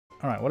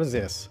Alright, what is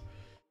this?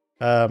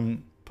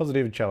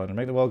 Positivity challenge.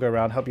 Make the world go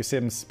round. Help your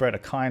Sims spread a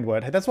kind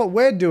word. Hey, that's what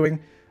we're doing.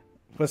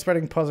 We're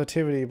spreading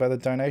positivity by the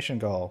donation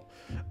goal.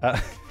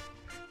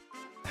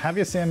 Have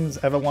your Sims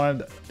ever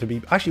wanted to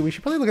be... Actually, we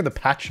should probably look at the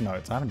patch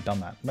notes. I haven't done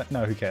that. But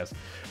no, who cares?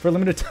 For a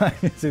limited time,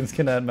 your Sims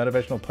can earn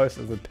motivational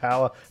posters with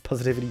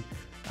positivity,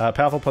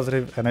 powerful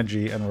positive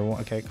energy and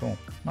reward. Okay, cool.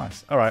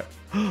 Nice. All right.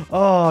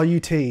 Oh, you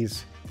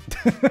tease.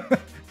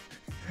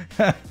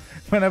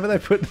 Whenever they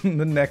put in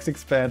the next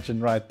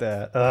expansion right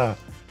there. All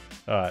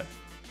right.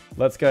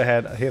 Let's go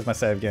ahead. Here's my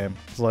save game.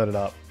 Let's load it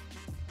up.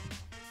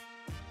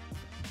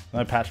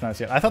 No patch notes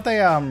yet. I thought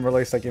they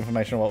released like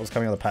information on what was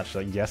coming on the patch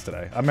like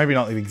yesterday. Maybe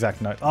not the exact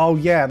note. Oh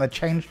yeah, and they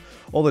changed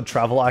all the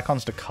travel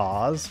icons to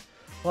cars.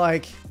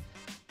 Like,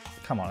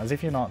 come on, as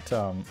if you're not...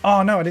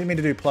 Oh no, I didn't mean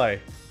to do play.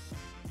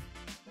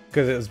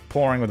 Because it was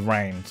pouring with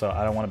rain, so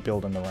I don't want to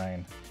build in the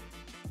rain.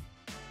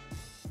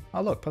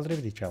 Oh look,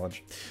 positivity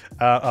challenge.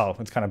 Oh,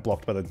 it's kind of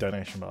blocked by the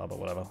donation bar, but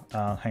whatever.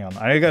 Hang on,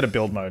 I need to go to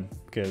build mode,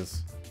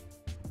 because...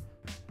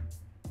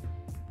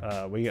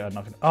 we are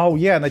not gonna... Oh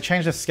yeah, and they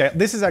changed the scale.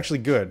 This is actually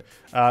good.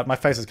 My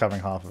face is covering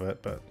half of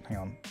it, but hang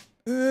on.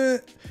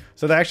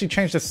 So they actually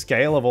changed the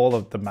scale of all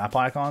of the map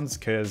icons,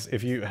 because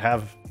if you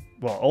have,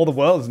 well, all the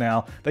worlds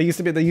now, they used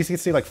to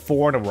see like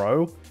 4 in a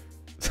row.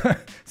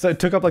 So it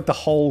took up like the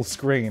whole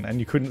screen and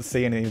you couldn't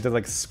see anything. You did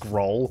like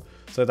scroll.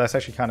 So that's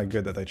actually kind of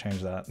good that they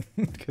changed that,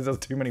 because there's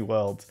too many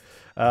worlds.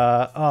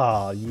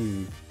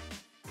 You.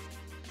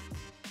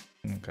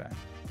 Okay.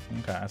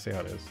 Okay, I see how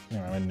it is.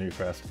 Anyway, I'm in New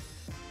Crest.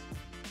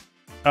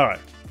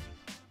 Alright.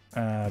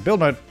 Build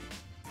mode.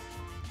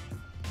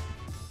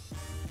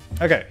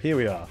 Okay, here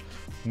we are.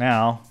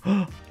 Now,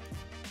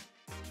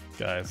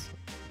 guys,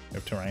 we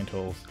have terrain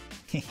tools.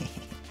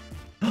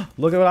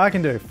 Look at what I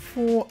can do.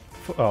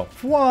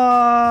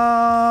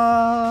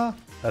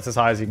 That's as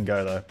high as you can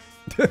go,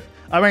 though.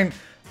 I mean,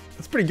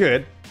 it's pretty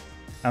good.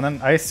 And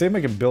then I assume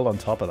we can build on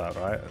top of that,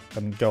 right?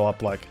 And go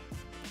up like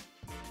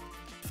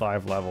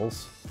 5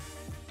 levels.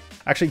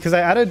 Actually, because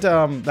they added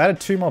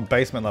 2 more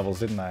basement levels,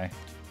 didn't they?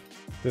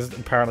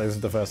 Apparently this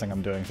is the first thing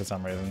I'm doing for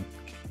some reason.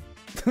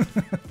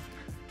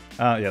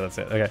 Yeah, that's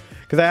it. Okay.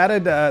 Because I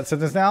added... so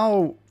there's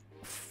now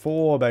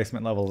 4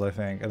 basement levels, I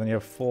think. And then you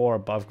have 4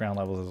 above ground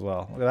levels as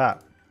well. Look at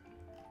that.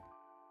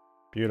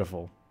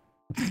 Beautiful.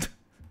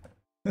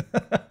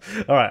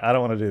 Alright, I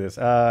don't want to do this.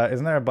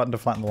 Isn't there a button to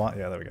flatten the line?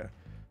 Yeah, there we go.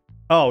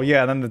 Oh,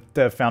 yeah, and then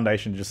the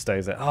foundation just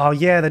stays there. Oh,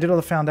 yeah, they did all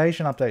the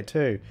foundation update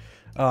too.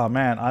 Oh,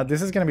 man.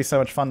 This is going to be so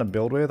much fun to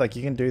build with. Like,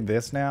 you can do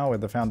this now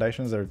with the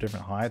foundations that are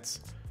different heights.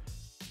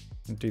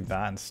 Do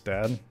that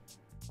instead.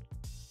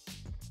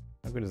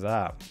 How good is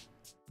that?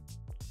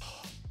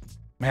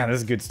 Man, this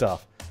is good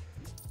stuff.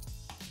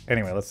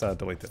 Anyway, let's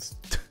delete this.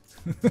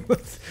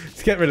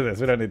 let's get rid of this.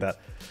 We don't need that.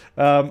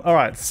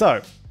 Alright,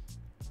 so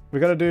we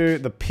got to do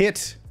the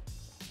pit,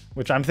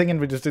 which I'm thinking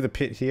we just do the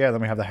pit here, and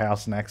then we have the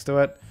house next to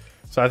it.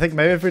 So I think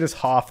maybe if we just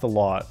half the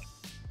lot,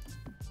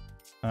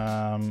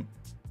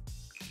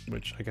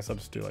 which I guess I'll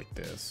just do like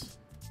this.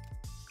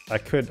 I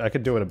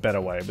could do it a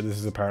better way, but this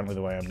is apparently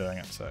the way I'm doing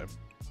it. So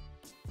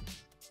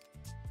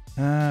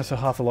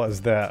half the lot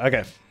is there.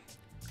 Okay,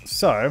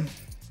 so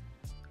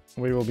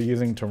we will be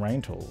using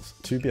terrain tools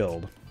to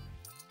build.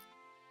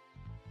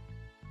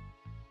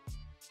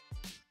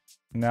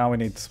 Now we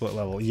need split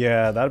level.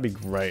 Yeah, that'd be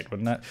great,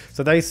 wouldn't it?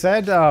 So they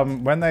said,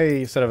 when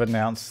they sort of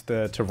announced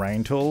the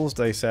terrain tools,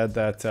 they said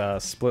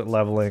that split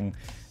leveling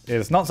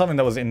is not something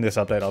that was in this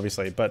update,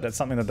 obviously, but it's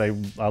something that they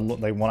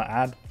want to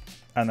add,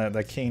 and that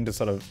they're keen to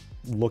sort of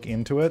look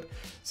into it.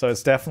 So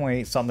it's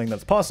definitely something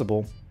that's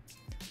possible.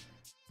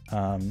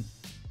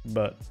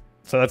 But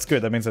so that's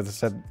good. That means that they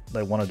said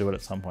they want to do it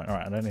at some point. All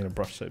right, I don't need a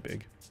brush so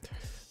big.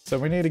 So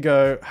we need to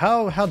go.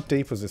 How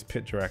deep was this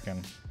pit, do you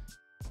reckon?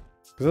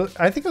 Because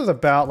I think it was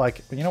about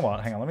like, you know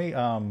what? Hang on, let me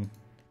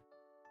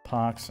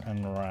Parks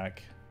and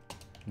Rec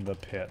the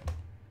pit.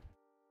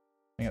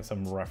 Let me get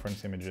some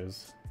reference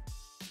images.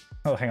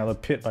 Oh, hang on, the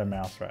pit by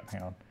Mouse Rat.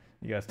 Hang on,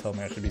 you guys told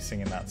me I should be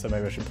singing that, so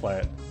maybe I should play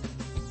it.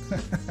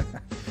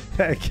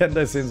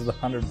 Kendo sings with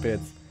 100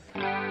 bits.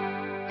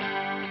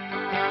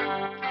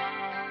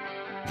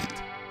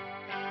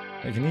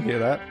 Hey, can you hear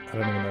that? I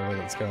don't even know where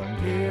that's going.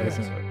 Yeah.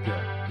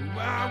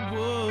 I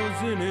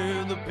was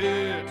in the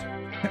pit.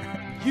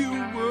 You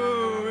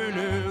were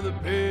in the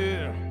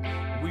pit.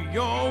 We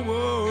all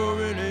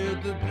were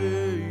in the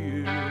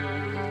pit.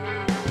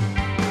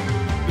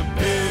 The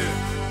pit.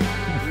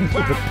 The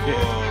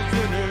pit.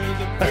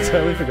 I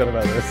totally forgot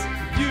about this.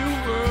 You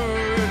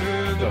were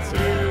in the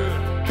pit.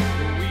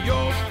 We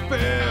all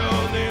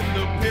fell in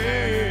the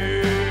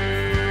pit.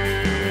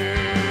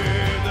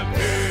 The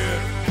pit.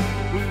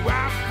 I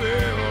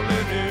fell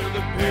in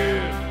the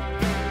pit.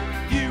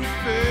 You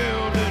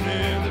fell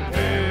in the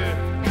pit.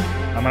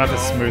 I'm gonna have to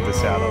smooth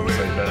this out,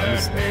 obviously, but I'm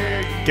just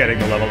getting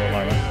the level at the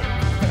moment.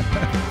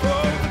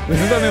 This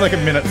is only like a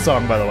minute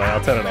song, by the way.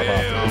 I'll turn it off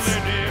afterwards.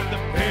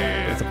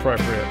 It's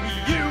appropriate.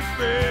 You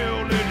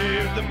fell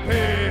in the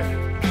pit.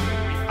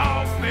 We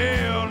all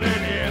fell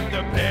in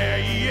the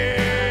pit.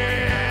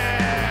 Yeah.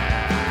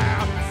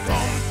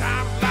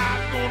 Sometimes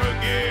life's gonna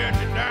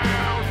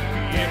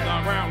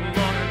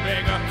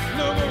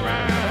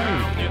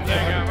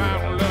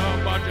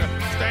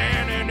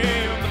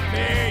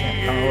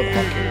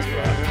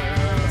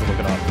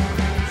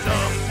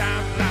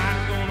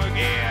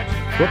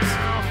Whoops.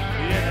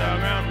 Get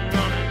around and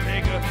run and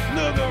take a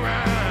look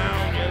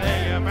around. You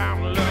think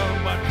about love,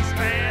 but you're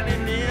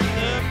standing in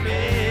the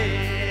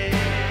pit.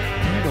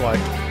 Like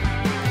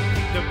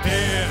The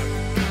pit.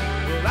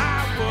 Well,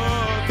 I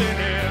was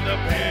in the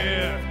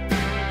pit.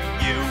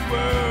 You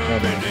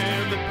were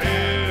in the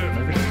pit.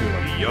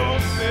 You're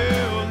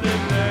still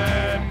in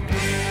that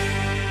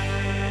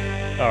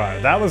pit.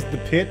 Alright, that was The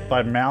Pit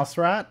by Mouse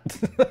Rat.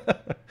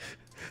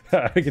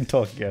 Alright, we can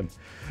talk again.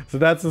 So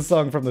that's the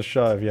song from the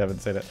show if you haven't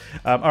seen it.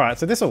 Alright,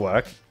 so this will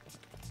work.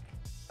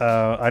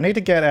 I need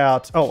to get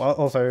out... Oh,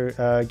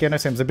 also, Geno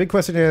Sims, the big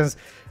question is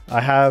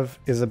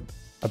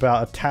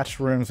about attached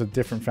rooms with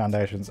different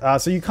foundations.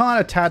 So you can't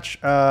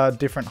attach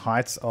different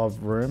heights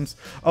of rooms.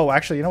 Oh,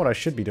 actually, you know what I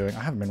should be doing?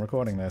 I haven't been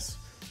recording this.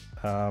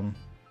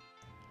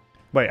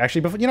 Wait,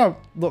 actually, before, you know,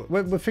 look,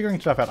 we're figuring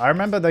stuff out. I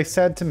remember they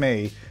said to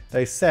me,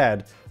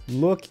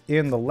 look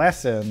in the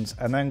lessons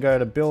and then go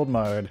to build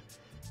mode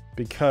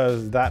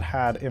because that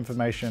had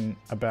information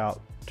about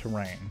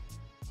terrain.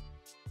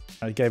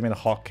 And it gave me the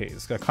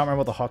hotkeys. I can't remember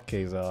what the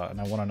hotkeys are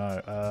and I want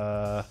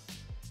to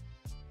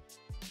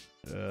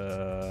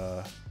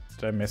know.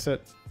 Did I miss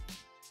it?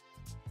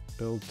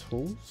 Build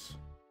tools?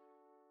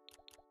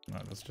 No,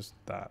 that's just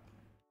that.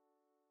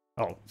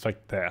 Oh, it's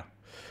like there.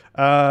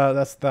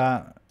 That's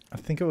that. I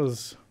think it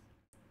was...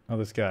 Oh,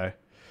 this guy.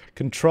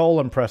 Control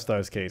and press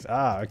those keys.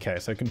 Ah, okay.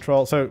 So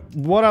control... So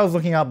what I was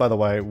looking at, by the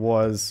way,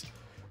 was...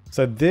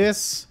 So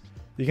this...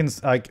 You can,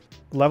 like,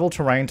 level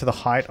terrain to the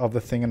height of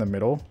the thing in the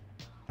middle.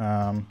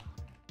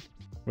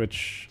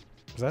 Which...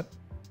 Is that...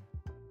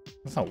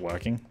 That's not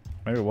working.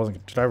 Maybe it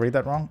wasn't... Did I read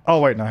that wrong?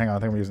 Oh, wait. No, hang on. I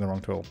think we're using the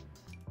wrong tool.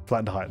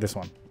 Flatten to height. This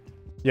one.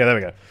 Yeah, there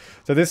we go.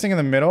 So this thing in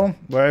the middle,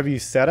 wherever you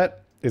set it,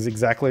 is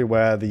exactly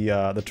where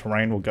the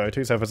terrain will go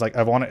to. So if it's like,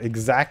 I want it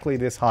exactly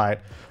this height,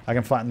 I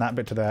can flatten that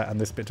bit to there and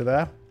this bit to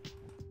there,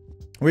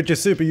 which is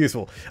super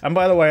useful. And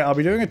by the way, I'll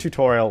be doing a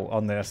tutorial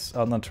on this,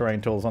 on the terrain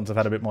tools, once I've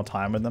had a bit more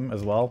time with them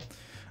as well.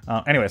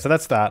 Anyway, so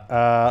that's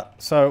that.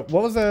 So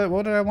what did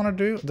I want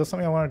to do? There's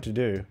something I wanted to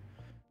do.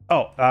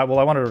 Oh, well,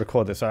 I wanted to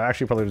record this, so I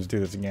actually probably just do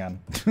this again.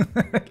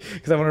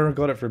 Because I want to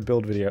record it for a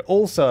build video.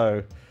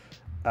 Also,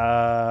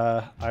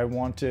 I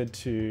wanted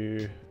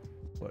to...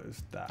 What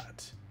is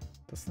that?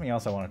 There's something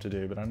else I wanted to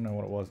do, but I don't know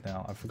what it was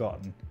now. I've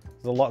forgotten.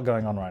 There's a lot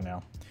going on right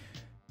now.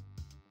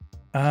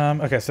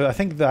 Okay, so I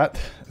think that...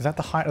 Is that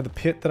the height of the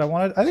pit that I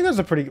wanted? I think that's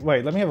a pretty...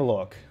 Wait, let me have a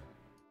look.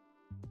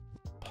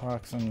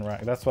 Parks and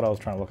Rec. That's what I was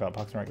trying to look up.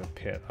 Parks and Rec, the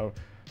pit. I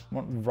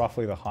want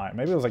roughly the height.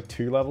 Maybe it was like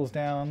 2 levels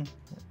down.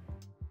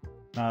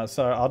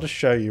 So I'll just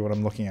show you what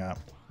I'm looking at.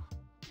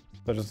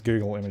 So just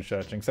Google image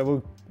searching.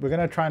 So we're going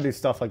to try and do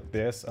stuff like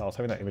this. Oh, I was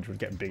hoping that image would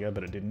get bigger,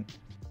 but it didn't.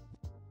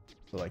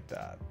 So like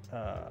that.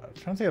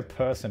 Trying to see a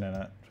person in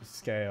it. Just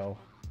scale.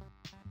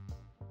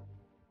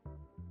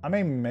 I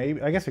mean,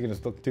 maybe... I guess we can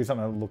just do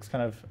something that looks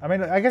kind of... I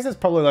mean, I guess it's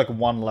probably like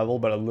 1 level,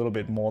 but a little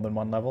bit more than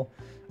 1 level.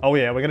 Oh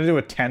yeah, we're going to do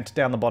a tent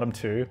down the bottom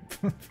too.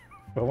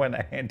 For when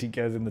Andy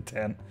goes in the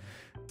tent.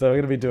 So we're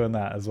going to be doing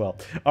that as well.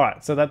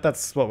 Alright, so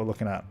that's what we're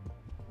looking at.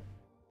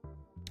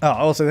 Oh,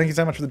 also, thank you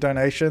so much for the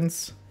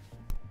donations.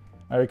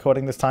 Am I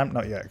recording this time?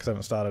 Not yet, because I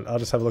haven't started. I'll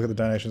just have a look at the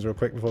donations real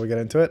quick before we get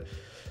into it.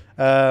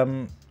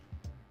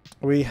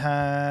 We've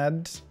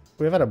had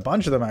a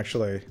bunch of them,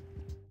 actually.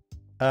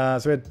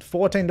 So we had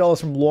 $14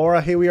 from Laura.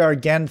 Here we are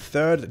again,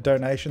 3rd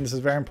donation. This is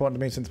very important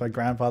to me since my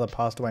grandfather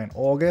passed away in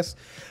August.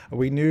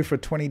 We knew for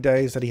 20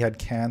 days that he had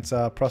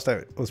cancer.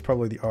 Prostate was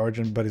probably the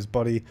origin, but his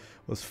body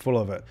was full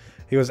of it.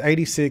 He was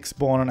 86,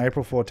 born on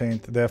April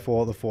 14th,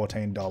 therefore the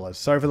 $14.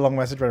 Sorry for the long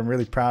message, but I'm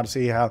really proud to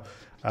see how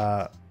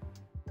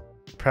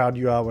proud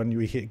you are when you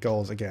hit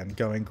goals again.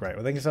 Going great.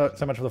 Well, thank you so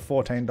much for the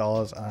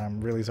 $14. I'm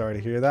really sorry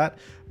to hear that,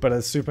 but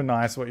it's super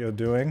nice what you're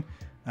doing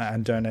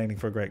and donating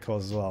for a great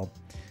cause as well.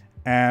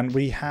 And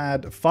we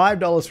had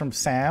 $5 from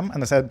Sam,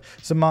 and they said,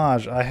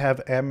 Samaj, I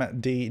have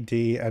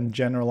MDD and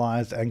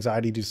generalized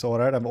anxiety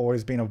disorder, and I've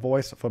always been a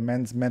voice for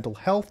men's mental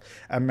health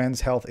and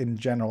men's health in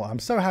general. I'm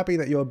so happy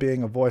that you're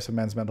being a voice for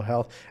men's mental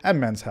health and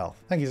men's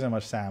health. Thank you so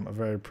much, Sam.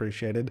 Very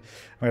appreciated.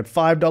 We had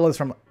 $5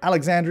 from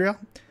Alexandria.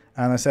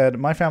 And I said,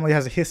 my family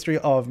has a history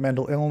of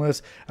mental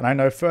illness, and I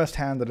know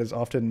firsthand that it is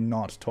often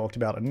not talked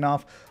about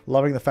enough.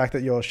 Loving the fact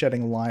that you're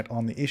shedding light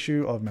on the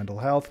issue of mental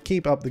health.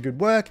 Keep up the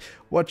good work.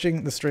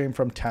 Watching the stream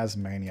from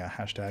Tasmania.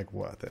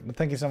 #worth it. And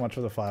thank you so much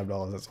for the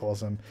 $5. That's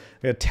awesome.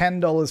 We had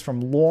 $10 from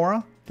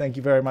Laura. Thank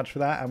you very much for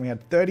that. And we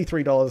had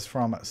 $33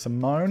 from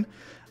Simone.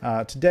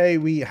 Today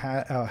we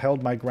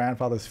held my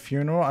grandfather's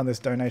funeral, and this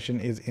donation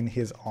is in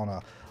his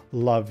honor.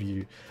 Love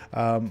you.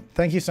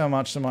 Thank you so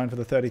much, Simone, for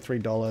the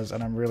 $33,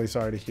 and I'm really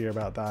sorry to hear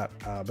about that,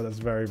 but that's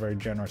very, very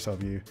generous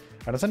of you.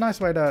 And it's a nice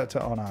way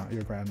to honor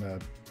your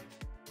granddad.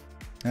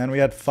 And we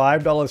had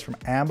 $5 from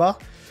Amber,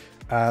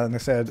 and they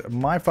said,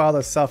 my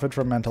father suffered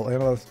from mental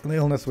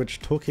illness which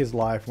took his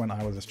life when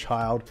I was a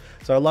child.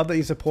 So I love that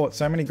you support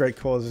so many great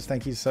causes.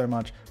 Thank you so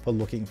much for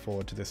looking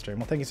forward to this stream.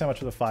 Well, thank you so much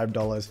for the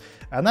 $5.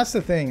 And that's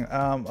the thing.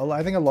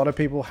 I think a lot of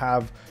people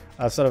have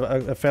a sort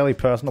of a fairly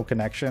personal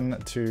connection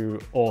to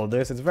all of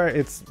this.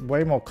 It's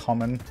way more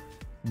common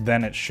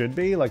than it should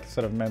be, like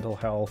sort of mental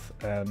health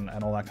and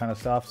all that kind of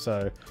stuff.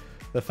 So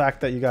the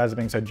fact that you guys are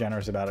being so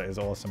generous about it is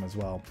awesome as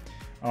well.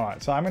 All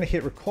right, so I'm going to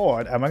hit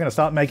record and we're going to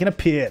start making a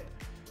pit.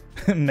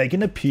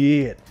 Making a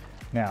pit.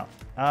 Now,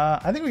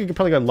 I think we could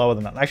probably go lower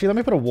than that. Actually, let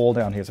me put a wall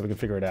down here so we can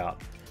figure it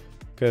out.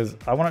 Because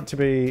I want it to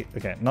be,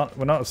 okay,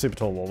 we're not a super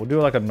tall wall. We'll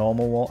do like a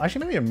normal wall.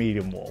 Actually, maybe a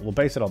medium wall. We'll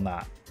base it on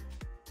that.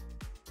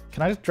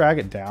 Can I just drag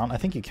it down? I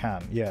think you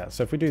can. Yeah,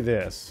 so if we do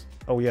this.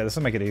 Oh yeah, this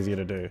will make it easier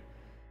to do.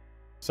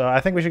 So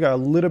I think we should go a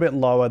little bit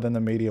lower than the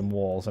medium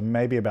walls and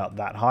maybe about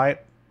that height.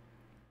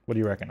 What do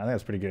you reckon? I think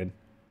that's pretty good.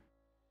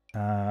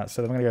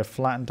 So then we're going to go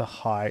flatten to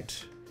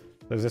height.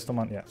 There's this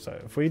one. Yeah, so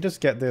if we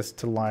just get this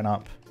to line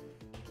up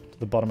to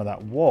the bottom of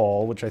that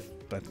wall, which I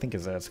think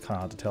is there. It's kind of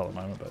hard to tell at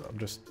the moment, but I'm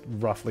just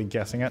roughly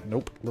guessing it.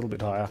 Nope, a little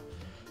bit higher.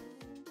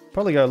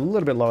 Probably go a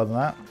little bit lower than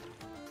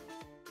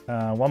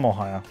that. One more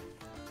higher.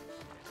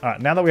 All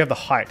right, now that we have the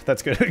height,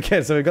 that's good.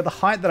 Okay, so we've got the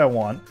height that I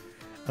want.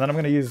 And then I'm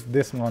going to use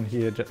this one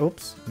here.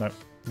 Oops, no,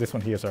 this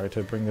one here, sorry,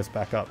 to bring this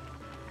back up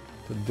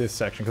to this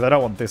section. Because I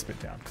don't want this bit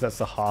down, because that's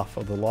the half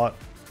of the lot.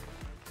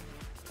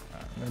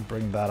 I'm going to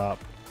bring that up.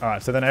 All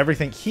right, so then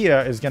everything here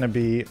is going to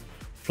be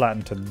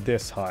flattened to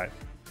this height.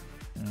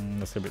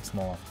 That's a bit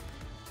smaller.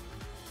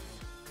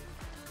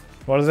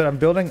 What is it? I'm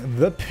building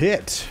the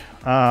pit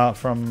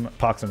from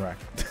Parks and Rec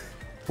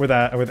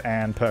with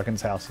Ann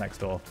Perkins' house next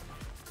door.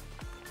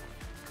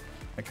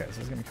 Okay, so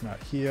it's going to come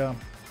out here.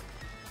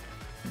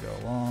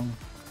 Go along.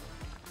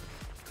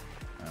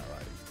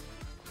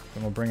 Alrighty.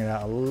 Then we'll bring it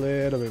out a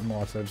little bit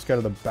more. So just go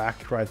to the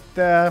back right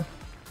there.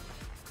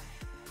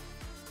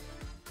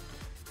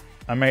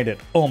 I made it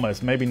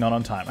almost, maybe not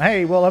on time.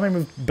 Hey, well, I mean,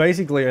 we've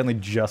basically only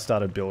just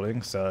started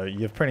building, so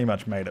you've pretty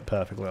much made it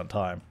perfectly on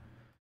time.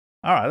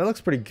 All right, that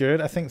looks pretty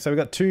good. I think so. We've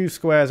got 2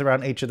 squares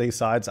around each of these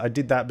sides. I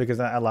did that because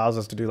that allows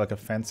us to do like a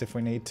fence if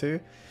we need to.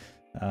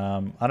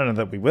 I don't know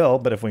that we will,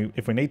 but if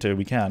we need to,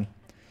 we can.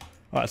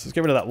 All right, so let's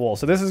get rid of that wall.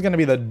 So this is going to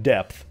be the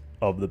depth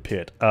of the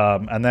pit.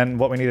 And then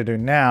what we need to do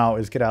now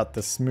is get out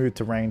the smooth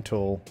terrain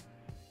tool.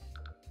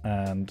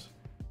 And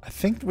I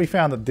think we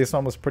found that this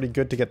one was pretty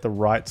good to get the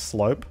right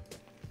slope.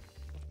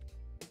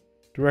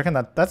 Do you reckon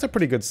that's a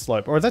pretty good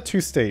slope? Or is that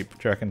too steep, do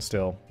you reckon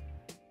still?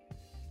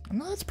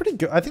 No, that's pretty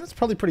good. I think that's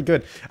probably pretty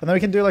good. And then we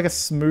can do like a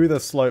smoother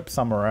slope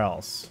somewhere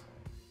else.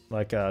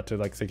 Like, so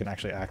you can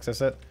actually access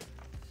it.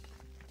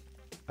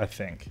 I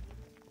think.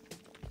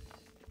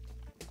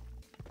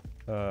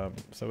 So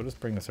we'll just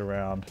bring this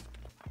around.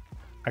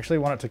 Actually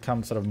want it to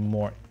come sort of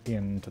more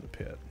into the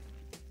pit.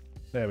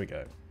 There we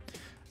go.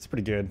 It's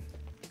pretty good.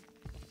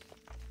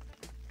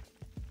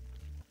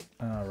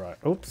 Alright,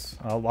 oops.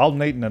 I'll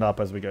neaten it up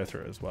as we go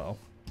through as well.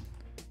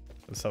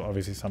 So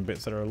obviously some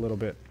bits that are a little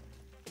bit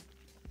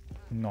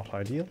not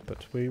ideal,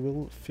 but we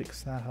will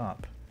fix that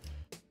up.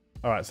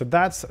 Alright, so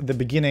that's the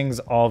beginnings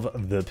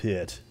of the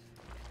pit.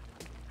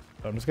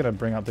 So I'm just going to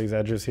bring up these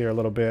edges here a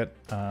little bit.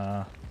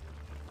 On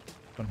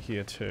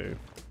here too.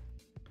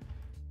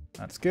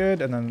 That's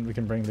good, and then we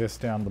can bring this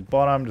down the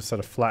bottom, just sort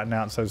of flatten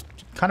out. So it's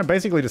kind of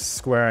basically just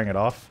squaring it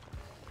off.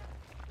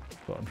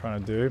 That's what I'm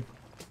trying to do.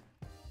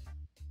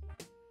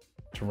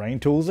 Terrain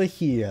tools are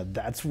here.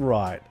 That's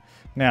right.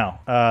 Now,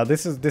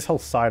 this whole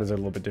side is a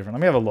little bit different.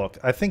 Let me have a look.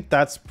 I think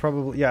that's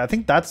probably, yeah, I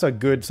think that's a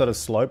good sort of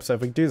slope. So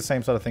if we do the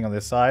same sort of thing on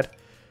this side,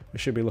 we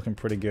should be looking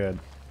pretty good.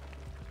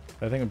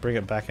 I think we'll bring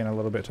it back in a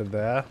little bit to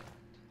there.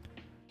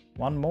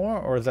 One more,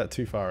 or is that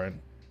too far in?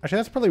 Actually,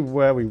 that's probably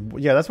where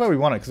yeah, that's where we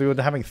want it, because we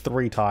were having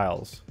 3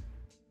 tiles.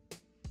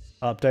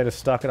 Update is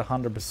stuck at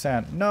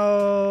 100%.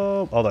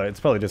 No! Although, it's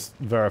probably just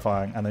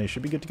verifying, and then you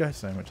should be good to go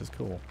soon, which is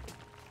cool.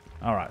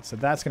 Alright, so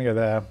that's going to go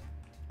there.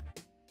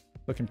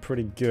 Looking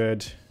pretty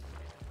good.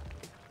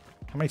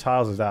 How many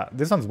tiles is that?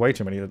 This one's way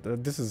too many.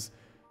 This is...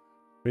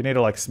 We need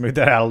to, like, smooth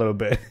that out a little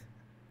bit.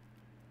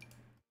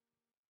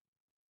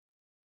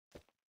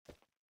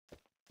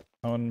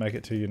 I wouldn't make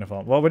it too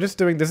uniform. Well, we're just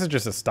doing... This is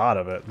just the start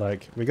of it.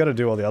 Like, we got to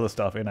do all the other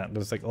stuff in it.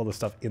 There's, like, all the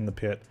stuff in the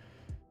pit.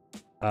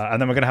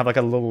 And then we're going to have, like,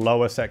 a little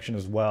lower section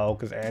as well,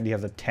 because Andy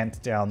has a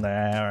tent down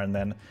there, and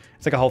then...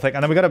 It's like a whole thing.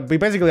 And then we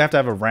basically have to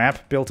have a ramp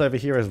built over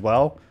here as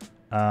well.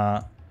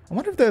 I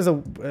wonder if there's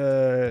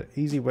a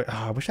easy way...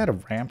 Oh, I wish I had a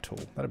ramp tool.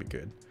 That'd be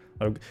good.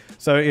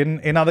 So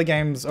in other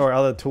games or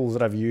other tools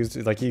that I've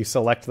used, like you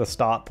select the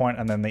start point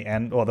and then the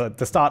end, or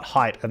the start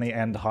height and the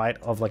end height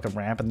of like a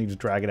ramp, and you just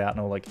drag it out and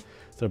it'll like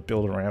sort of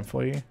build a ramp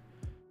for you.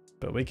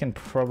 But we can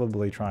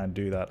probably try and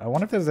do that. I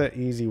wonder if there's an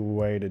easy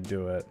way to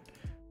do it.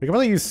 We can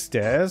probably use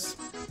stairs.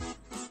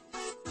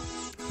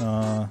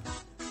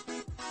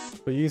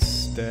 We use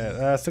stairs.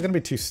 It's still gonna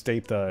be too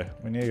steep though.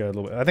 We need to go a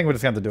little bit. I think we're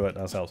just gonna have to do it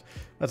ourselves.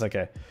 That's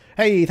okay.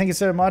 Hey, thank you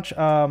so much.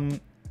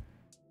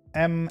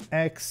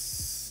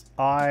 MXICE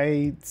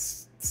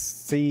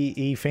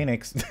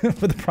Phoenix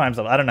for the Prime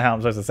sub. I don't know how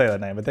I'm supposed to say that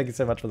name, but thank you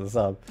so much for the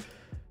sub.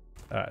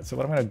 Alright, so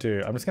what I'm gonna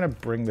do, I'm just gonna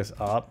bring this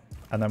up,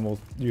 and then we'll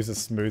use a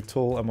smooth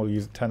tool, and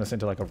we'll turn this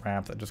into like a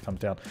ramp that just comes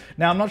down.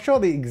 Now, I'm not sure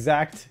the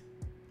exact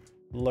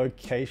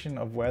location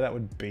of where that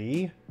would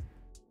be,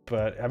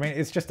 but I mean,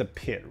 it's just a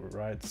pit,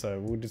 right? So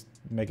we'll just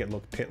make it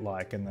look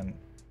pit-like, and then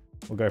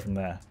we'll go from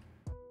there.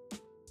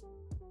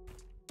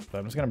 But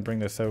I'm just going to bring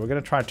this. So we're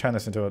going to try and turn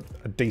this into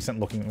a decent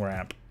looking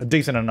ramp. A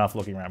decent enough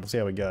looking ramp. We'll see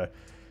how we go.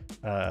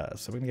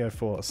 So we can go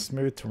for a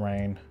smooth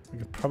terrain. We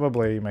could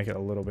probably make it a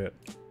little bit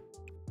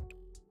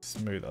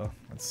smoother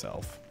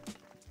itself.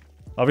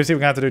 Obviously, we're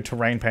going to have to do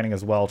terrain painting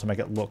as well to make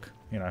it look,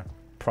 you know,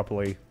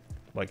 properly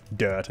like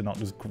dirt and not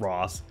just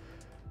grass.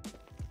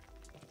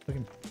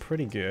 Looking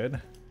pretty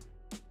good.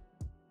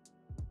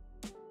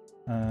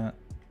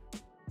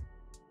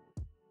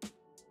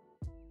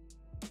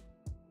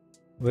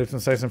 Leave some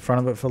space in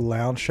front of it for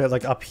lounge chairs,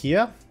 like up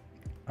here.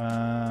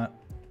 I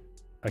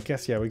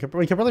guess, yeah, we could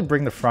probably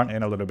bring the front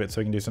in a little bit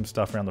so we can do some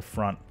stuff around the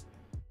front.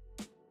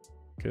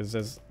 Because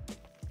there's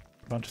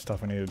a bunch of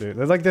stuff we need to do.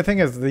 There's like, the thing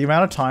is, the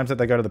amount of times that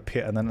they go to the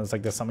pit and then it's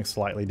like there's something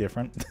slightly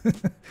different.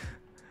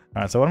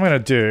 Alright, so what I'm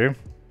going to do, I'm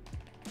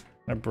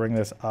going to bring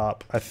this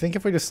up. I think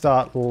if we just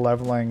start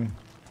leveling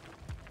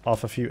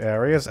off a few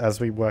areas as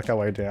we work our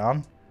way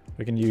down,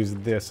 we can use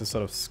this to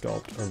sort of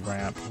sculpt a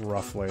ramp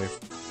roughly.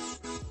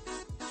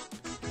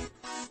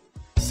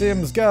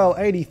 Sims Girl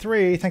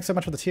 83, thanks so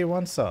much for the tier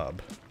 1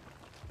 sub.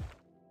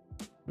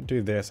 We'll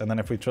do this, and then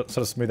if we sort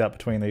of smooth out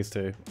between these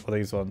two, or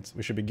these ones,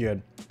 we should be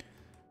good.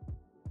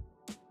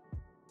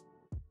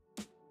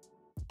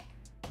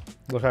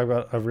 Look, I've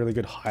got a really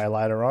good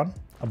highlighter on.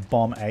 A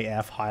bomb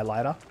AF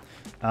highlighter.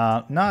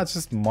 No, it's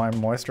just my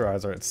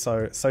moisturizer. It's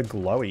so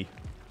glowy.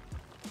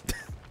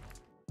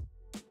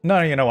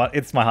 No, you know what?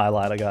 It's my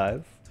highlighter,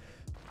 guys.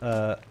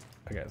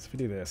 Okay, so if we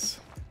do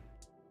this.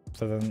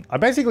 So then, I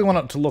basically want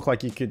it to look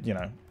like you could, you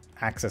know,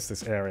 access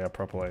this area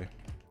properly.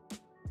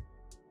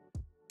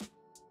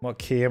 What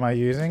key am I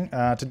using?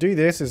 To do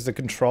this is the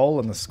control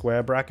and the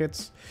square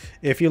brackets.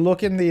 If you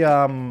look in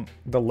the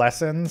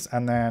lessons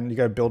and then you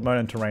go build mode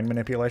and terrain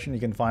manipulation, you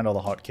can find all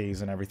the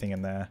hotkeys and everything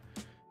in there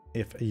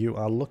if you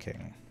are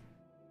looking.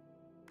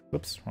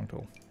 Whoops, wrong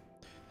tool.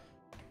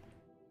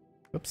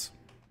 Whoops.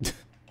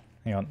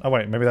 Hang on. Oh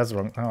wait, maybe that's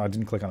wrong. Oh, I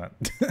didn't click on it.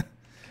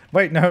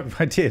 Wait, no,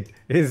 I did.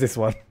 It is this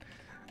one.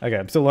 Okay,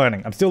 I'm still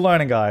learning. I'm still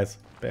learning, guys.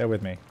 Bear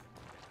with me.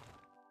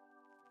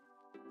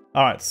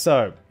 Alright,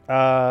 so,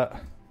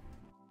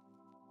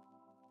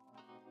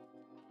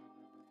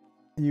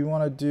 you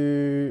want to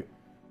do...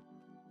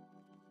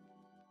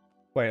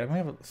 Wait, let me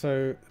have a...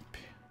 So,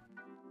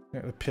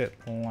 the pit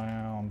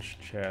lounge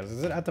chairs.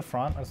 Is it at the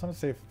front? I just want to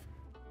see if...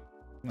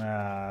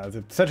 Nah,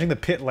 searching the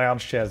pit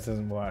lounge chairs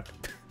doesn't work.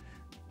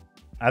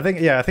 I think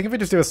if we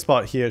just do a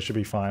spot here, it should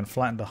be fine.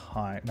 Flatten to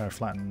height. No,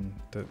 flatten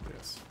to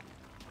this.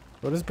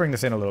 We'll just bring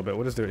this in a little bit.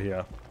 We'll just do it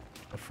here.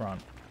 The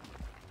front.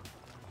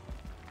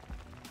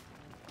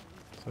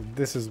 So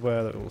this is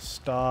where it will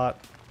start.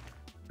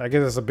 That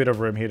gives us a bit of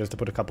room here just to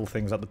put a couple of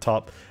things at the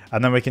top.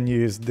 And then we can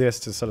use this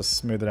to sort of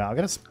smooth it out. I'll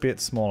get a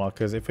bit smaller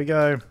because if we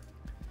go...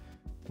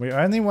 We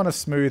only want to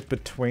smooth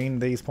between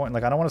these points.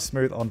 Like, I don't want to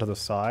smooth onto the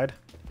side.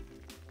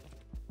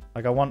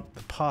 Like, I want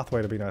the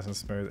pathway to be nice and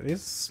smooth. It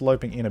is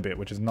sloping in a bit,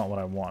 which is not what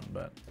I want,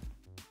 but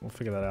we'll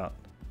figure that out.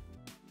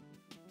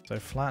 So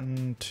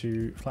flatten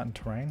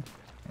terrain.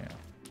 Yeah.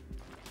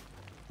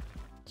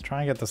 Let's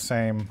try and get the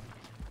same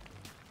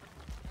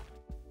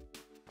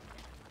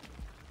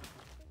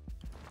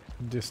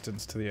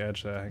distance to the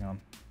edge there. Hang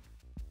on.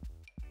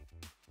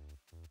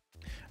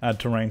 Add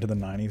terrain to the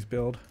 90s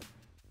build.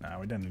 No,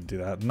 we don't need to do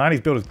that. The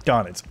 90s build is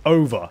done. It's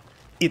over.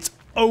 It's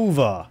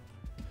over.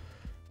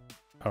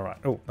 All right.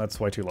 Oh, that's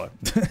way too low.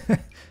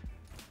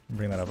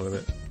 Bring that up a little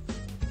bit.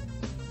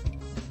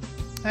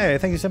 Hey,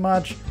 thank you so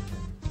much.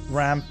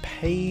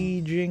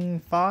 Rampaging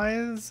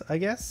Fires, I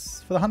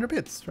guess, for the 100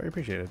 bits. Very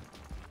appreciated.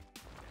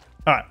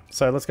 All right,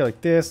 so let's go like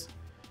this.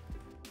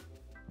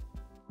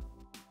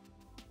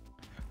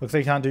 Looks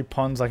like you can't do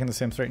ponds like in the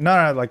Sims 3.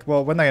 No, like,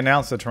 well, when they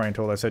announced the terrain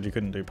tool, they said you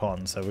couldn't do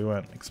ponds, so we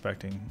weren't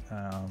expecting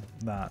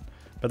that.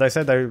 But they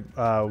said they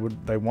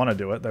want to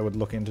do it. They would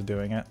look into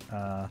doing it.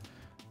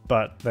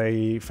 But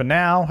they, for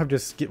now, have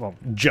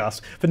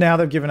for now,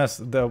 they've given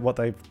us what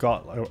they've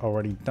got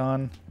already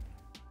done,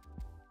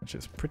 which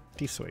is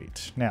pretty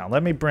sweet. Now,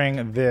 let me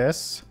bring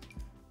this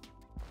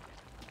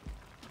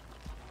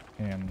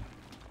in.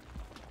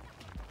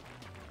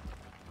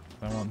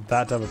 I want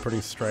that to have a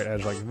pretty straight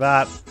edge like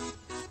that.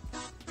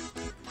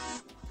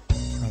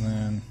 And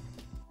then...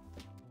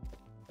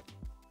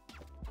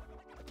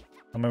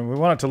 I mean, we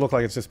want it to look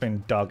like it's just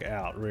been dug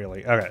out,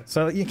 really. Okay,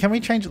 so can we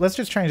change... Let's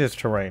just change this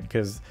terrain,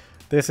 because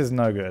this is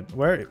no good.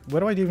 Where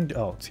do I even...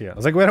 Oh, it's here. I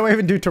was like, where do I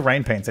even do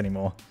terrain paints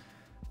anymore?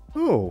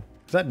 Ooh,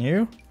 is that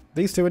new?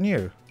 These two are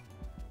new.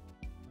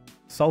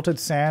 Salted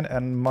sand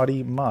and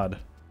muddy mud.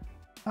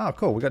 Oh,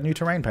 cool. We got new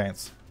terrain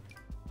paints.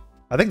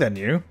 I think they're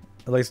new.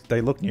 At least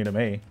they look new to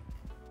me.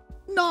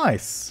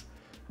 Nice!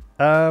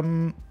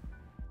 I'm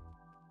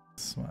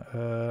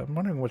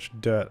wondering which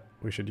dirt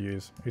we should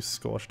use. Use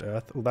scorched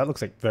earth. Oh, that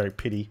looks like very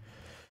pity.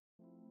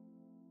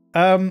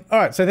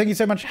 Alright, so thank you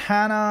so much,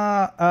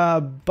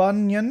 Hannah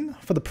Bunyan,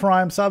 for the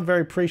Prime sub.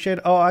 Very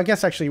appreciated. Oh, I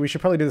guess actually we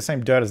should probably do the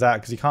same dirt as that,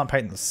 because you can't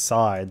paint the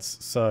sides.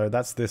 So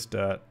that's this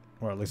dirt.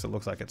 Or at least it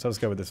looks like it. So let's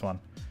go with this one.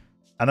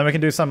 And then we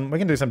can do some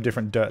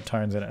different dirt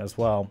tones in it as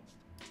well.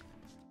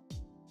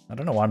 I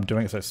don't know why I'm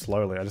doing it so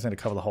slowly. I just need to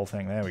cover the whole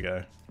thing. There we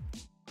go.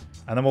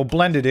 And then we'll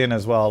blend it in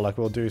as well. Like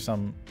we'll do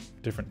some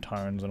different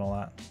tones and all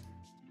that.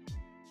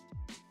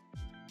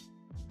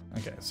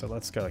 Okay, so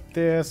let's go like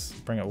this.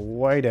 Bring it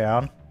way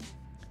down.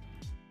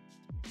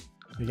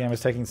 The game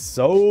is taking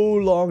so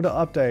long to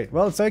update.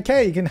 Well, it's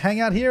okay. You can hang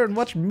out here and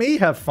watch me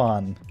have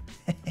fun.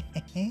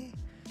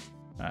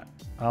 Alright,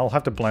 I'll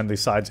have to blend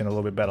these sides in a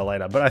little bit better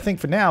later. But I think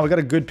for now, we got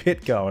a good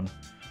pit going.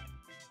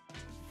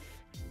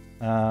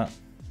 Are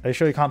you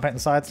sure you can't paint the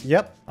sides?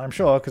 Yep, I'm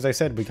sure, because they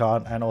said we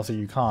can't, and also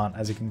you can't,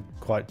 as you can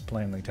quite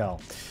plainly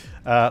tell.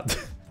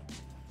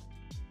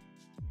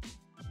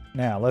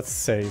 Now, let's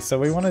see. So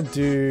we want to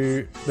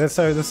do... There's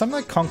some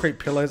like concrete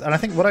pillars, and I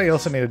think what I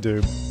also need to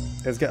do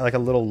is get like a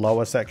little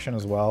lower section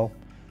as well.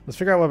 Let's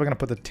figure out where we're going to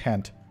put the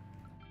tent.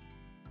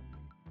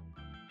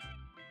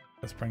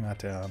 Let's bring that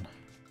down.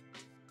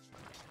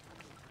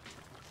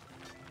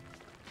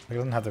 It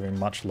doesn't have to be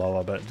much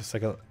lower, but just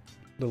like a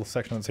little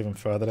section that's even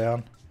further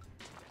down.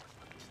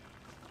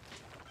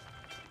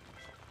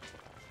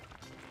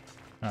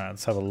 Alright,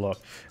 let's have a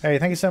look. Hey,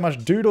 thank you so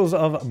much, Doodles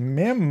of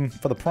Mim,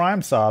 for the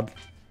Prime sub.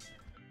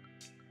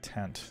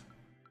 Tent.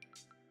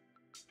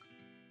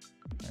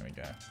 There we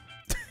go.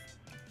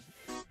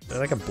 Is there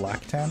like a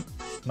black tent?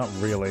 Not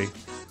really.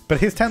 But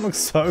his tent looks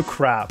so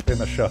crap in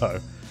the show.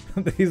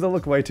 These all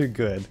look way too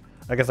good.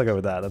 I guess I'll go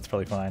with that. That's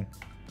probably fine.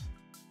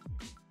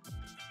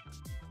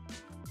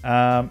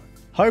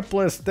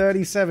 Hopeless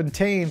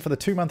 3017 for the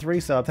 2-month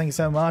resub. Thank you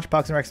so much.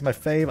 Parks and Recs is my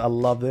fave. I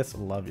love this.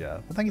 Love ya.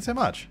 Well, thank you so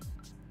much.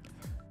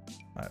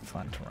 Alright,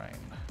 fine terrain.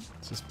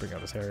 Let's just bring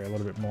up this area a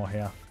little bit more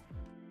here.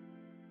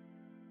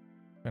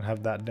 Gonna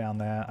have that down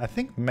there. I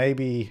think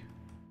maybe...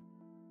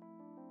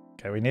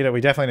 Okay, we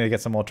definitely need to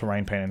get some more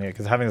terrain paint in here,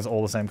 because having this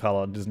all the same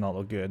color does not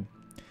look good.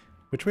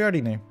 Which we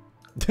already knew.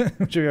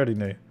 Which we already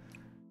knew.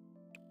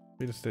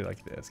 We just do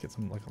like this, get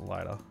some like a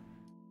lighter.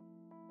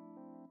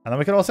 And then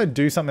we could also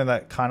do something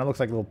that kind of looks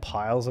like little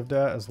piles of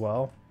dirt as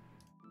well.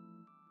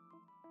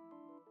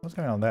 What's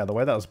going on there? The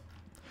way that was...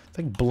 It's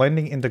like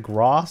blending into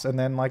grass and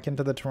then like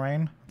into the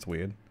terrain. That's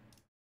weird.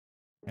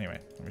 Anyway,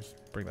 let me just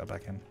bring that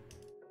back in.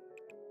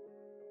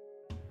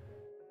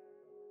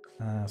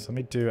 So let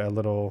me do a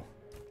little...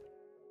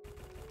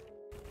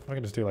 I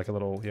can just do like a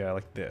little, yeah,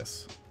 like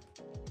this.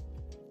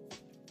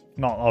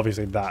 Not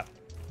obviously that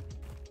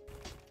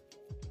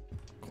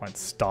quite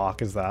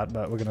stark as that,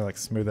 but we're gonna like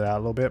smooth it out a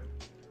little bit.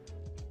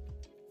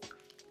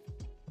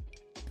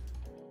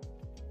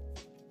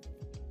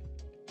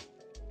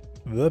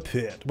 The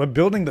pit. We're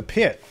building the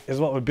pit, is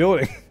what we're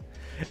building.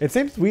 It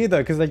seems weird though,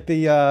 because like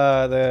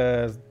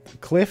the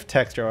cliff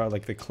texture, or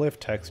like the cliff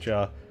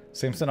texture,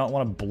 seems to not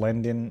want to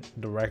blend in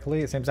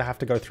directly. It seems to have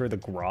to go through the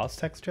grass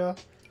texture,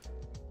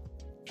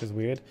 which is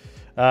weird.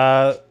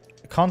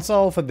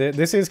 Console for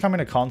this is coming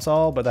to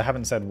console, but they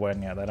haven't said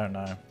when yet. They don't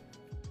know.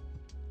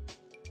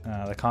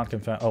 They can't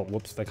confirm. Oh,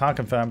 whoops. They can't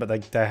confirm,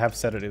 but they have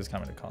said it is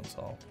coming to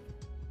console.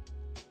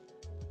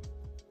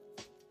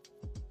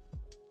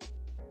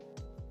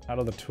 How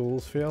do the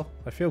tools feel?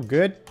 They feel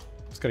good.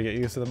 Just gotta get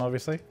used to them,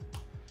 obviously.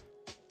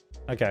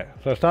 Okay,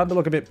 so it's starting to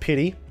look a bit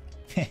pitty.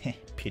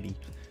 Pitty.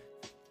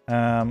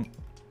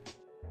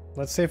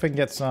 Let's see if we can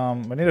get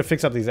some... We need to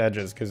fix up these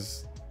edges,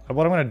 because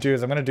what I'm going to do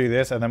is I'm going to do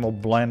this, and then we'll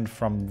blend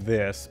from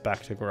this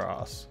back to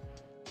grass.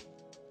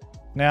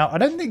 Now, I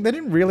don't think... They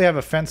didn't really have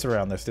a fence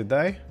around this, did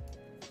they? I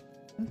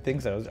don't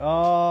think so.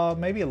 Oh,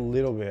 maybe a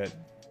little bit.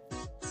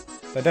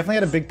 They definitely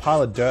had a big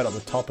pile of dirt at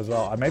the top as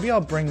well. Maybe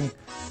I'll bring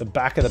the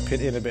back of the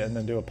pit in a bit and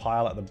then do a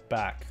pile at the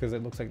back, because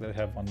it looks like they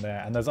have one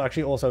there. And there's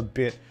actually also a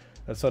bit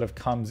that sort of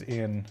comes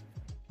in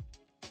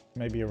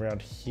maybe around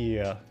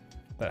here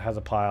that has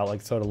a pile,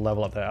 like sort of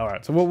level up there. All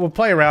right, so we'll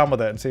play around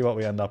with it and see what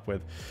we end up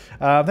with.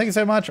 Thank you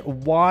so much,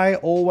 Why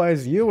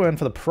Always Ewan,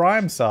 for the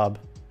Prime sub.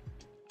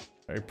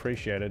 Very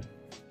appreciated.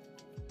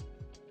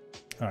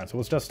 All right, so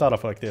we'll just start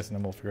off like this and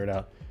then we'll figure it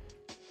out.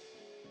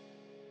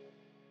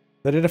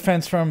 They did a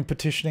fence from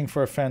petitioning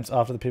for a fence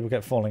after the people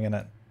kept falling in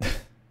it.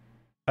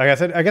 I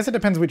guess it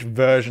depends which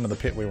version of the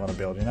pit we want to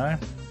build, you know?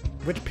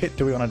 Which pit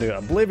do we want to do?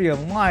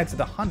 Oblivion Lights at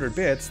 100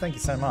 bits. Thank you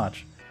so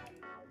much.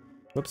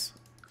 Whoops.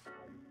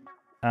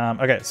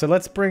 Okay, so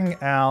let's bring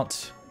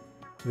out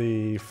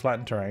the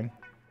flattened terrain.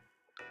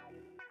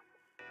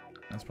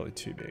 That's probably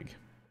too big.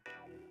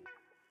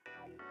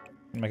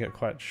 Make it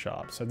quite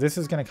sharp. So this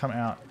is going to come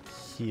out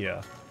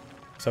here.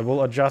 So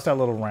we'll adjust our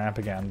little ramp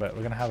again, but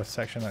we're going to have a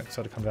section that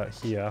sort of comes out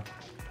here.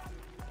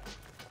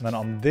 And then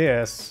on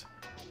this,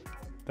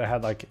 they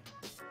had like...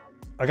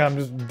 Again,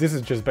 this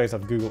is just based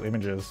off Google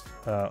Images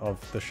of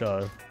the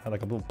show. Had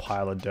like a little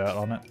pile of dirt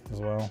on it as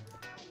well.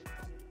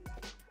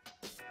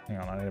 Hang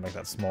on, I need to make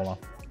that smaller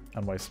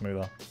and way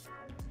smoother.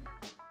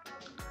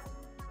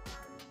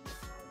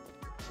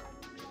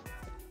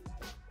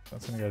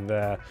 That's gonna go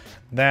there.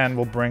 Then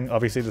we'll bring,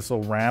 obviously, this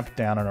little ramp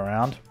down and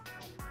around.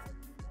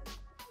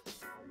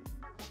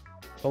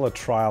 It's all a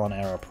trial and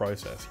error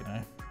process, you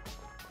know?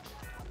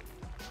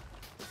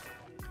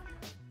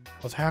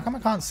 Also, how come I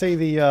can't see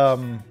the,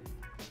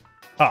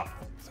 so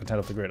I turned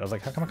off the grid. I was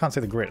like, how come I can't see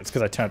the grid? It's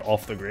because I turned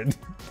off the grid.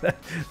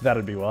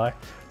 That'd be why.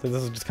 So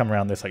this will just come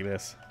around this like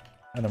this.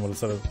 And then we'll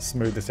sort of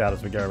smooth this out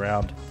as we go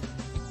around.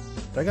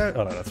 Did I go?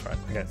 Oh no, that's right.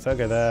 Okay, so I'll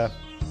go there.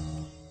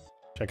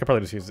 I could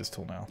probably just use this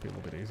tool now. Be a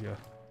little bit easier.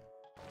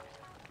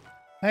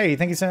 Hey,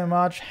 thank you so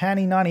much,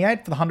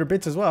 Hanny98 for the 100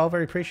 bits as well.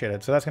 Very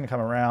appreciated. So that's going to come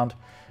around.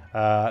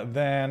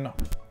 Then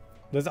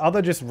there's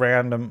other just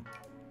random,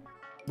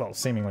 well,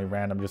 seemingly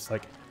random, just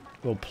like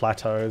little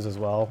plateaus as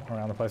well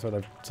around the place where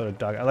they've sort of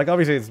dug. Like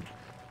obviously it's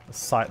a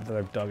site that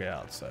they've dug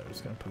out, so I'm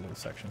just going to put a little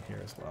section here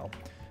as well.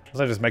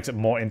 Also just makes it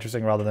more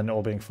interesting rather than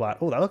all being flat.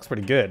 Oh, that looks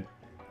pretty good.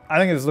 I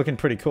think it's looking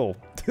pretty cool.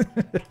 I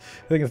think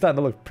it's starting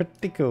to look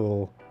pretty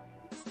cool.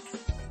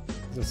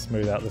 Just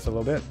smooth out this a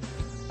little bit.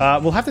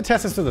 We'll have to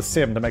test this with a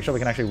sim to make sure we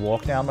can actually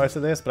walk down most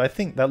of this, but I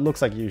think that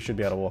looks like you should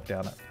be able to walk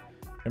down it.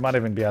 We might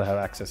even be able to have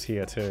access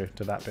here too,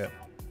 to that bit.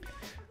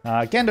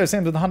 Gendo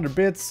Sims with 100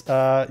 bits.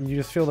 You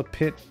just fill the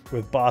pit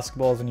with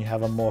basketballs and you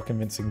have a more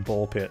convincing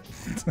ball pit.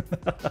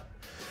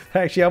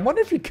 Actually, I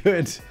wonder if you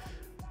could...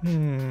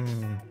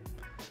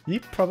 You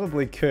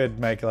probably could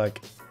make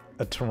like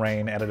a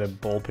terrain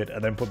edited ball pit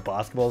and then put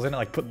basketballs in it,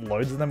 like put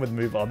loads of them with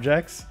move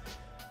objects.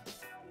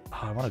 Oh,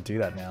 I want to do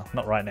that now.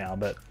 Not right now,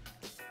 but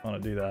I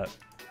want to do that.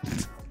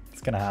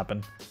 It's gonna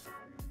happen.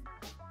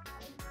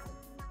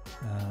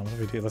 What do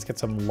we do? Let's get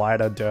some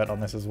lighter dirt on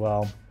this as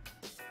well.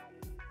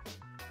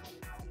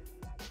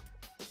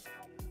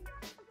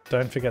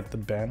 Don't forget the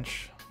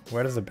bench.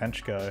 Where does the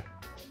bench go?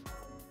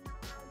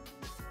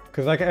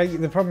 Because like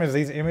the problem is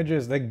these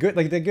images, they're good.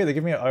 Like they're good. They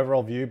give me an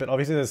overall view, but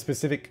obviously there's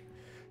specific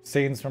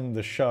scenes from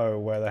the show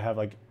where they have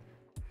like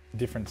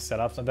different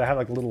setups, and they have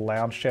like little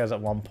lounge chairs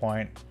at one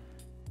point.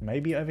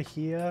 Maybe over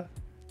here.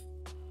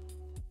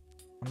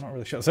 I'm not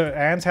really sure. So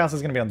Anne's house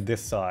is going to be on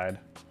this side.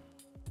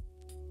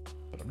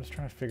 But I'm just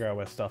trying to figure out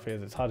where stuff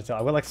is. It's hard to tell.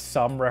 I've got like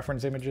some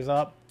reference images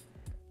up.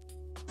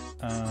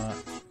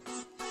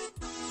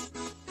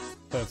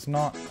 So it's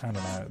not, I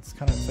don't know, it's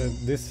kind of, so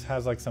this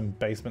has like some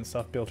basement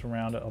stuff built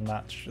around it on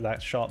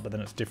that shot, but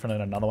then it's different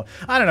in another one.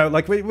 I don't know,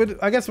 like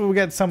I guess we'll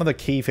get some of the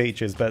key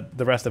features, but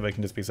the rest of it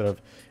can just be sort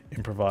of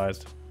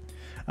improvised.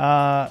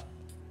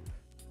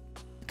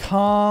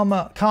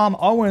 Calm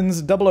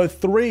Owens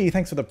 003,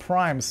 thanks for the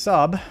Prime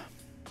sub.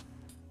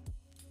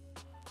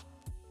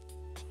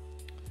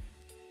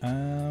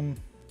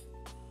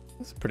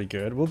 That's pretty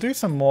good. We'll do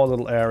some more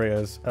little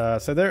areas.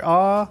 So there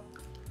are...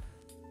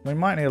 We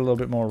might need a little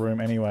bit more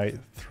room anyway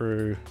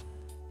through...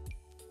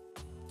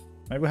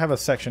 Maybe we'll have a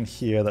section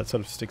here that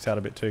sort of sticks out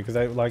a bit too, because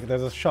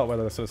there's a shot where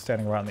they're sort of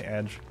standing right on the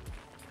edge.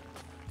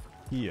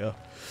 Here.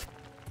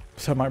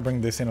 So I might bring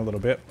this in a little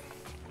bit.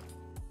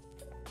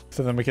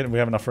 So then we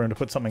have enough room to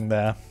put something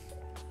there.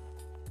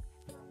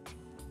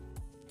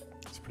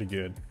 It's pretty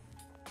good.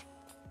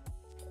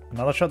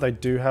 Another shot they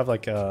do have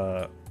like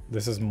a...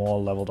 This is more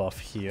leveled off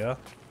here.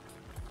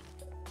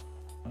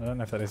 I don't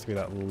know if that needs to be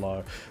that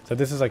low. So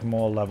this is like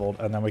more leveled,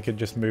 and then we could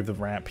just move the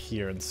ramp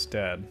here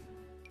instead.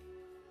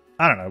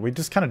 I don't know, we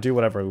just kind of do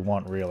whatever we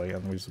want really,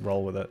 and we just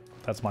roll with it.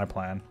 That's my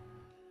plan.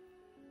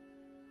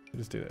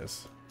 Just do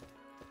this.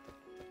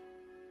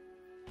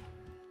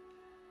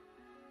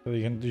 So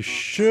you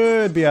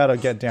should be able to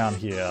get down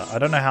here. I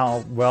don't know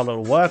how well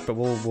it'll work, but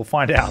we'll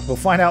find out. We'll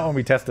find out when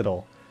we test it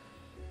all.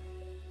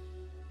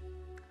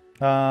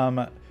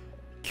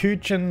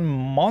 Kuchen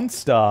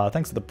Monster,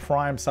 thanks for the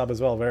Prime sub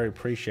as well, very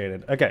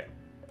appreciated. Okay,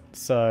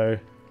 so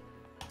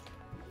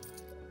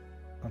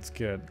that's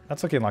good.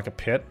 That's looking like a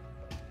pit.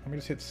 Let me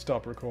just hit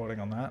stop recording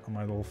on that, on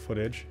my little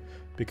footage,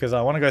 because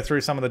I want to go through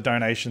some of the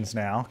donations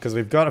now, because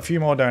we've got a few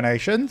more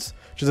donations,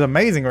 which is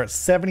amazing. We're at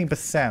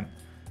 70%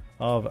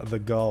 of the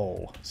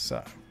goal.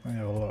 So, let me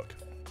have a look.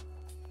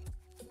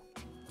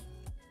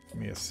 Give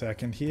me a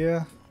second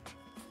here.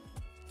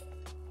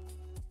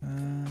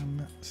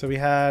 So we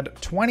had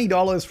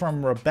 $20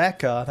 from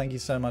Rebecca. Thank you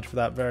so much for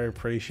that. Very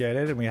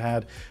appreciated. And we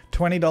had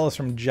 $20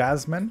 from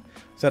Jasmine.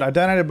 Said, I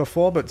donated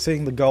before, but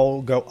seeing the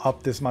goal go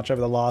up this much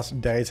over the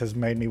last days has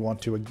made me want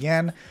to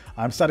again.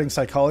 I'm studying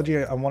psychology.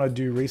 I want to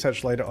do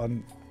research later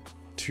on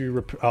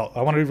to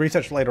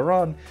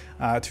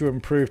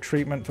improve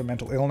treatment for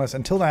mental illness.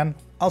 Until then,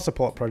 I'll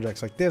support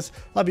projects like this.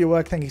 Love your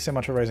work. Thank you so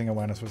much for raising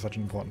awareness for such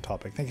an important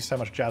topic. Thank you so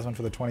much, Jasmine,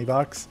 for the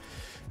 $20.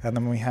 And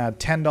then we had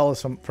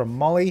 $10 from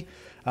Molly.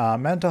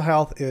 Mental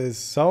health is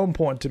so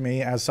important to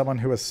me as someone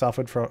who has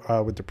suffered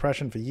with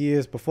depression for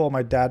years. Before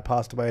my dad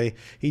passed away,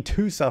 he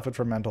too suffered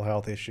from mental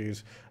health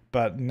issues,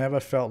 but never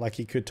felt like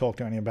he could talk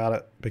to anyone about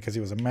it because he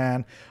was a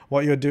man.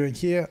 What you're doing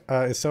here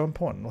is so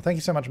important. Well, thank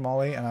you so much,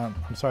 Molly, and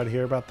I'm sorry to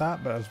hear about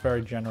that, but it was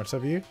very generous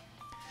of you.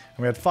 And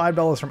we had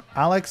 $5 from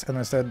Alex, and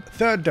they said,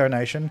 third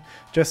donation,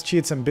 just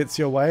cheered some bits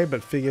your way,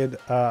 but figured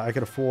I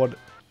can afford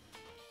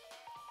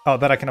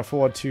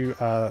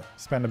to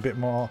spend a bit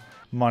more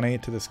money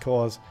to this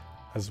cause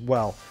as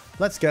well.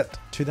 Let's get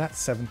to that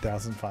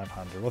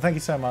 7,500. Well, thank you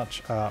so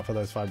much for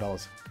those $5.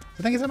 So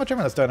thank you so much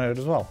everyone that's donated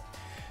as well.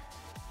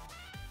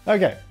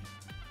 Okay.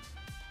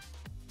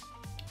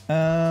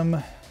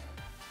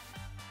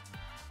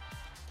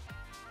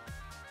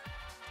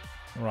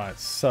 Right,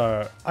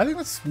 so I think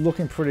that's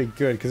looking pretty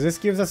good because this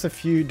gives us a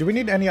few... Do we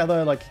need any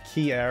other like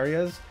key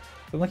areas?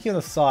 So looking at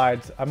the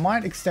sides, I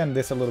might extend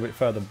this a little bit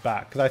further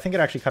back, because I think it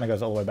actually kind of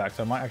goes all the way back,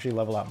 so I might actually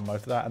level out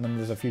most of that, and then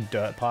there's a few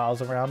dirt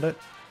piles around it.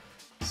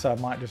 So I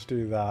might just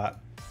do that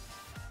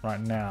right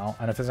now,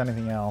 and if there's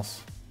anything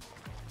else,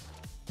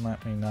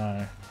 let me know.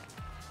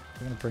 I'm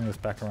going to bring this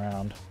back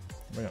around,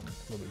 bring it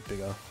a little bit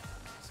bigger,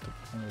 just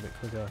a little bit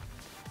quicker.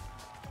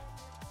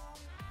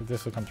 So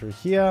this will come through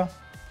here.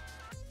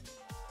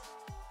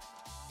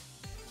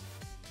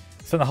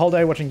 So the whole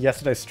day watching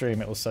yesterday's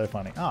stream, it was so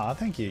funny. Ah,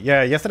 thank you.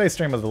 Yeah, yesterday's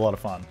stream was a lot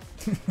of fun.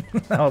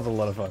 That was a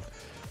lot of fun.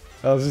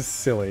 That was just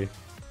silly.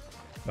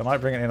 I might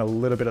bring it in a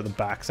little bit at the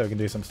back so we can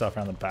do some stuff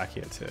around the back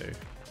here too.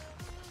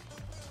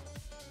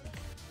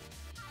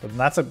 But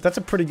that's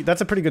a pretty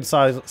good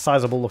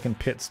sizable looking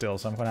pit still,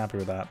 so I'm quite happy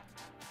with that.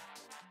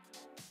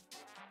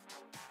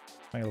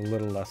 Make it a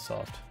little less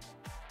soft.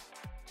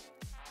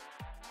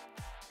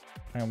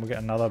 And we'll get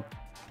another,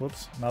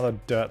 whoops, another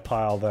dirt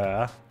pile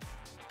there.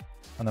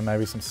 And then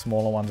maybe some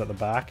smaller ones at the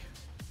back.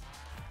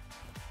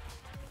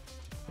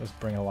 Just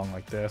bring it along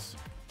like this.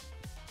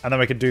 And then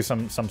we could do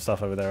some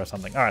stuff over there or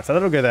something. Alright, so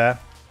that'll go there.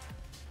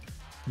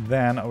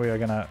 Then we are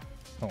gonna...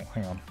 Oh,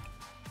 hang on.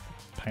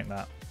 Paint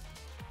that.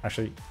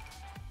 Actually...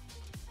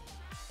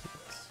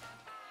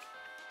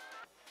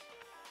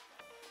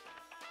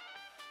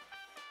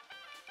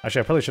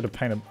 Actually, I probably should have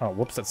painted... Oh,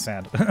 whoops, that's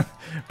sand.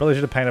 Probably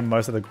should have painted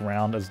most of the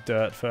ground as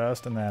dirt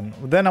first, and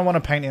then I want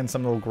to paint in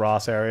some little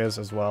grass areas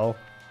as well.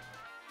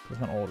 It's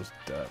not all just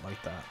dirt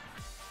like that.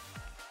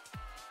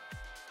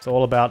 It's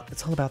all about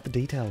the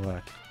detail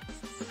work.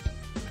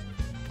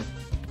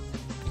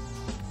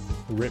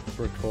 Rip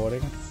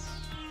recording.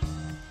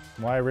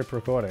 Why rip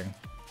recording?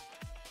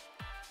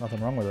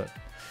 Nothing wrong with it.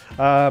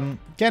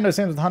 Gando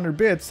Sims with 100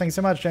 bits. Thanks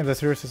so much, James. I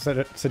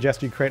seriously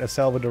suggest you create a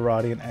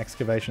Salvadoradian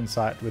excavation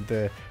site with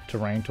the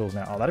terrain tools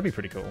now. Oh, that'd be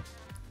pretty cool.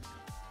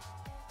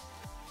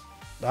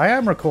 I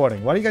am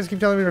recording. Why do you guys keep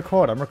telling me to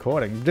record? I'm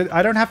recording.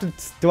 I don't have to...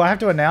 Do I have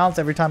to announce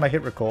every time I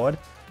hit record?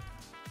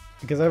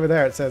 Because over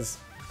there it says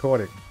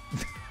recording.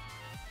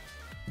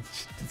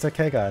 It's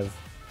okay, guys.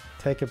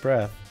 Take a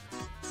breath.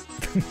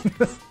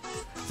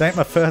 This ain't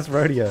my first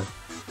rodeo.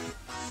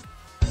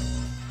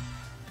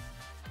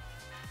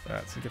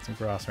 Alright, so get some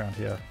grass around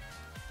here.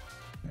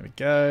 There we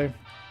go.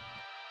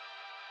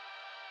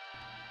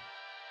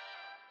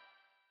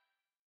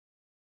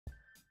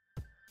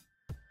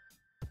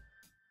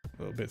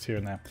 Little bits here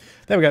and there.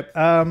 There we go.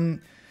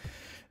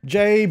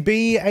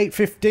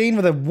 JB815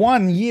 with a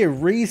 1-year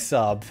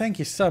resub. Thank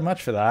you so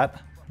much for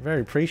that.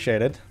 Very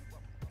appreciated.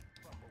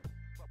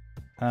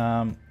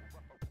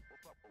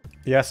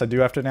 Yes, I do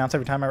have to announce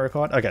every time I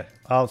record. Okay.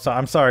 Oh, so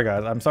I'm sorry,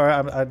 guys. I'm sorry.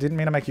 I didn't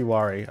mean to make you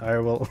worry. I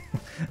will,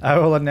 I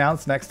will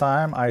announce next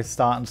time I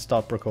start and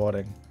stop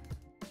recording.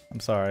 I'm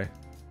sorry.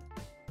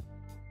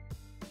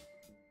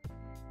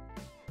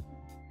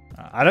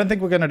 I don't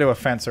think we're going to do a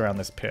fence around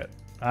this pit.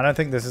 I don't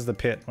think this is the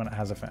pit when it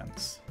has a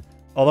fence.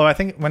 Although I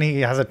think when he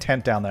has a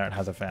tent down there, it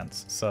has a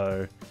fence.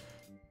 So,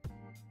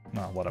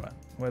 no, whatever.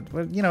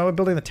 We're you know, we're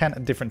building the tent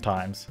at different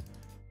times.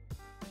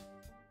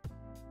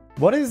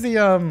 What is the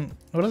name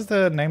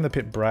of the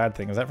pit Brad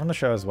thing? Is that from the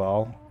show as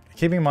well?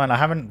 Keeping in mind, I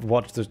haven't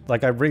watched the,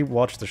 like, I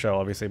re-watched the show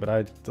obviously,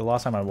 but the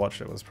last time I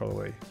watched it was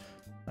probably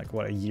like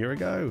what, a year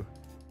ago?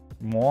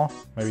 More?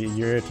 Maybe a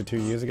year to 2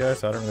 years ago,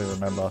 so I don't really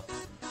remember.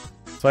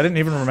 So I didn't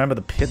even remember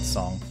the pit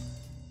song.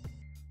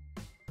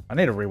 I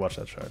need to rewatch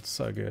that show. It's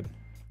so good.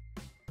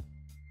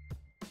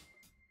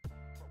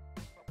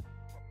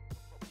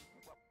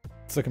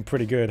 It's looking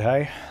pretty good,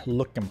 hey?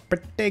 Looking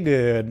pretty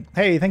good.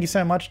 Hey, thank you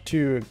so much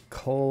to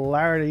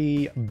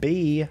Clarity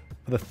B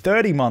for the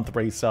 30-month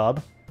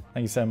resub.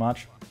 Thank you so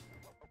much.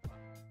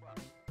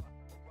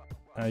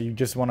 You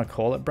just want to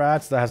call it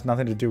Brad, so that has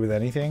nothing to do with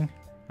anything.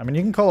 I mean,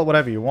 you can call it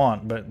whatever you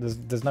want, but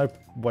there's no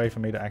way for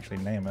me to actually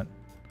name it.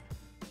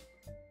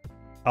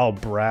 Oh,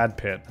 Brad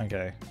Pit.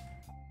 Okay.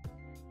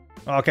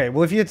 Okay,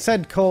 well, if you had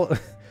said call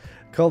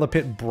the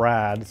pit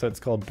Brad, so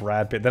it's called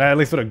Brad Pit, then I at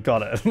least would have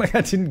got it. Like,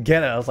 I didn't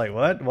get it. I was like,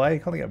 what? Why are you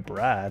calling it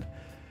Brad?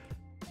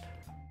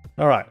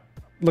 Alright.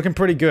 Looking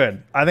pretty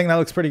good. I think that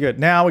looks pretty good.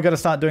 Now we got to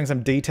start doing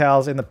some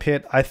details in the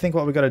pit. I think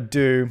what we got to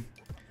do...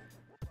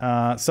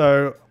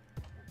 so,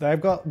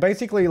 they've got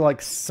basically,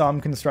 like,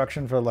 some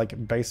construction for,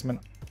 like,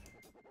 basement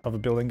of a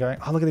building going.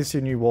 Oh, look at these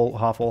two new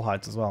half wall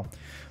heights as well.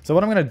 So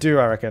what I'm going to do,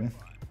 I reckon...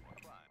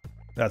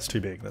 That's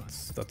too big.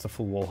 That's a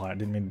full wall height. I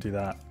didn't mean to do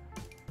that.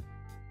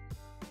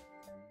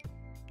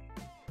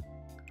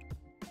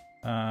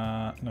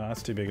 No,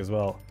 that's too big as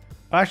well.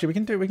 Actually, we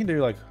can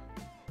do like...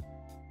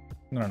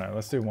 No,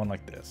 let's do one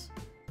like this.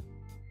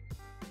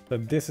 So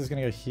this is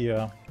gonna go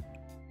here.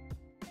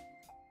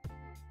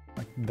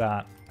 Like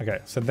that. Okay,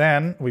 so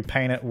then we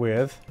paint it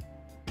with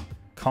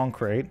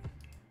concrete.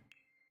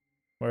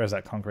 Where is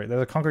that concrete?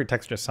 There's a concrete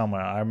texture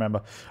somewhere, I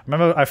remember.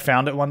 I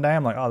found it one day,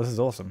 I'm like, oh, this is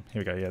awesome.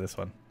 Here we go, yeah, this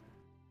one.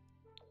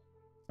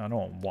 No, I don't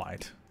want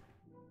white.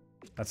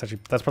 That's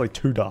probably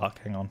too dark.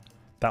 Hang on.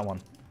 That one.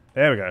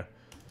 There we go.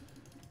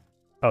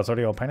 Oh, it's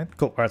already all painted?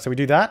 Cool. Alright, so we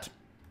do that.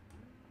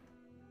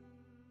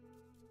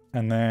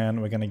 And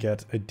then we're going to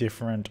get a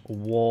different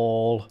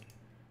wall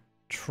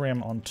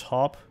trim on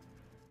top.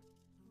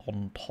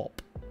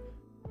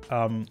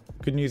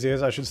 Good news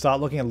is I should start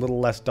looking a little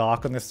less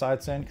dark on this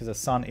side soon because the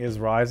sun is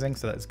rising,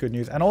 so that's good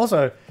news. And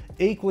also,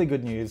 equally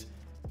good news,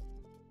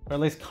 or at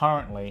least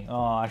currently,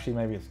 oh, actually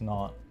maybe it's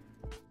not.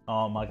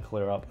 Oh, it might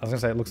clear up. I was gonna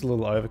say it looks a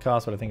little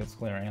overcast, but I think it's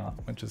clearing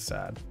up, which is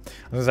sad.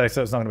 I was gonna say,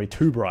 so it's not gonna be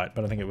too bright,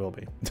 but I think it will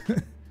be.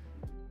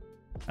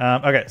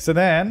 Okay, so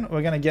then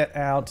we're gonna get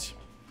out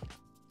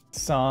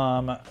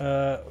some,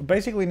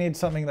 basically need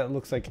something that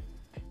looks like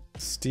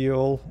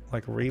steel,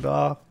 like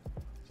rebar.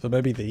 So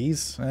maybe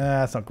these?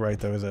 That's not great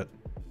though, is it?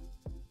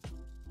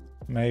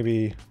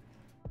 Maybe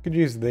could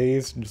use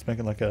these and just make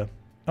it like a...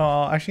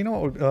 Oh, actually, you know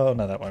what would... Oh,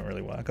 no, that won't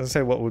really work. I was gonna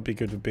say what would be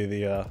good would be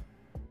the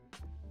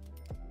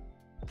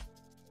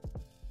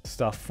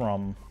stuff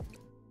from...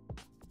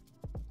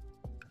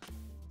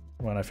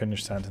 When I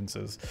finish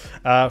sentences.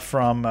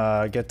 From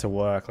Get to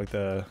Work, like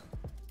the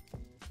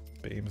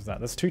beams.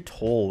 That's too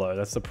tall though,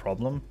 that's the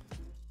problem.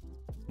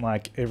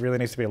 Like, it really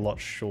needs to be a lot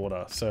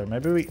shorter. So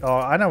maybe we... Oh,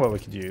 I know what we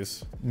could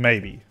use.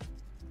 Maybe.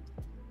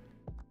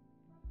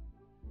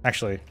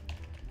 Actually,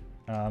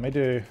 let me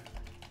do...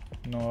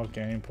 No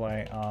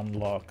gameplay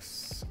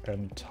unlocks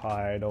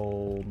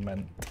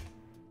entitlement.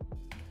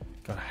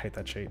 God, I hate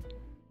that cheat.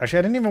 Actually,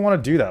 I didn't even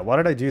want to do that. Why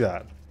did I do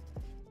that?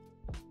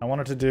 I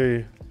wanted to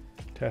do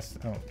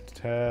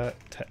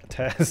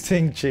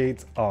testing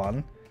cheats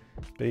on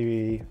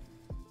bb.show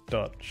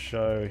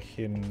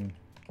hidden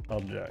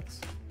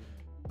objects.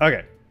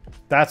 Okay,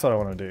 that's what I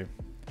want to do.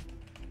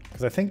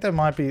 Because I think there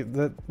might be...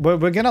 we're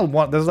going to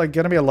want... There's like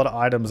going to be a lot of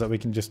items that we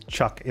can just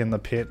chuck in the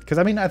pit. Because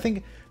I mean, I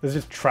think there's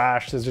just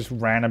trash. There's just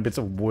random bits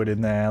of wood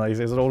in there. Like,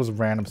 there's all this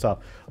random stuff.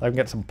 Like, I can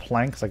get some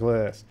planks. Like, look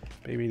at this.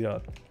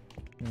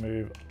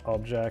 bb.move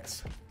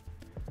objects.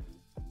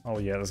 Oh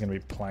yeah, there's going to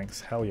be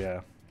planks. Hell yeah.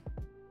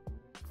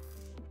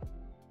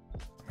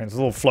 I mean, it's a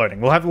little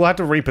floating. We'll have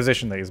to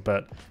reposition these,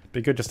 but it'd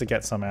be good just to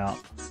get some out.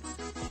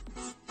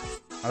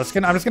 I'm just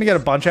gonna get a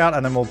bunch out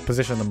and then we'll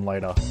position them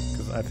later.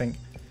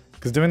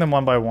 Because doing them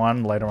one by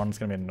one later on is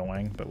gonna be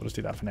annoying, but we'll just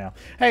do that for now.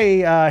 Hey,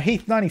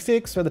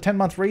 Heath96 for the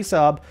 10-month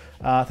resub.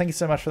 Thank you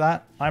so much for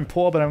that. I'm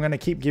poor, but I'm gonna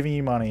keep giving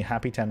you money.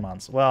 Happy 10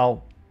 months.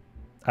 Well,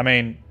 I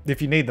mean,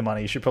 if you need the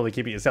money, you should probably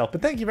keep it yourself.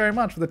 But thank you very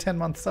much for the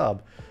 10-month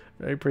sub.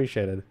 Very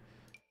appreciated.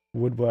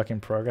 Woodwork in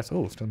progress.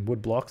 Oh, it's done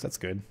wood blocks. That's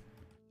good.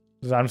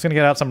 So I'm just gonna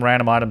get out some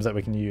random items that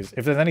we can use.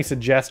 If there's any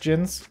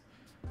suggestions,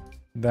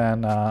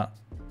 then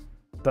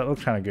that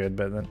looks kind of good,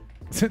 but then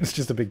it's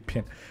just a big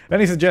pin.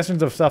 Any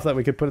suggestions of stuff that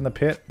we could put in the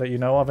pit that you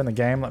know of in the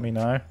game, let me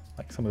know.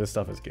 Like, some of this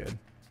stuff is good.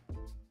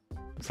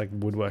 It's like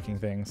woodworking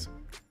things.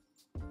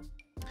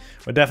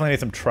 We definitely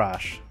need some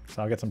trash,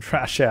 so I'll get some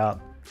trash out.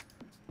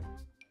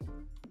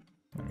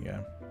 There we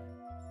go.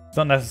 It's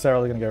not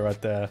necessarily going to go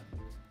right there,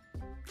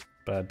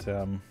 but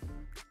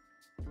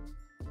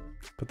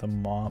put the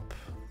mop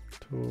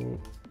to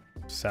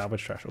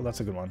salvage trash. Oh, that's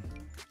a good one.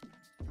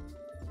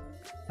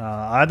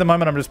 At the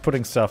moment, I'm just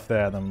putting stuff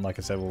there. Then, like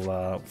I said,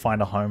 we'll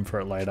find a home for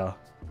it later.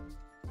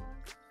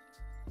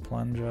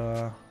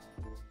 Plunger.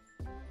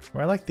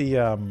 I like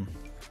the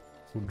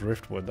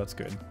driftwood. That's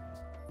good.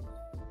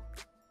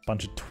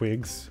 Bunch of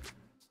twigs.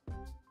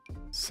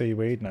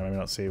 Seaweed. No, maybe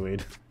not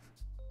seaweed.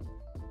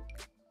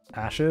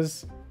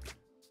 Ashes.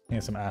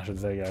 Here's some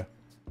ashes. There you go.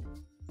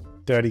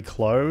 Dirty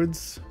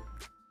clothes.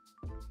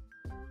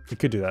 We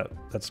could do that.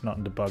 That's not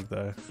in debug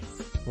though.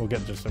 We'll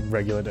get just some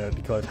regular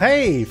dirty clothes.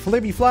 Hey,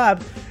 Flibby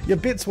Flab, your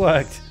bits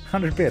worked.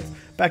 100 bits.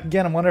 Back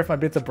again. I'm wondering if my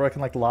bits are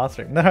broken like the last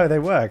stream. No, they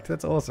worked.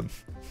 That's awesome.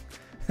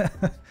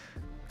 What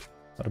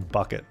a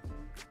bucket.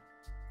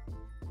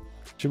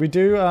 Should we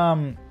do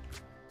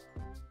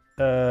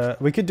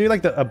we could do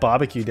like a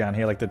barbecue down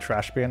here, like the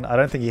trash bin. I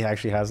don't think he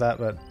actually has that,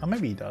 but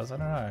maybe he does. I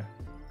don't know.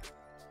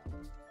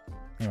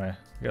 Anyway,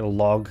 we got a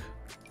log.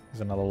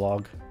 There's another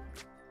log.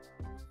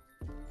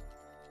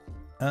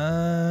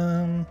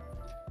 Is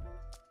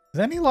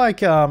there any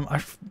like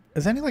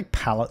is there any like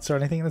pallets or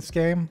anything in this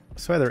game? I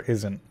swear there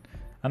isn't.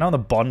 I know on the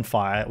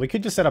bonfire, we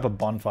could just set up a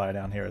bonfire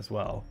down here as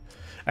well.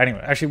 Anyway,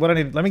 actually what I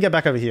need, let me get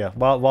back over here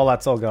while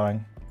that's all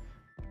going.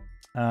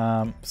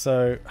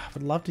 So I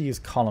would love to use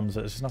columns,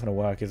 but it's just not gonna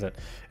work, is it?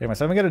 Anyway,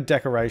 so I'm gonna go to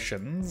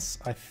decorations.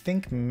 I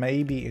think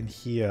maybe in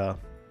here.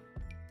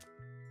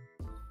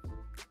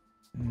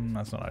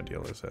 That's not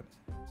ideal, is it?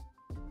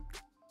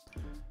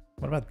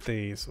 What about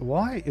these?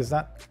 Why is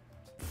that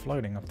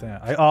floating up there?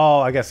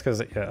 I guess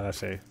because yeah, I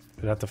see.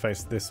 It'd have to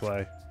face this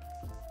way.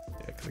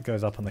 Yeah, because it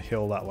goes up on the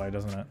hill that way,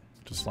 doesn't it?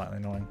 Which is slightly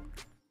annoying.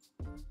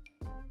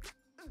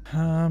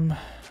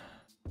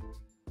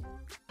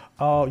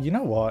 Oh, you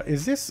know what?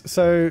 Is this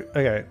so?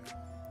 Okay,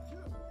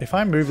 if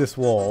I move this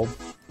wall,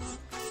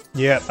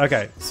 yeah.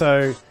 Okay,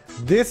 so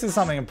this is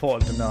something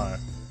important to know.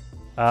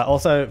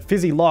 Also,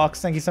 Fizzy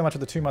Locks, thank you so much for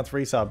the 2-month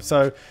resub.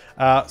 So,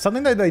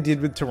 something that they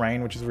did with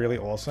terrain, which is really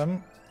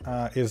awesome,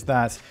 is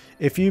that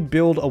if you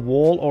build a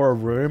wall or a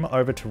room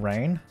over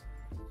terrain,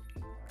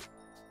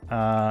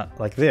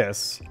 like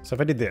this, so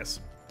if I did this,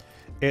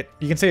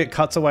 you can see it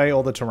cuts away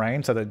all the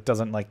terrain so that it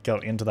doesn't like go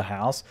into the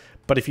house.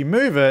 But if you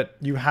move it,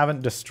 you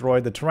haven't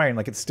destroyed the terrain.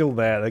 Like it's still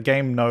there. The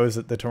game knows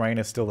that the terrain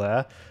is still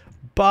there.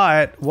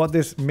 But what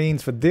this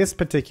means for this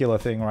particular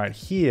thing right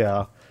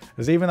here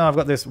is even though I've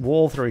got this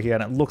wall through here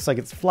and it looks like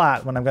it's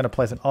flat, when I'm going to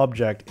place an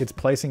object, it's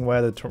placing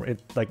where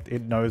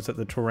it knows that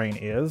the terrain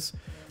is.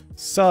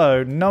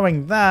 So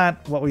knowing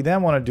that, what we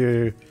then want to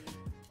do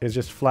is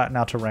just flatten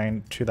our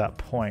terrain to that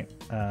point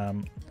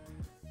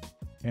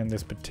in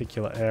this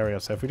particular area.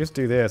 So if we just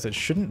do this, it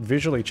shouldn't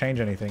visually change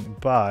anything,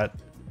 but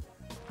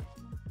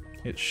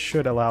it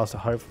should allow us to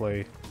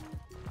hopefully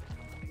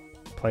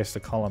place the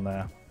column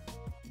there.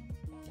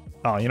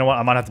 Oh, you know what?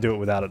 I might have to do it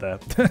without it there.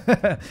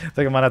 I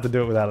think I might have to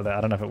do it without it there.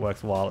 I don't know if it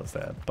works while it's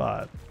there,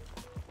 but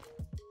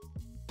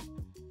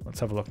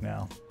let's have a look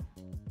now.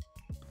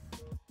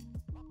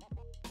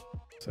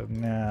 So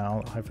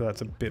now, hopefully that's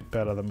a bit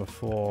better than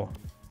before.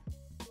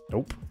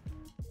 Nope.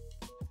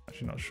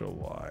 Actually not sure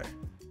why.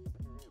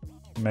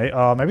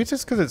 Maybe it's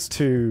just because it's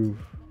too...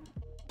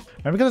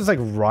 Maybe because it's like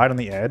right on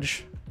the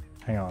edge.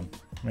 Hang on.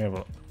 Let me have a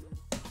look.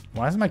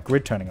 Why isn't my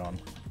grid turning on?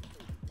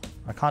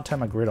 I can't turn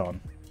my grid on.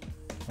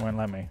 It won't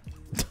let me.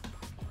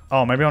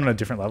 Oh, maybe on a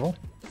different level?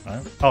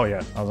 No? Oh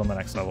yeah, I was on the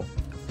next level.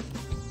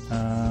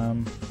 I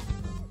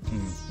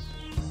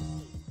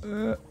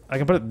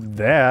can put it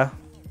there.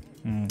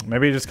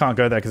 Maybe you just can't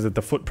go there because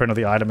the footprint of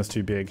the item is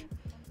too big.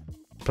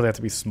 Probably have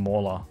to be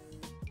smaller.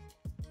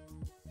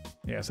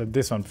 Yeah, so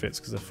this one fits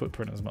because the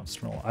footprint is much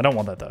smaller. I don't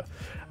want that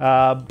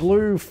though.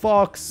 Blue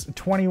Fox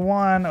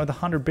 21 with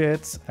 100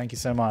 bits. Thank you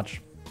so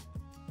much.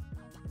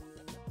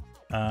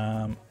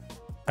 Okay,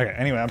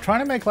 anyway, I'm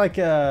trying to make like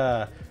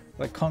a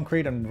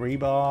concrete and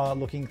rebar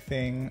looking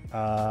thing.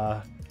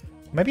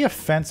 Maybe a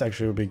fence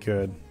actually would be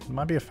good. There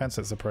might be a fence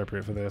that's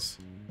appropriate for this.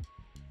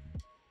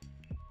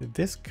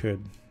 This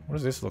could... What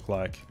does this look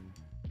like?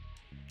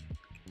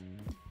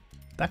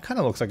 That kind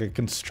of looks like a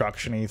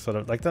construction-y sort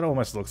of... Like, that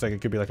almost looks like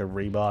it could be like a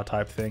rebar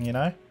type thing, you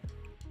know?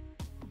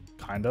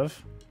 Kind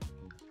of.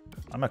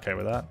 I'm okay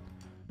with that.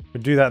 We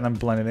do that and then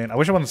blend it in. I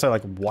wish I wanted to say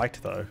like white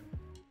though.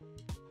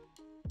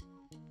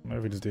 Maybe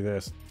we just do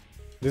this.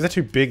 These are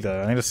too big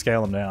though. I need to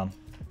scale them down.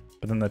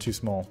 But then they're too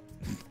small.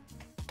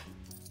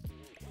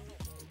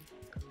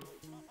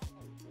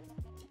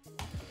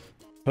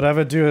 Would I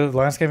ever do a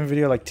landscaping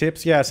video like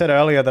tips? Yeah, I said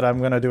earlier that I'm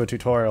going to do a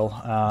tutorial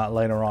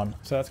later on.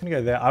 So that's going to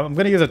go there. I'm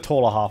going to use a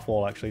taller half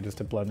wall actually just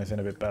to blend this in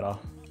a bit better.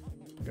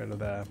 Go to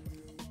there.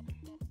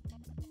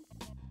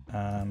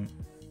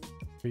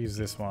 We use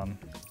this one.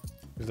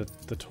 Use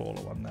the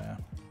taller one there.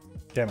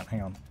 Damn it,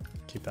 hang on.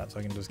 Keep that so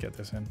I can just get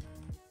this in.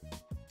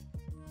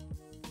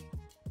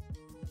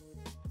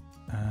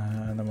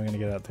 And then we're going to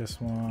get out this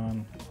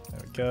one.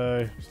 There we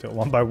go. Just do it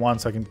one by one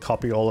so I can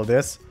copy all of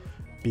this.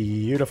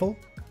 Beautiful.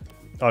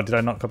 Oh, did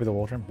I not copy the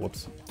wall trim?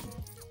 Whoops.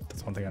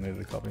 That's one thing I needed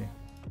to copy.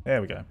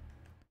 There we go.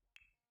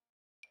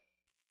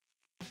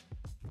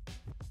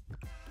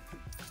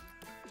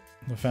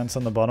 The fence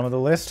on the bottom of the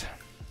list.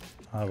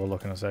 I will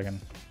look in a second.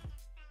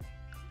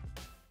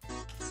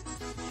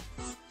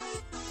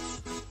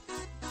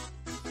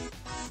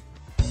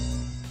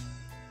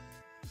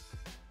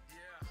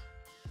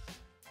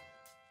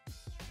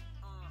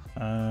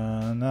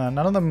 No,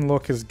 none of them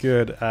look as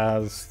good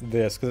as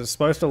this because it's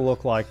supposed to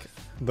look like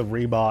the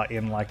rebar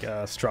in like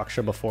a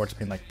structure before it's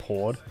been like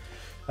poured.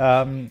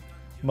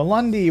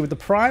 Melundi with the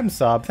Prime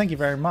sub, thank you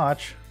very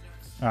much.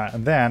 All right,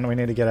 and then we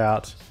need to get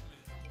out.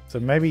 So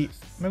maybe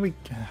the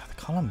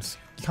columns.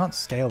 You can't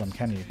scale them,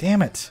 can you?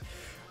 Damn it!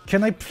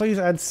 Can they please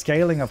add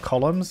scaling of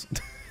columns?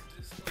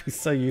 It'd be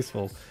so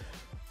useful.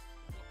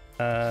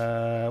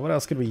 What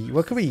else could we?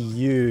 What could we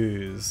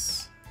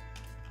use?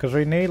 Because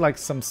we need like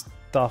some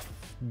stuff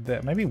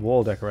there. Maybe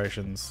wall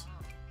decorations.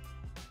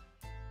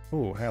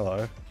 Ooh,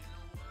 hello.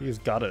 Use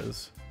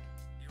gutters.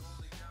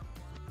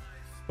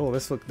 Oh,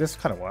 this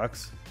kind of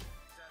works.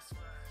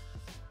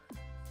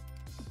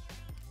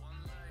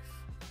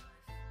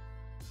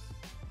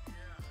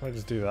 I'll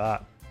just do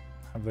that.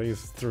 Have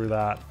these through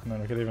that, and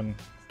then we could even...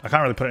 I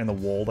can't really put it in the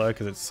wall though,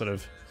 because it's sort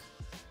of...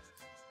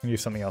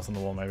 Use something else on the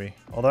wall maybe.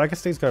 Although I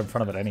guess these go in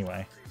front of it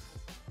anyway.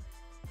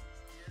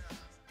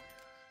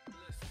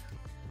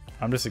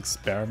 I'm just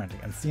experimenting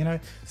and, you know,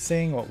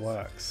 seeing what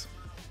works.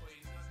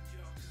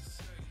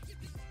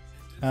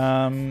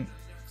 Let's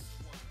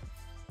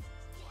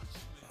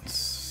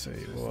see,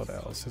 what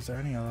else? Is there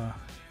any other...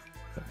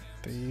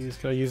 These?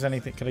 Could I use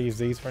anything? Could I use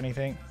these for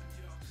anything?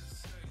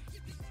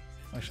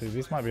 Actually,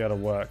 these might be able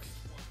to work.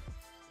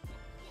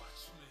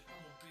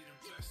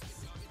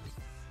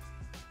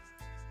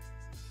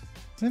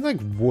 I need like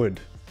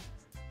wood.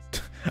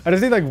 I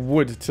just need like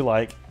wood to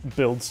like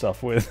build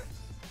stuff with.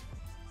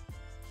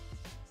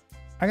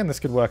 I reckon this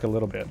could work a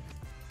little bit.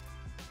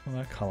 Well,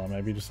 that color,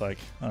 maybe just like,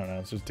 I don't know,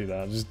 let's just do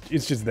that.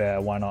 It's just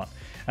there, why not?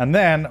 And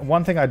then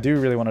one thing I do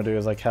really want to do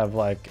is like have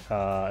like,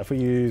 if we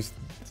use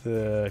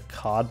the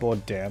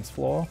cardboard dance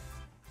floor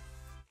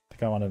to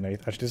go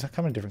underneath. Actually, does that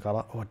come in a different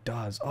color? Oh, it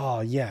does. Oh,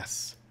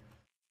 yes.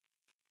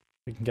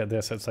 We can get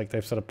this. It's like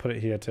they've sort of put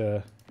it here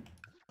to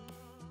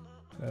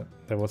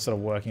They're what's sort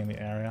of working in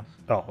the area.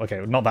 Oh,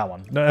 okay, not that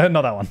one. No,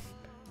 not that one.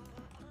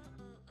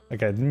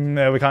 Okay,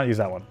 no, we can't use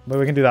that one. But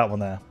we can do that one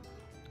there.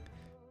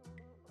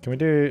 Can we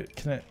do...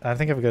 I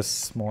think if we go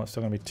small, it's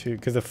still going to be 2.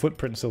 Because the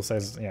footprint still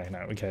says... Yeah, no,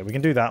 okay. We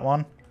can do that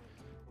one.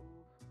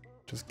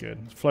 Which is good.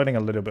 It's floating a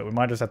little bit. We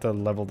might just have to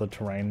level the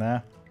terrain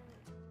there.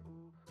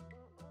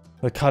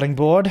 The cutting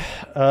board.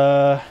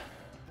 I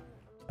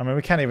mean,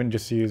 we can't even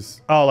just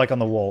use... Oh, like on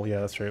the wall.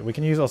 Yeah, that's true. We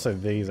can use also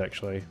these,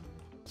 actually.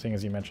 Seeing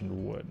as you mentioned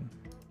wood.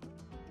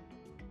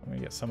 Let me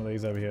get some of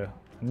these over here.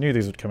 I knew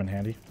these would come in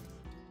handy.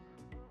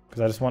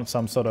 Because I just want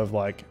some sort of,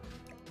 like...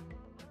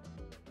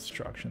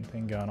 construction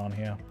thing going on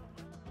here.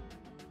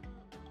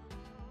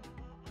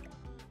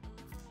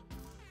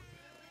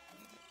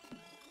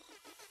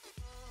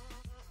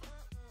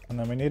 And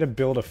then we need to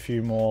build a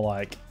few more,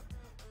 like,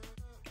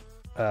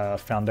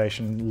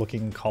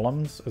 foundation-looking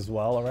columns as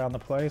well around the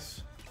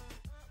place.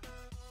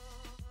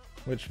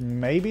 Which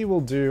maybe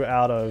we'll do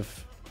out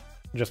of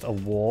just a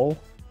wall.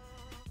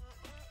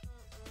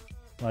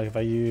 Like if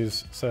I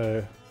use,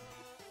 so...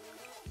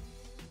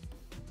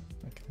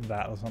 like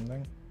that or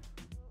something.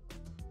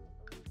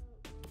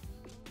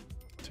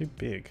 Too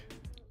big.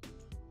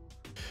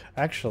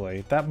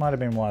 Actually, that might have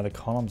been why the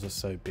columns are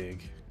so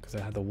big. Because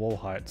I had the wall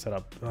height set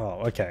up.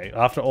 Oh, okay.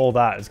 After all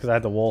that, it's because I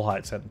had the wall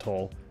height set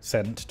tall.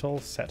 Set tall?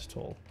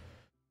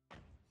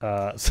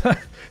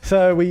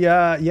 So we,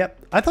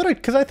 yep. I thought I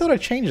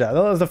changed that. I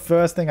thought that was the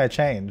first thing I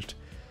changed.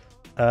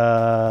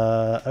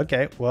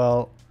 Okay,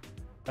 well,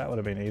 that would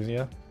have been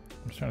easier.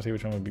 I'm just trying to see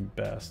which one would be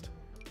best.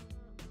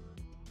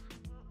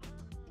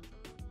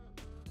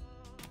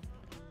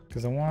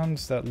 Because the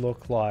ones that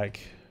look like...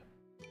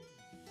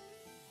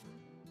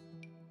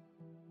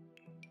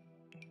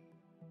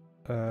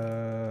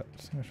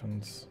 let's see which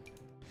ones...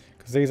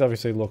 Because these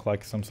obviously look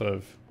like some sort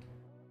of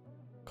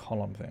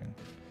column thing.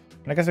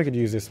 And I guess I could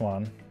use this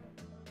one.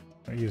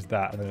 Or use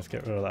that and then just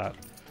get rid of that.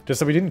 Just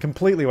so we didn't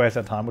completely waste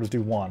our time, we'll just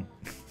do one.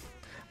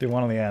 Do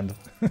one on the end.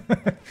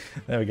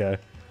 There we go.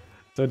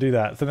 So do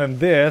that. So then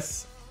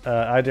this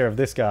idea of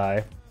this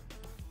guy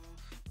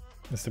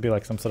is to be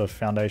like some sort of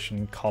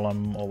foundation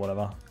column or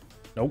whatever.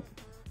 Nope.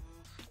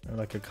 Maybe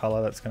like a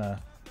color that's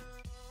gonna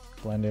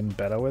blend in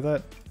better with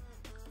it.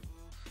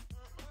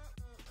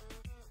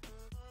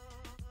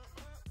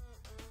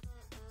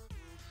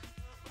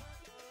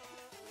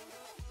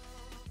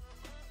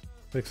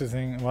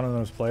 Fixing one of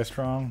them is placed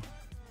wrong.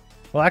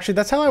 Well, actually,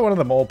 that's how I wanted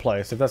them all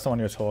placed, if that's the one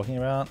you're talking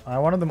about. I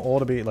wanted them all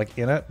to be, like,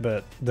 in it,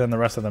 but then the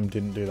rest of them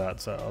didn't do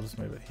that, so I'll just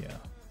move it here.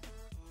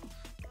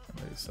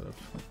 Maybe sort of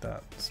like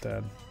that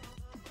instead.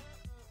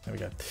 There we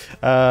go.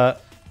 But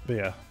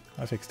yeah,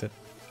 I fixed it.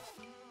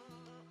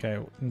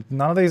 Okay,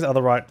 none of these are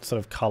the right sort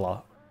of color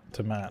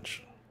to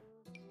match.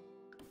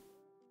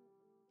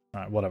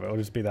 Alright, whatever, it'll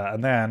just be that.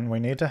 And then we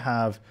need to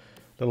have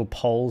little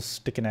poles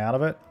sticking out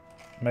of it.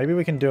 Maybe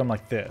we can do them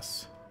like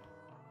this.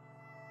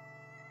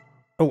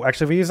 Oh,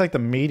 actually, if we use like the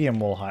medium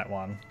wall height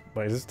one.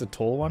 Wait, is this the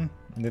tall one?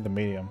 I need the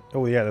medium.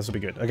 Oh yeah, this will be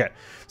good. Okay,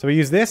 so we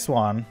use this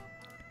one.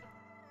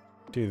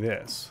 Do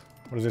this.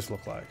 What does this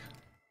look like?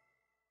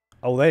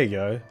 Oh, there you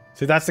go.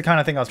 See, that's the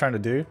kind of thing I was trying to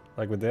do,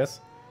 like with this.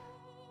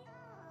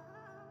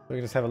 We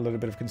can just have a little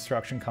bit of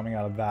construction coming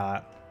out of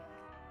that.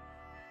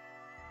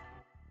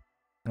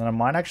 And then I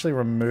might actually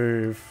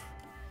remove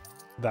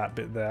that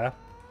bit there.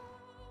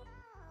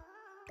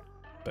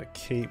 But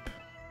keep...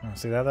 Oh,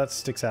 see that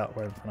sticks out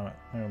right in front of it.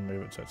 I'm gonna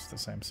move it so it's the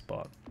same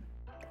spot.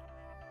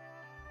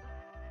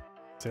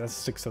 See, that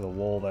sticks to the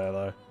wall there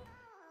though.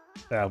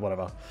 Yeah,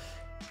 whatever.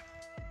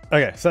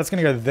 Okay, so that's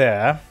gonna go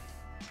there.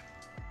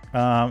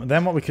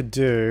 Then what we could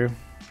do...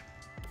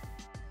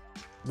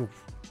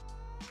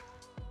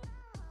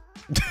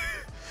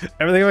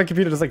 Everything on my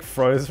computer just like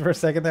froze for a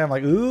second there. I'm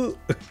like, ooh.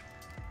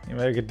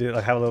 Maybe we could do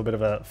like have a little bit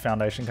of a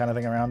foundation kind of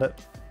thing around it.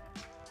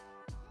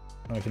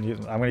 And we can use,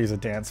 I'm gonna use a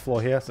dance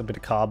floor here, so a bit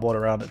of cardboard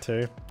around it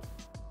too.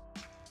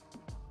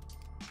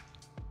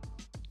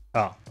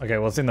 Oh, okay,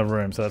 well it's in the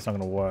room, so that's not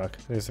gonna work.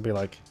 It needs to be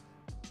like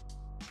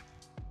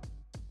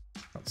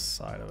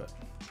outside of it.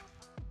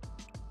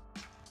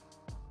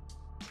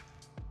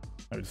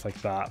 Maybe just like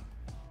that.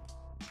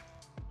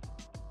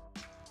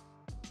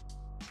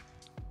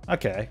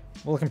 Okay,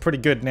 we're looking pretty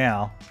good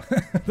now.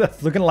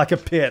 That's looking like a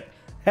pit.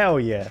 Hell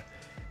yeah.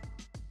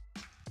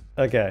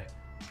 Okay.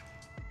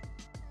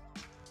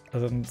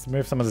 Let's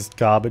move some of this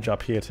garbage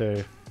up here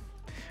too.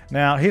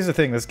 Now, here's the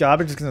thing. This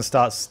garbage is going to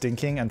start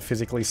stinking and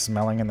physically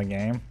smelling in the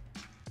game.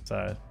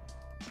 So,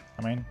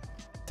 I mean,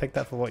 take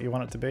that for what you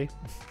want it to be.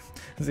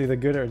 It's either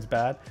good or it's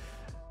bad.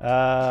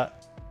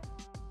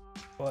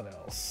 What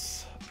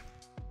else?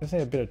 Just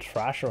need a bit of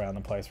trash around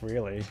the place,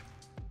 really.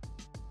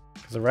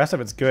 Because the rest of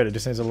it's good. It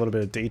just needs a little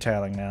bit of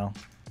detailing now.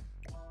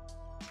 I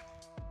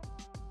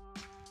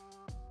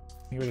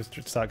think we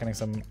just start getting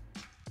some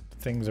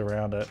things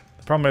around it.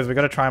 The problem is we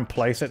got to try and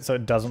place it so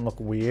it doesn't look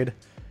weird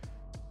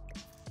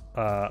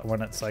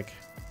when it's like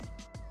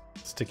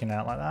sticking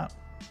out like that.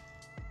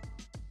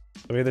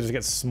 So we either just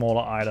get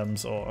smaller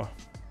items or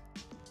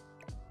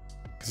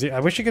Because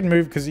I wish you could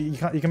move, because you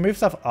can move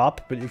stuff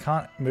up, but you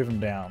can't move them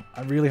down.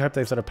 I really hope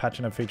they sort of patch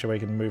in a feature where you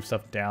can move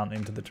stuff down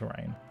into the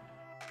terrain.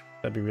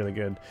 That'd be really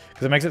good.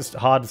 Because it makes it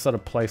hard to sort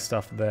of place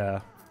stuff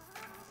there.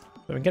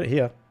 So we can get it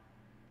here.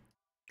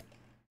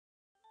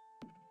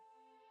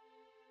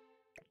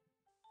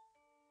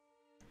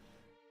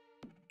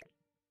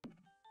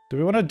 Do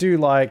we want to do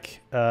like,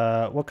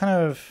 what kind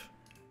of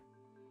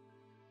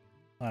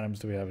items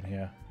do we have in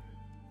here?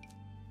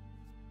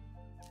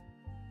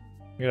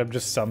 We have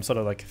just some sort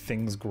of like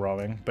things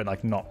growing, but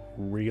like not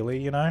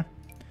really, you know?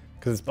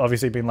 Because it's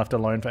obviously been left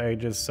alone for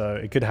ages, so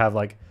it could have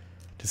like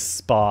just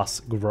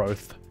sparse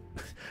growth.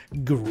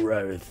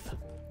 Growth.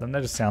 Doesn't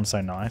that just sound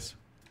so nice?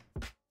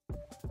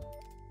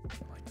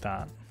 Like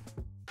that.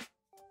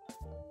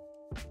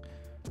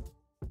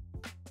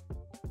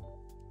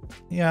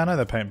 Yeah, I know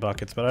they're paint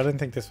buckets, but I don't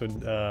think this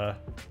would,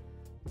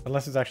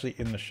 unless it's actually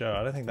in the show.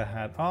 I don't think they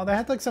had, oh, they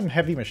had like some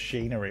heavy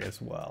machinery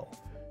as well.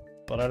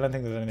 But I don't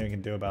think there's anything we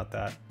can do about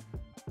that.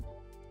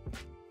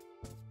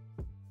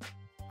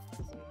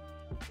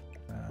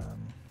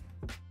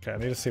 Okay, I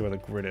need to see where the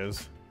grid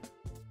is.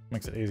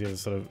 Makes it easier to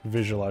sort of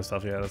visualize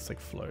stuff. Yeah, that's like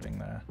floating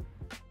there.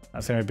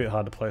 That's gonna be a bit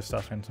hard to place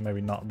stuff in, so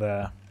maybe not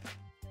there.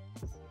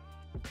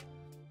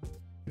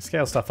 We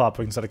scale stuff up,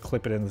 we can sort of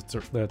clip it in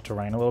the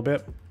terrain a little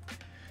bit.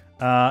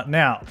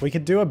 Now, we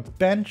could do a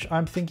bench.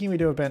 I'm thinking we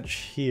do a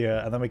bench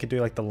here, and then we could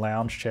do like the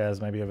lounge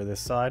chairs maybe over this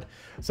side.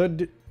 So,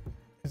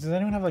 does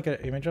anyone have like an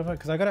image of it?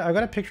 Because I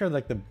got a picture of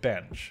like the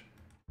bench.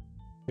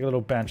 Like a little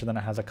bench, and then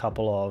it has a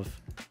couple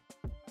of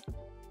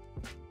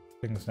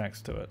things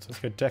next to it. So let's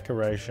go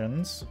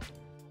decorations.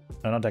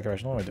 No, not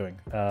decoration. What am I doing?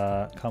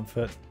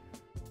 Comfort.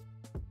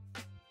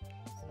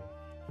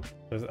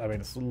 I mean,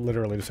 it's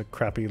literally just a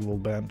crappy little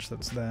bench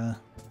that's there.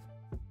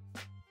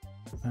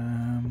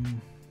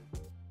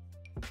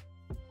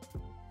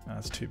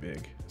 That's too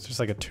big. It's just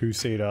like a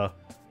two-seater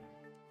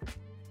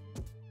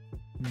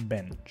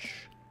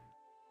bench.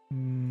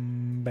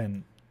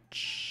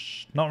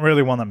 Bench. Not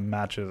really one that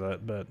matches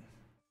it, but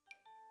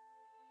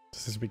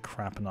this is be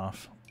crap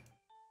enough.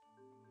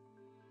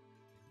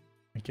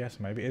 I guess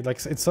maybe.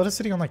 It's sort of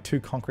sitting on like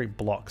two concrete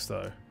blocks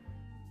though,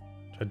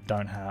 which I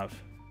don't have.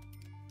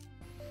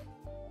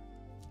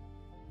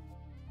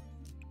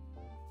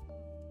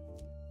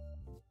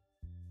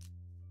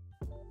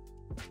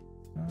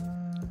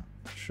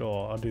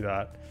 Sure, I'll do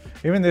that.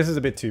 Even this is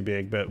a bit too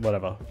big, but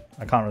whatever.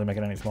 I can't really make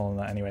it any smaller than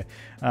that anyway.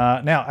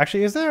 Now,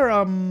 actually, is there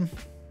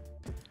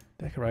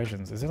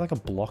decorations? Is there like a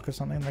block or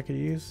something I could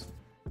use?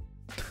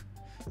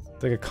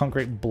 Like a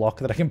concrete block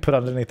that I can put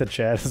underneath the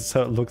chair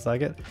so it looks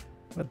like it.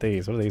 What are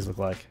these? What do these look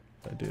like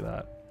if I do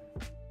that?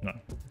 No,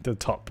 the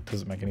top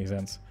doesn't make any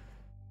sense.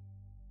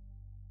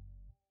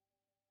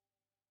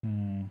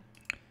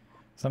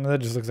 Something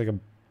that just looks like a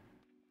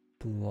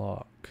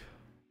block.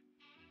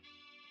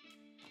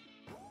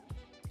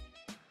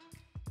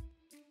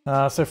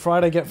 So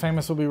Friday Get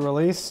Famous will be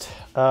released.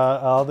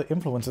 The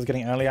influencers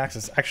getting early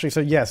access. Actually, so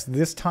yes,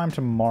 this time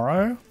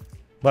tomorrow,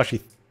 well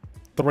actually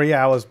 3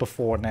 hours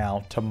before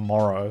now,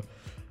 tomorrow,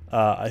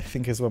 I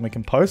think is when we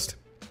can post.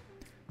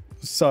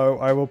 So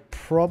I will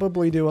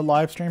probably do a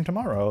live stream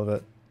tomorrow of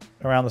it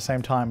around the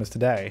same time as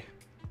today.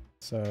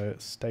 So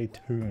stay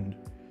tuned.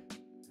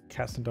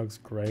 Cats and Dogs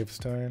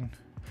Gravestone.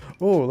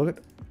 Oh,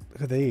 look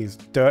at these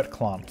dirt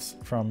clumps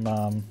from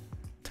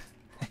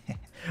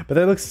but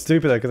they look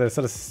stupid though because they're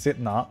sort of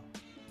sitting up.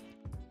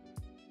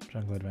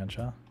 Jungle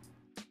Adventure.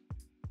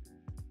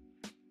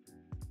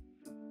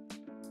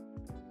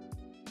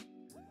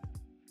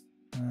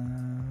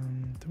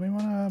 Do we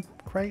want a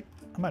crate?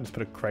 I might just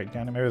put a crate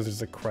down. Maybe it's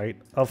just a crate.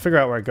 I'll figure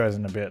out where it goes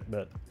in a bit,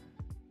 but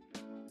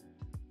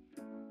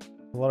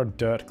a lot of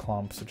dirt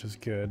clumps, which is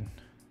good.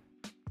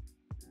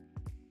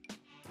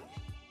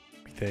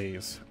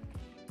 These.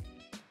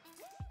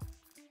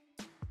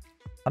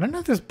 I don't know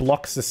if this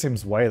blocks the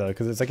Sims way though,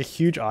 because it's like a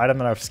huge item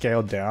that I've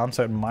scaled down,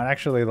 so it might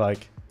actually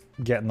like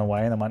get in the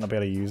way and I might not be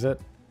able to use it.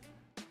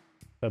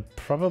 I'd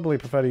probably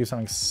prefer to use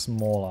something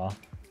smaller.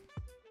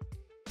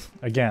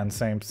 Again,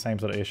 same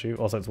sort of issue.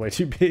 Also, it's way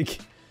too big.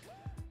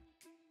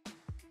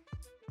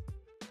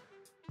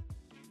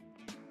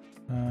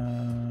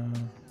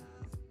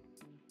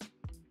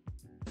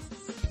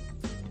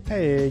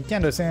 Hey,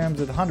 Gendo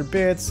Sam's with 100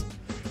 bits.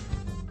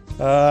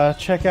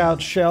 Check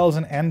out shells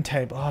and end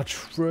tape. Oh,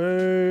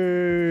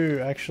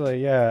 true.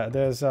 Actually, yeah.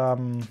 There's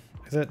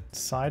is it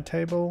side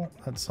table?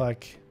 That's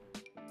like,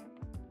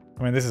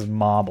 I mean, this is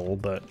marble,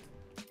 but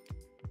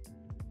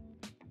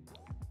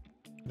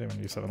I don't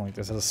even use something like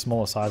this. At a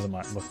smaller size, it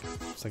might look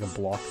just like a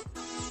block.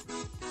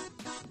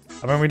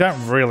 I mean, we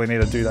don't really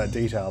need to do that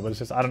detail, but it's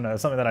just, I don't know,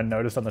 it's something that I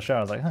noticed on the show.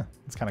 I was like, huh,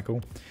 that's kind of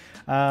cool.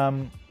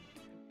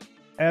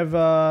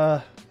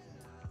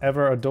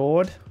 Ever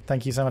Adored,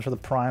 thank you so much for the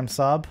Prime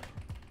sub.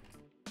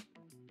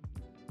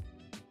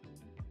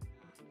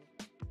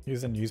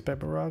 Use a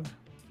newspaper rug?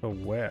 For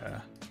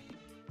where?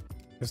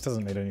 This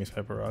doesn't need a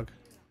newspaper rug.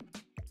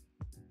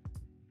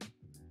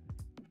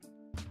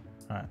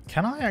 Alright,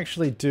 can I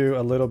actually do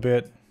a little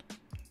bit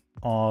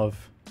of...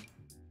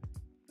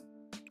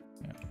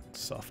 Yeah,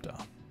 softer.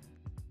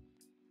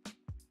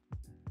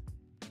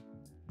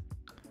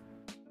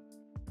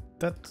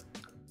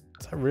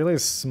 Is that really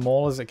as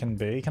small as it can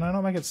be? Can I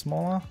not make it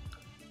smaller?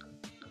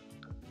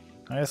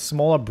 I need a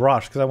smaller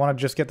brush because I want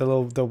to just get the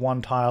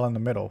one tile in the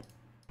middle.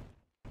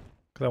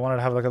 Because I wanted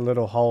to have like a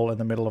little hole in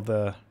the middle of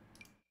the...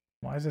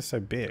 Why is this so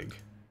big?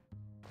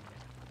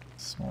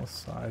 Small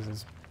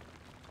sizes.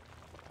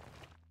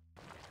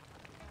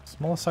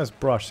 Smaller size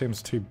brush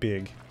seems too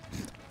big.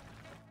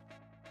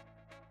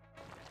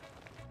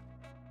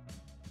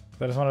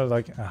 I just want to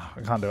like... Oh,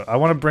 I can't do it. I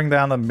want to bring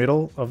down the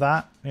middle of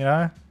that, you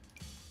know?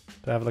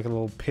 To have like a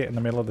little pit in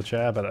the middle of the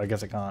chair, but I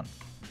guess I can't.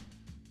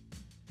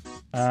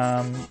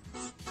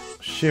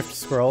 Shift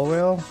scroll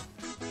wheel.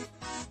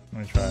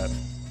 Let me try it.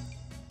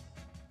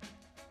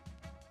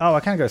 Oh,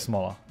 I can go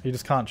smaller. You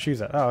just can't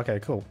choose it. Oh,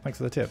 okay, cool. Thanks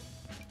for the tip.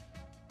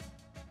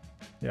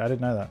 Yeah, I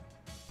didn't know that.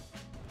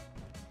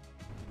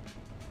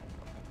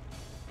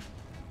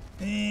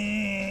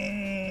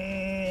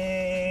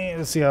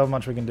 Let's see how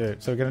much we can do.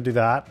 So we're going to do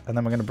that, and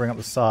then we're going to bring up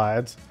the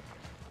sides.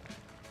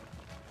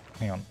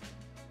 Hang on.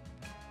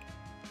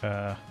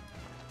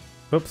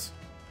 Oops.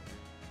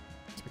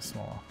 Let's be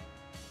smaller.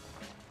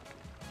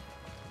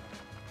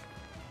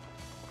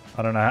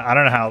 I don't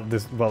know how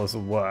this will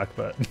work,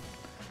 but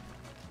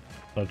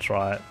I'll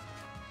try it.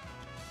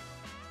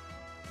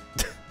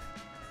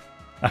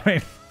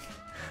 I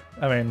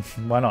mean,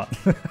 why not?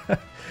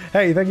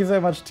 Hey, thank you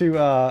so much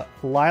to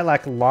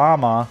Lilac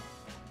Llama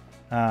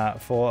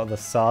for the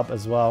sub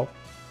as well.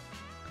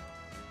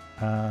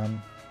 Might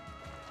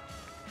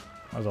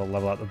as well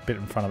level out the bit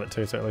in front of it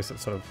too, so at least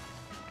it's sort of...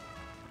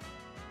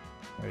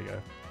 There you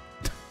go.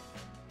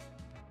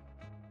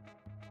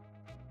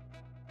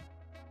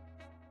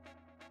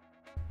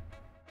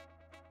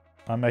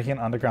 I'm making an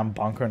underground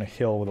bunker in a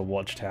hill with a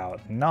watchtower.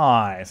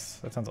 Nice!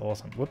 That sounds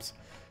awesome. Whoops.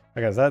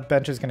 Okay, so that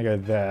bench is going to go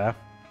there.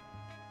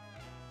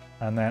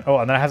 And then... Oh,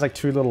 and then it has like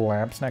 2 little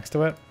lamps next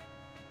to it.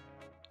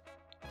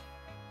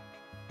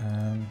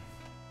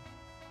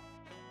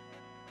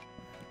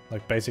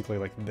 Like basically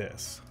like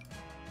this.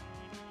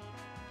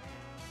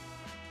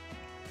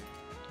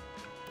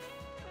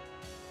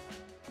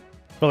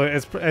 Well,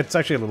 it's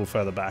actually a little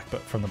further back,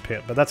 but from the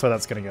pit. But that's where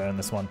that's going to go in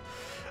this one.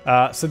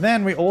 So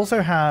then we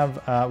also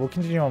have, we'll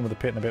continue on with the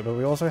pit in a bit, but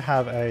we also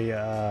have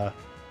a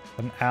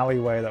an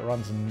alleyway that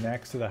runs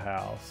next to the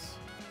house.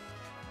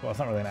 Well, it's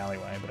not really an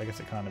alleyway, but I guess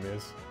it kind of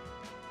is.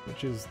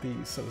 Which is the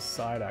sort of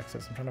side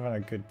access. I'm trying to find a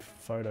good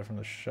photo from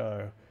the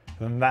show. And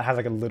then that has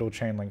like a little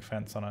chain link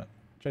fence on it.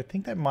 Which I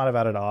think they might have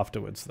added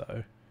afterwards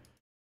though.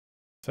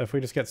 So if we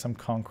just get some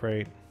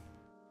concrete.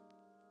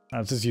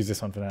 Let's just use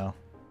this one for now.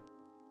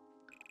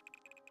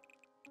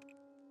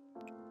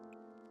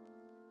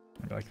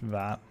 Maybe like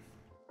that.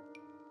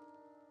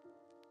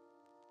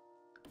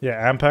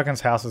 Yeah, Ann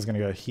Perkins' house is going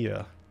to go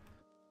here.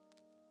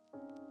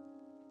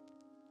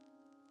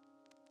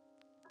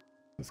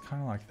 It's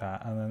kind of like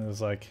that. And then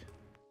there's like...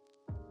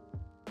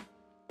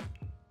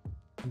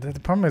 The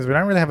problem is we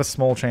don't really have a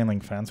small chain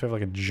link fence. We have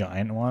like a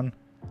giant one.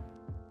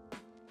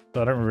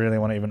 So I don't really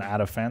want to even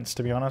add a fence,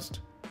 to be honest.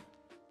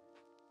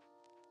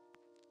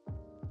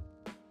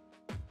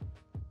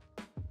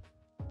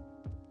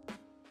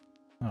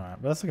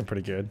 Alright, but that's looking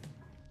pretty good.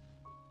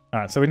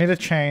 Alright, so we need to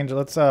change.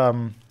 Let's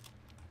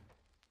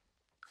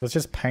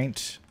just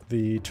paint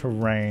the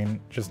terrain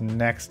just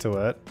next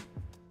to it.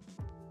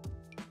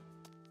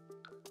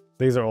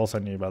 These are also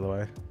new, by the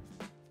way.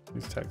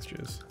 These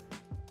textures.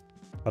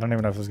 I don't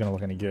even know if this is going to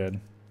look any good.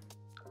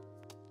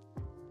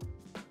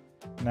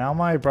 Now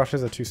my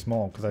brushes are too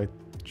small because I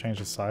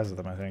changed the size of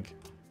them, I think.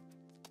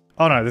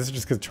 Oh no, this is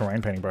just because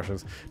terrain painting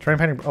brushes. Terrain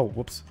painting... Oh,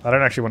 whoops. I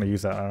don't actually want to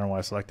use that. I don't know why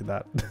I selected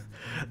that.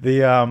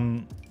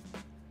 The,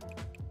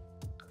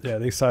 yeah,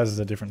 these sizes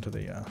are different to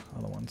the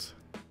other ones.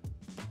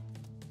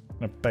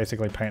 I'm going to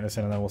basically paint this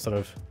in and then we'll sort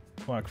of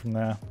work from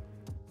there.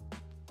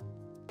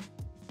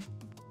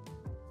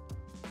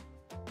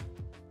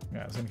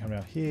 Yeah, it's going to come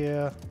down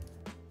here.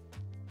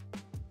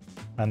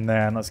 And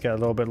then let's get a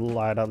little bit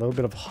lighter, a little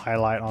bit of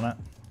highlight on it.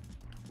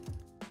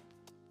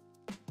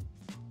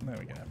 There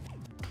we go.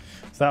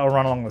 So that will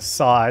run along the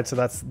side. So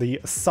that's the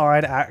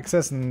side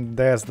axis, and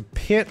there's the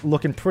pit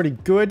looking pretty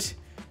good.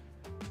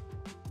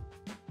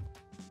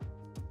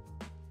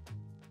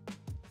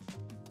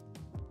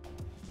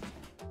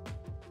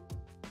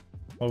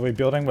 What are we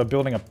building? We're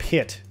building a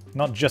pit,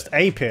 not just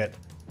a pit.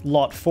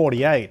 Lot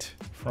 48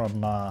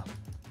 from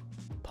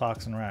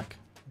Parks and Rec,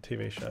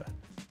 TV show.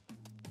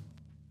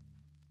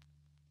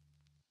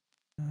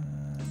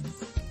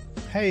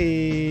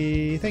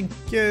 Hey, thank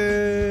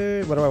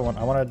you. What do I want?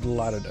 I want a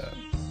lighter dirt.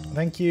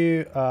 Thank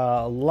you.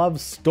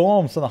 Love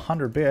Storms for the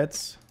 100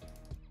 bits.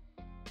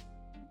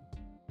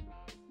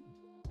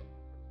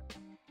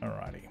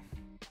 Alrighty.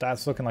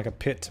 That's looking like a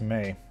pit to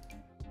me.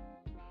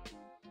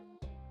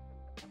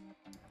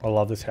 I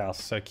love this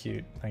house. So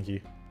cute. Thank you.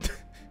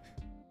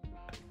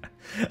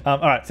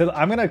 Alright, so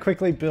I'm going to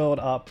quickly build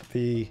up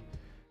the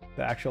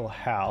actual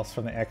house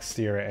from the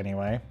exterior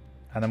anyway.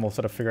 And then we'll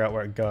sort of figure out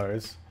where it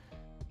goes.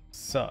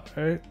 So,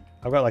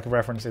 I've got like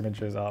reference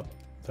images up.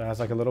 So it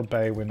has like a little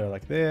bay window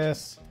like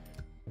this.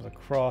 Goes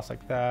across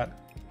like that.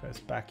 Goes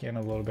back in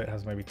a little bit,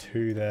 has maybe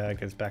 2 there,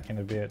 goes back in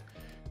a bit.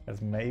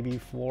 Has maybe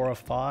 4 or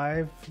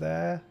 5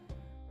 there.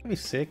 Maybe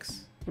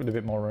 6, with a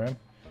bit more room.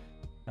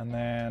 And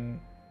then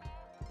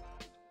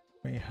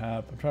we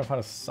have, I'm trying to find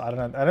a, I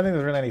don't think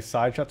there's really any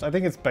side shots. I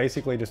think it's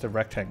basically just a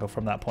rectangle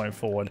from that point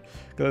forward.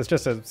 Because it's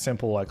just a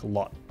simple like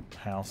lot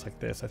house like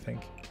this, I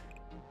think.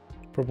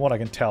 From what I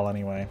can tell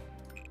anyway.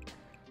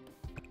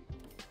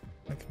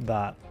 Like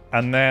that.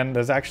 And then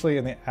there's actually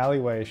in the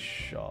alleyway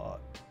shot,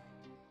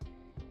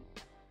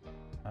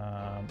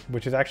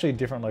 which is actually a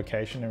different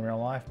location in real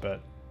life,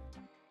 but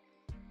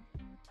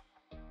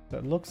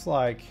it looks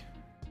like,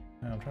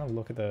 I'm trying to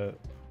look at the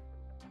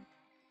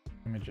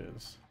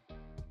images.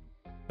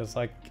 There's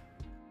like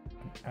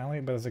an alley,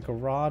 but there's a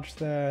garage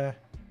there.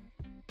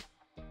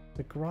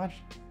 The garage,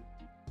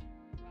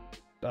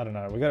 I don't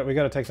know. We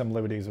got to take some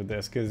liberties with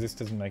this because this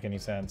doesn't make any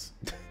sense.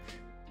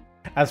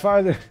 As far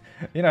as,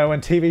 you know,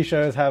 when TV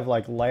shows have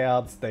like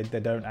layouts, they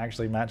don't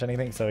actually match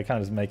anything, so we kind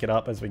of just make it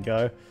up as we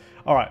go.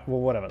 All right, well,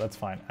 whatever, that's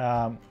fine.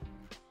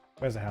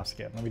 Where's the house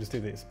again? Let me just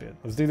do this bit.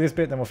 Let's do this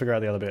bit, then we'll figure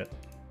out the other bit.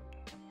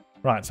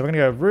 Right, so we're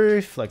gonna go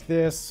roof like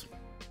this.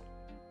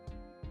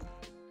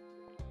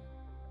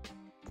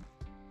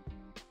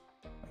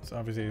 It's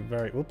obviously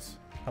very, whoops,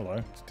 hello,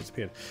 it's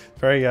disappeared.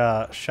 Very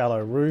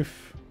shallow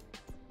roof.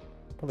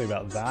 Probably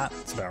about that,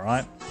 that's about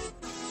right.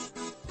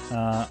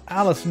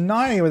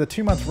 Alice90 with a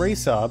 2-month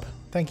resub.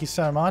 Thank you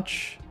so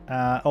much.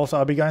 Also,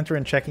 I'll be going through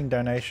and checking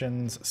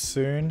donations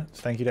soon.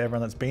 So thank you to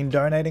everyone that's been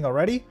donating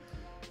already.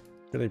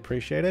 Really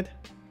appreciate it.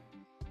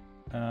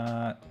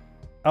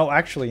 Oh,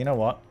 actually, you know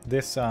what?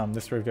 This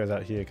roof goes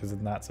out here because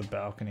then that's a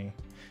balcony.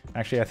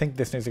 Actually, I think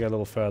this needs to go a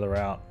little further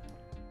out.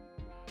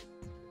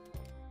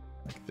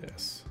 Like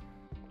this.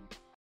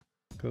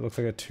 Because it looks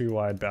like a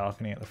 2-wide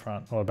balcony at the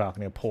front. Or a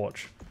balcony, a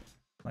porch.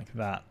 Like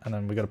that. And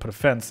then we got to put a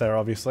fence there,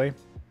 obviously.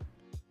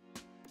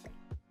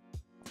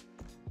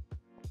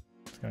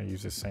 Gonna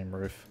use this same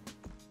roof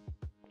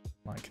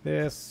like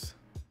this.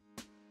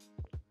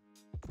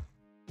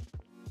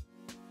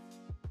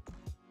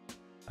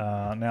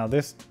 Now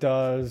this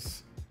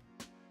has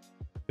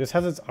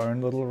its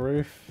own little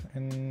roof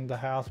in the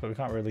house, but we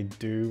can't really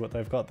do what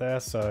they've got there,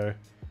 so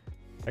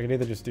I could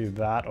either just do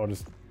that or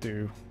just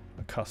do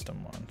a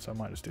custom one. So I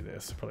might just do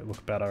this, probably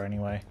look better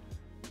anyway.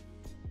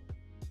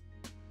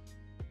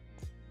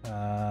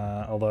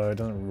 Although it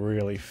doesn't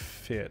really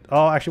fit.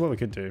 Oh, actually what we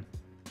could do,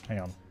 hang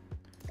on.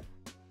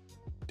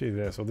 Do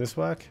this. Will this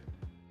work?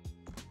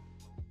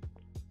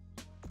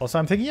 Also,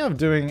 I'm thinking of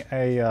doing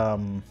a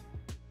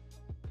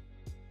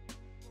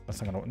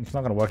it's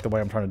not gonna work the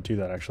way I'm trying to do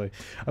that actually.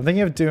 I'm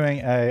thinking of doing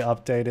a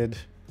updated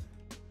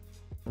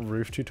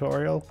roof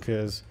tutorial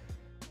because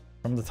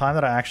from the time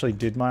that I actually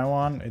did my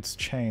one, it's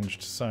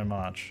changed so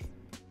much.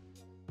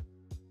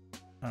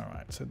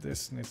 Alright, so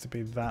this needs to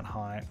be that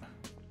height.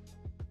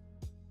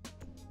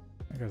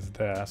 It goes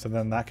there, so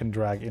then that can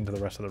drag into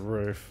the rest of the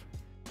roof.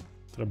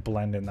 Sort of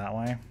blend in that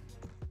way.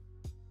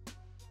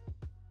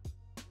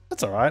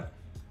 That's alright.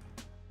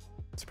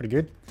 It's pretty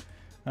good.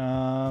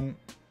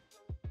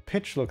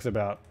 Pitch looks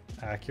about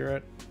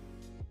accurate.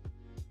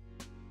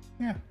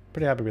 Yeah,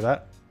 pretty happy with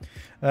that.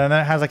 And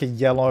then it has like a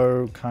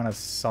yellow kind of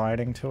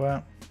siding to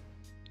it.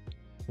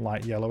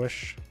 Light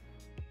yellowish.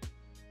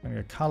 I'm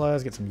gonna go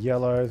colors, get some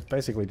yellows.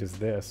 Basically just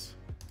this.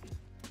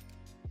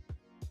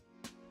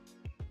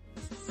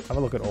 Have a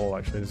look at all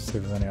actually, just to see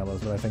if there's any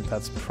others, but I think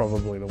that's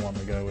probably the one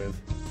we go with.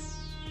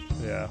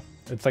 Yeah.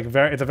 It's like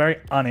it's a very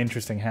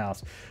uninteresting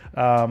house.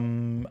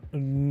 Nerth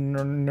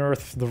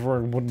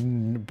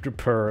the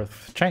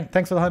Perth.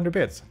 Thanks for the 100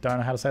 bits. Don't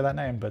know how to say that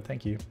name, but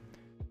thank you.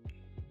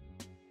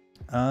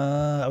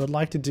 I would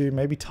like to do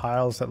maybe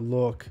tiles that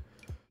look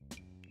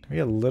maybe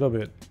a little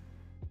bit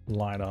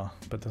lighter,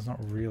 but there's not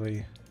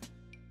really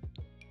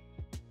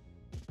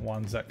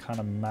ones that kind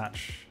of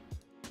match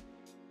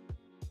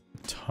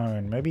the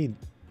tone. Maybe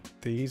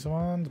these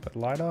ones, but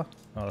lighter.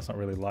 Oh, that's not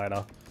really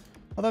lighter.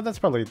 Although that's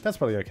probably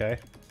okay.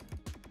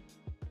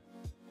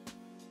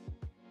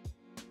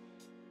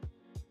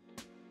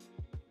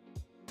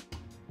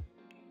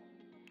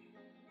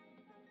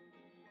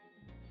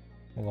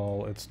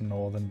 Lol, it's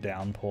Northern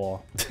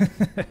Downpour.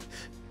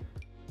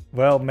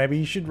 Well, maybe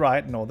you should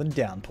write Northern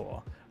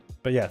Downpour.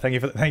 But yeah, thank you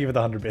for the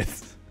 100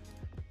 bits.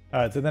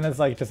 Alright, so then it's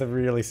like just a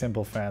really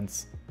simple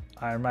fence.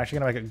 I'm actually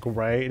gonna make it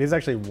grey. It is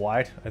actually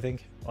white, I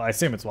think. Well, I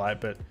assume it's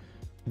white, but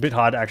a bit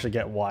hard to actually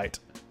get white.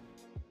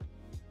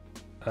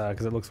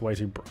 Because it looks way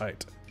too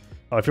bright.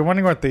 Oh, if you're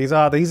wondering what these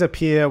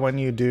appear when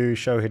you do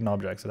show hidden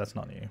objects, so that's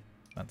not new.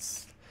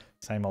 That's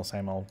same old,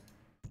 same old.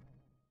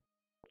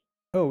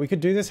 Oh, we could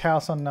do this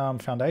house on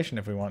foundation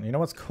if we want. You know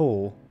what's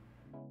cool?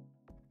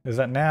 Is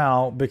that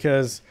now,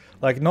 because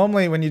like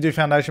normally when you do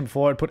foundation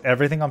before, it put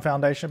everything on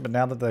foundation, but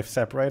now that they've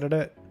separated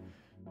it,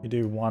 you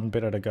do one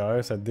bit at a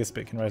go, so this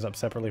bit can raise up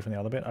separately from the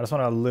other bit. I just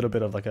want a little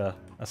bit of like a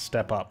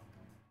step up.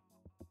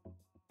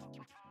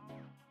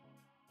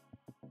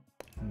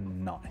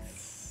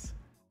 Nice.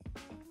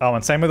 Oh,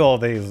 and same with all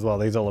of these as well.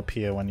 These all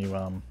appear when you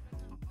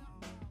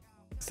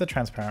it's the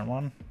transparent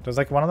one. There's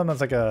like one of them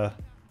that's like a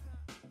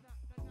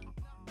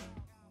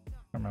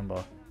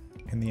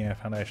the air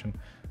foundation.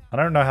 I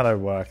don't know how they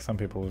work. Some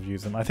people have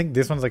used them. I think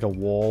this one's like a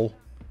wall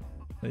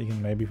that you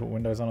can maybe put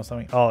windows on or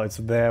something. Oh, it's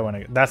there when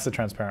it... That's the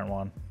transparent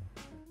one.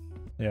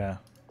 Yeah.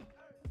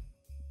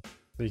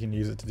 So you can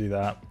use it to do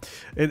that.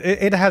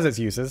 It has its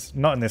uses.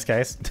 Not in this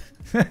case.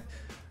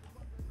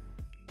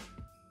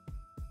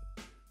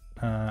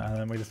 And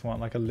then we just want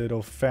like a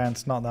little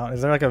fence. Not that one.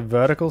 Is there like a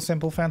vertical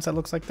simple fence that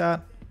looks like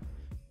that?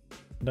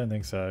 I don't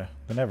think so.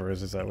 There never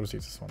is there? We'll just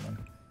use this one then.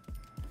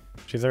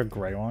 Is there a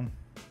grey one?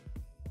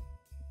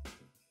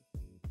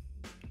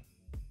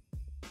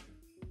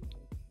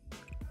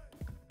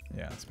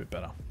 Yeah, it's a bit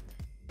better.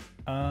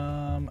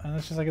 And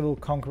it's just like a little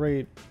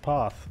concrete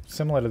path.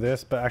 Similar to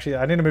this, but actually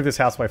I need to move this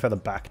house way further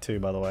back too,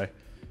 by the way.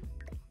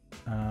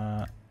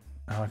 I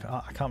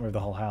can't move the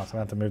whole house. I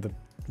have to move the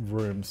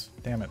rooms.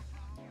 Damn it.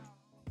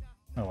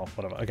 Oh well,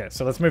 whatever. Okay,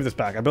 so let's move this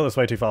back. I built this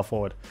way too far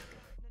forward.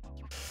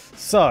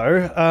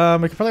 So,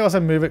 we could probably also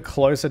move it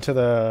closer to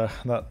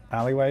that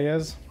alleyway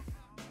is.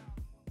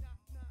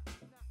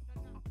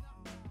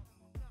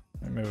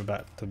 Move it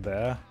back to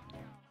there.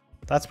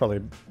 That's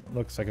probably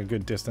looks like a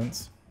good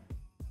distance.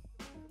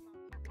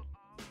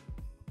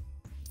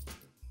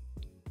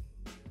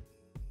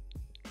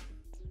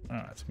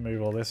 Alright, let's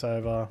move all this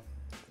over.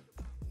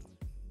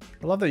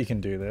 I love that you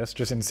can do this,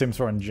 just in Sims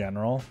 4 in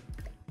general.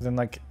 Then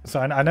like, so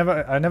I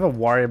never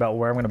worry about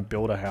where I'm going to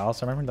build a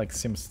house. I remember in like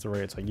Sims 3,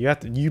 it's like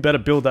you better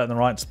build that in the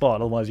right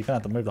spot, otherwise you're going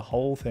to have to move the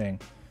whole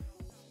thing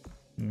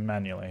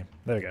manually.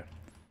 There we go.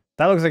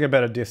 That looks like a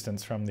better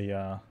distance from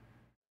the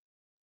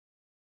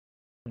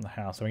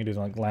house, so we can do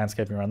some like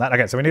landscaping around that.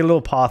 Okay, so we need a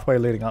little pathway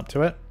leading up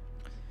to it.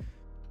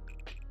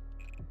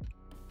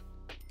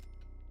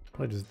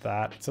 Probably just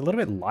that. It's a little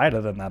bit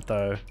lighter than that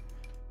though.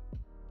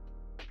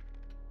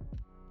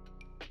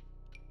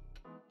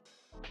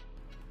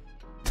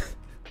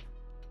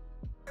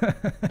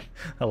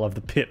 I love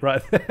the pit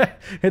right there.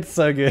 It's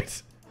so good.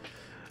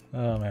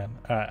 Oh man.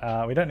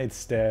 Alright, we don't need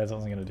stairs. I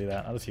wasn't going to do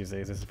that. I'll just use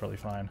these. This is probably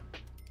fine.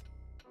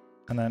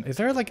 And then, is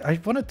there like... I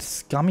wanted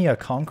scummier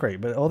concrete,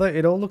 but although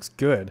it all looks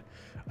good.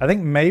 I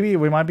think maybe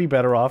we might be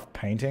better off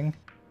painting.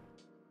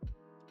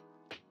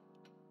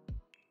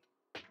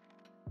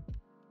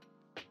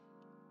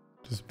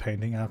 Just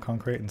painting our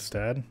concrete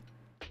instead.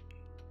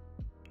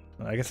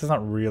 I guess there's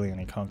not really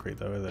any concrete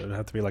though, is it? It would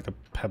have to be like a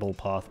pebble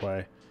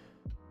pathway.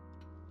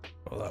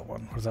 Oh, that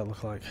one. What does that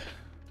look like?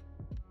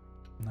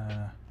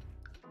 Nah.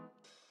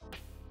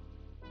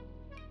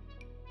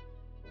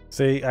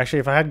 See, actually,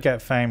 if I had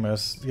Get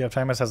Famous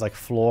has like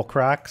floor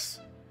cracks.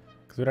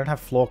 Because we don't have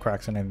floor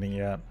cracks in anything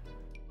yet.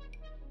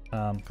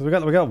 Because we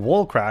got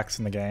wall cracks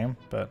in the game,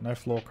 but no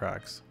floor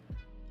cracks.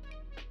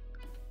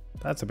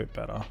 That's a bit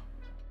better.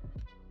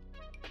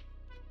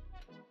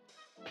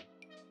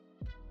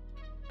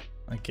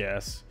 I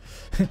guess.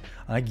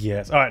 I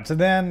guess. Alright, so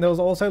then there was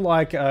also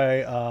like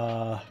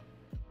a...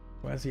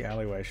 where's the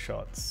alleyway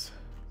shots?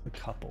 A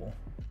couple.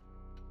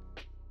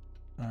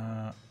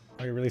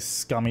 Like a really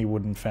scummy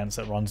wooden fence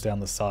that runs down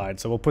the side.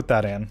 So we'll put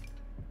that in.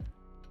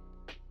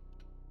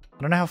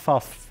 I don't know how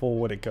far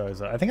forward it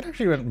goes. I think it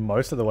actually went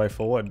most of the way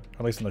forward,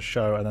 at least in the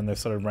show, and then they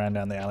sort of ran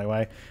down the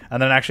alleyway.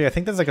 And then actually, I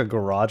think there's like a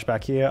garage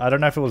back here. I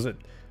don't know if it was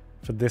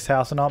for this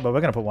house or not, but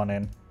we're going to put one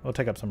in. It'll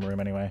take up some room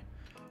anyway.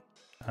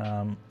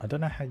 I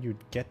don't know how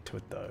you'd get to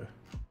it though.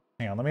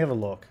 Hang on, let me have a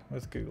look.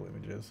 Let's Google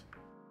images.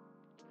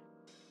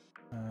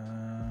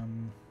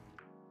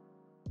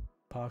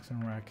 Parks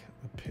and Rec.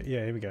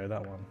 Yeah, here we go,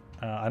 that one.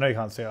 I know you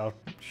can't see it. I'll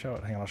show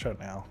it. Hang on, I'll show it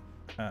now.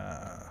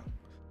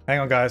 Hang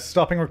on, guys.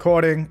 Stopping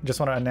recording. Just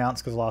want to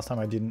announce because last time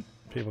I didn't.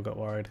 People got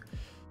worried.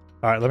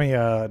 All right, let me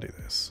do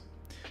this.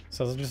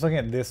 So I was just looking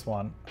at this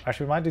one.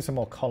 Actually, we might do some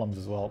more columns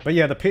as well. But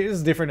yeah, the pit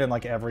is different in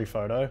like every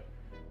photo.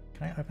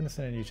 Can I open this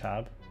in a new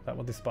tab? Is that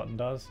what this button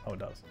does? Oh, it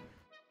does.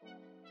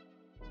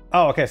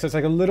 Oh, okay, so it's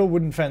like a little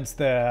wooden fence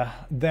there.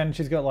 Then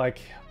she's got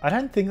like, I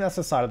don't think that's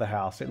the side of the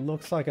house. It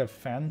looks like a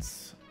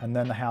fence, and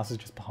then the house is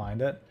just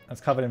behind it. It's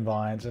covered in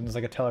vines, and there's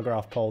like a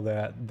telegraph pole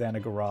there, then a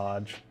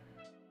garage.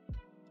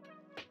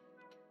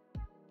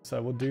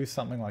 So we'll do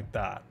something like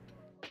that.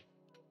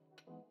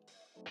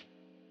 I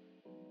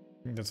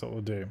think that's what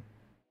we'll do.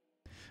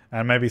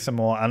 And maybe some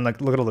more, and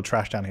like, look at all the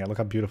trash down here. Look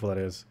how beautiful that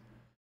is.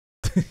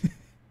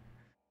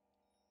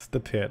 The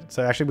pit.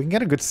 So actually we can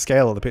get a good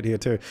scale of the pit here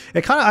too.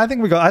 It kind of, I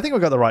think we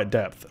got the right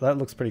depth. That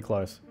looks pretty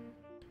close.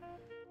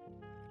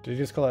 Did you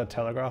just call it a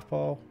telegraph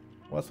pole?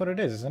 Well, that's what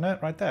it is, isn't it?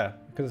 Right there.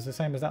 Because it's the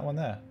same as that one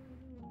there.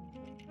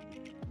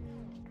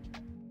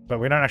 But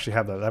we don't actually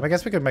have that. I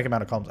guess we could make them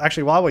out of columns.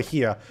 Actually, while we're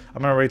here,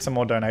 I'm going to read some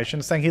more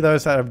donations. Thank you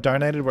those that have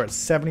donated. We're at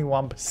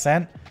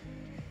 71%.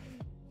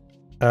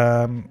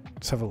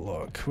 Let's have a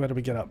look. Where did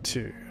we get up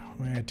to?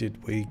 Where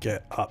did we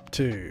get up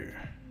to?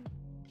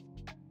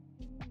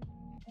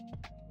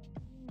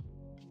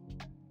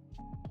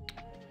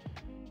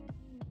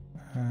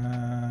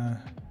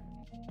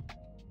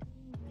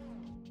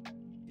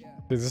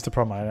 This is the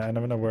problem. I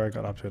never know where I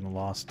got up to in the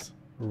last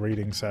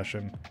reading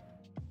session.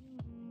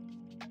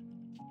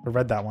 I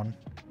read that one.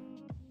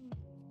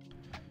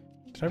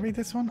 Should I read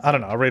this one? I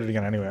don't know. I'll read it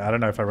again anyway. I don't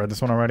know if I read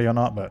this one already or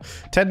not, but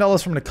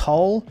 $10 from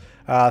Nicole.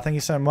 Thank you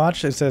so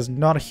much. It says,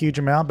 not a huge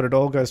amount, but it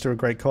all goes to a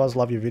great cause.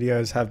 Love your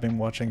videos. Have been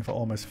watching for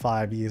almost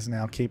 5 years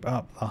now. Keep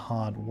up the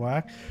hard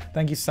work.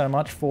 Thank you so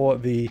much for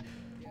the...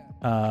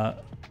 sorry,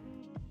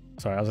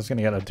 I was just going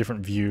to get a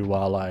different view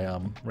while I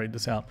read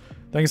this out.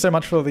 Thank you so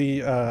much for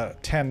the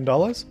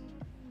 $10.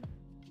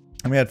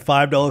 And we had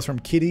 $5 from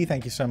Kitty.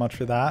 Thank you so much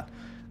for that.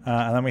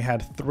 And then we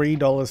had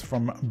 $3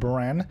 from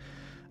Bren.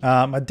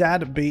 My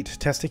dad beat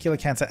testicular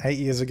cancer 8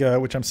 years ago,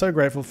 which I'm so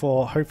grateful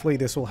for. Hopefully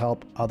this will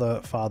help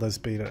other fathers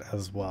beat it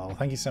as well.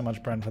 Thank you so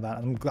much, Bren, for that.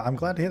 I'm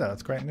glad to hear that.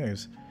 That's great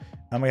news.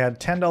 And we had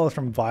 $10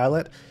 from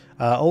Violet.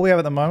 All we have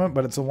at the moment,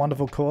 but it's a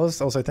wonderful cause.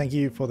 Also, thank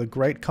you for the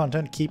great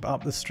content. Keep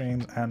up the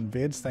streams and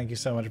vids. Thank you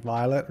so much,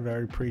 Violet.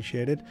 Very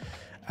appreciated.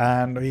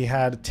 And we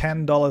had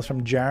 $10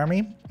 from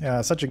Jeremy.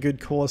 Such a good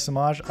cause,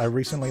 Samaj. I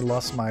recently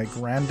lost my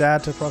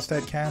granddad to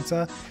prostate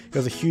cancer. It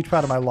was a huge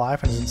part of my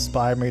life and has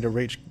inspired me to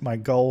reach my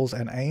goals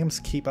and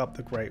aims. Keep up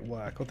the great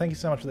work. Well, thank you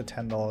so much for the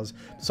 $10.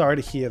 Sorry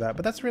to hear that,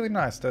 but that's really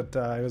nice that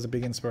it was a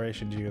big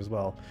inspiration to you as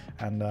well.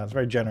 And it's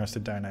very generous to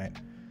donate.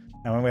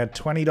 And then we had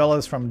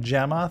 $20 from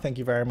Gemma. Thank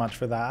you very much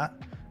for that.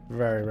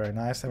 Very, very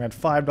nice. And we had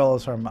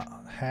 $5 from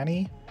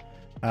Hanny.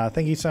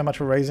 Thank you so much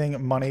for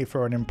raising money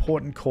for an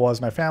important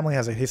cause. My family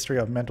has a history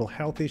of mental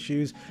health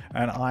issues,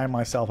 and I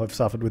myself have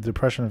suffered with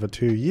depression for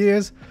 2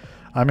 years.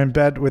 I'm in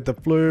bed with the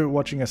flu,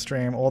 watching a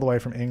stream all the way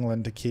from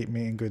England to keep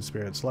me in good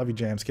spirits. Love you,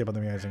 James. Keep up the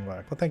amazing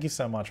work. Well, thank you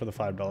so much for the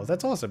 $5.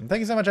 That's awesome.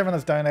 Thank you so much, everyone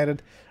that's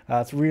donated.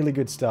 It's really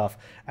good stuff.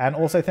 And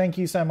also, thank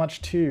you so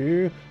much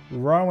to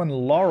Rowan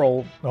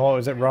Laurel, or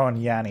is it Rowan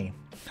Yanni,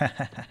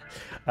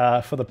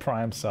 for the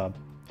Prime sub.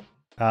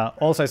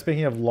 Also,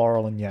 speaking of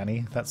Laurel and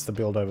Yanni, that's the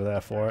build over there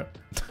for it.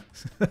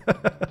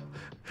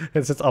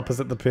 It's just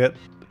opposite the pit.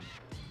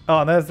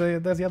 Oh, and there's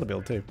the other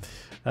build too.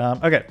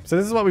 Okay, so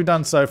this is what we've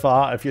done so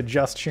far. If you're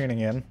just tuning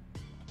in,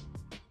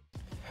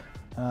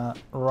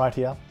 right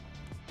here,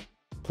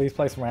 please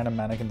place random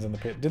mannequins in the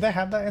pit. Did they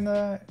have that in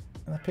the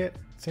pit?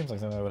 Seems like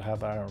something they would have,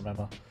 but I don't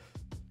remember.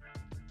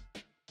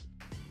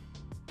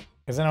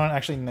 Is anyone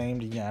actually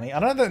named Yanni? I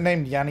don't know that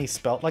named Yanni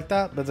spelt like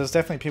that, but there's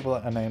definitely people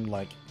that are named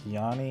like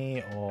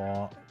Yanni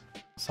or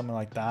something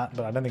like that,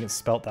 but I don't think it's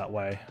spelt that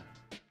way.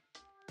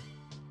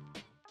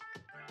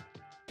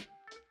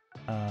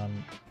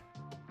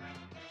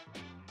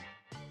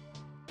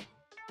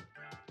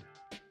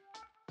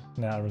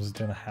 Now I was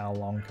doing a how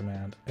long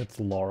command. It's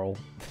Laurel.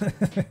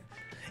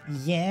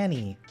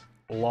 Yanni.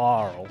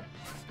 Laurel.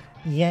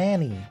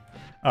 Yanni.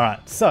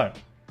 Alright, so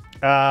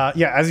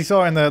yeah, as you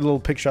saw in the little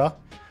picture,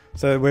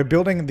 so we're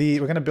going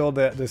to build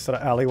this sort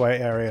of alleyway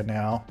area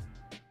now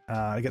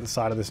to get the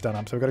side of this done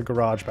up. So we've got a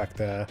garage back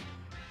there,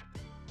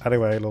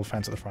 alleyway, little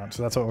fence at the front.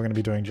 So that's what we're going to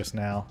be doing just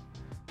now.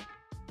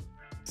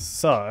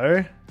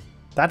 So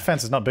that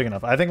fence is not big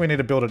enough. I think we need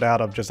to build it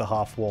out of just a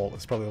half wall.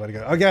 That's probably the way to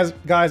go. Oh,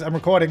 guys, I'm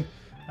recording.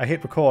 I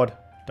hit record.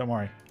 Don't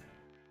worry.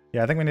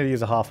 Yeah, I think we need to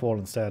use a half wall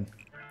instead.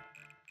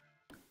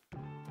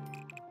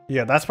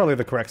 Yeah, that's probably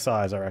the correct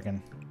size, I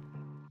reckon.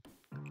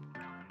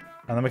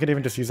 And then we could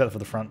even just use that for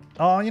the front.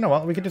 Oh, you know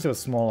what? We could just do a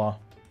smaller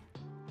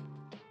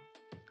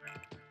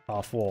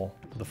half wall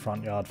for the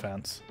front yard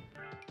fence.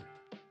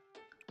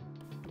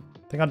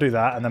 I think I'll do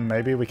that, and then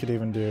maybe we could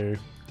even do...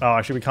 Oh,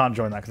 actually, we can't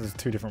join that because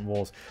there's two different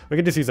walls. We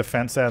could just use a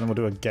fence there, and then we'll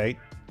do a gate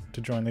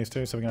to join these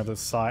two. So we can have the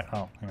side...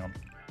 Oh, hang on.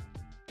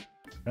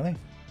 Really?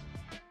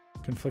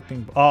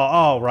 Conflicting...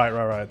 Oh,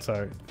 right.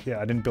 So, yeah,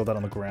 I didn't build that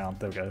on the ground.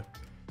 There we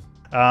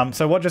go.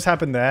 So what just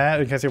happened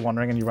there, in case you're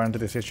wondering and you run into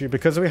this issue,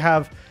 because we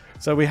have...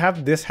 So we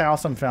have this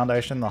house on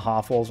foundation, the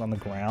half walls on the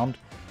ground.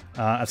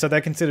 So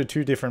they're considered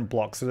two different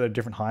blocks, so they're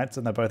different heights,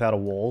 and they're both out of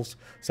walls.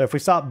 So if we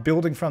start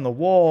building from the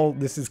wall,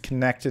 this is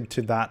connected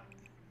to that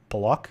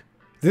block.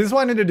 This is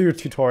why I need to do a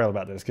tutorial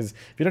about this, because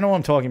if you don't know what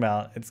I'm talking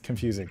about, it's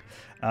confusing.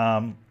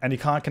 And you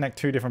can't connect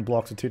two different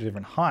blocks with two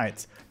different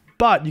heights.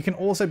 But you can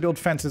also build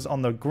fences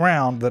on the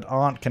ground that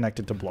aren't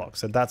connected to blocks.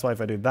 So that's why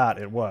if I do that,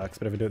 it works.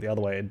 But if I do it the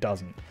other way, it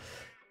doesn't.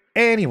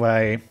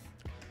 Anyway,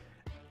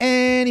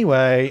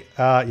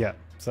 yeah.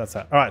 So that's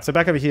that. All right, so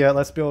back over here,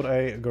 let's build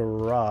a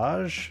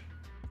garage.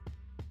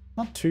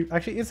 Not too...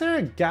 Actually, is there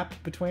a gap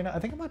between it? I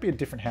think it might be a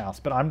different house,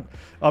 but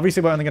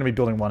obviously we're only going to be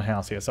building one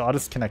house here, so I'll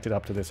just connect it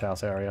up to this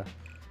house area.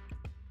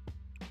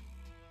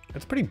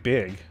 It's pretty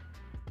big.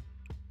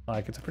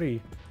 Like, it's a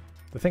pretty...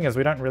 The thing is,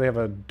 we don't really have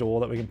a door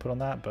that we can put on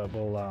that, but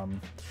we'll...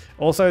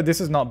 Also,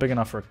 this is not big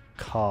enough for a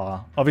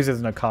car. Obviously,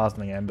 there's no cars in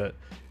the end, but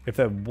if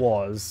there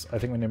was, I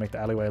think we need to make the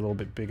alleyway a little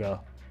bit bigger.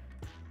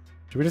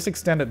 Should we just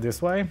extend it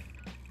this way?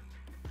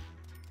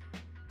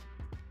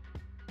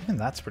 Even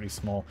that's pretty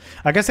small.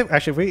 I guess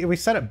actually if we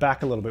set it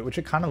back a little bit, which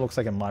it kind of looks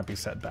like it might be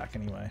set back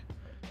anyway.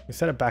 We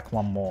set it back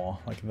one more,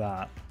 like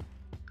that.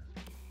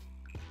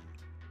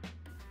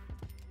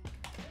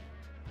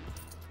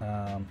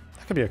 That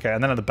could be okay.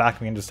 And then at the back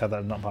we can just have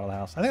that not part of the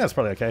house. I think that's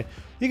probably okay.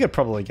 You could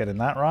probably get in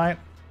that, right?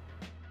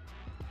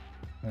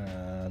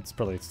 It's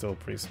probably still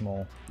pretty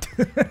small.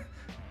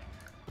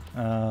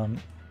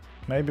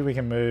 Maybe we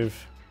can move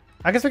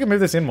I guess we can move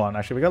this in one,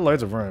 actually. We got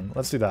loads of room.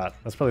 Let's do that.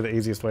 That's probably the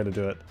easiest way to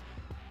do it.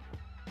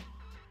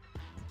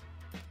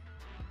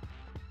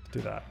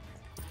 Do that.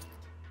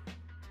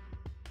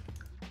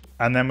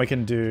 And then we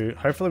can do...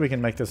 Hopefully we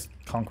can make this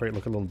concrete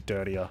look a little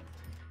dirtier.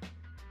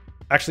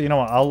 Actually, you know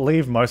what? I'll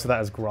leave most of that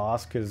as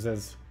grass, because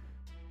there's...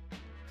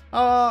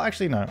 Oh,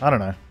 actually, no. I don't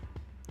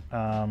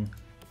know.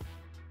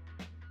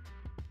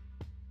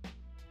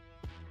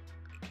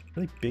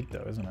 Really big,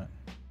 though, isn't it?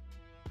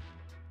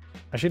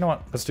 Actually, you know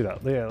what? Let's do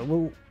that. Yeah,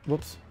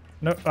 whoops.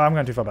 No, I'm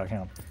going too far back.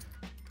 Hang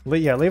on.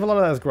 Yeah, leave a lot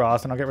of that as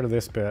grass, and I'll get rid of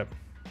this bit.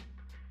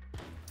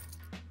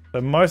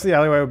 So most of the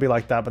alleyway would be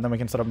like that, but then we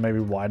can sort of maybe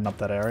widen up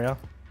that area.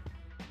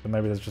 So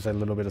maybe there's just a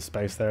little bit of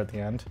space there at the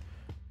end.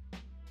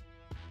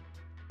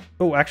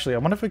 Oh, actually, I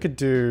wonder if we could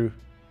do...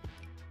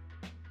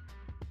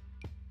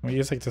 Can we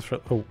use like this for...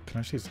 Oh, can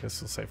I just use this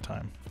to save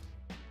time?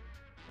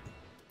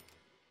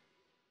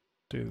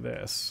 Do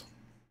this.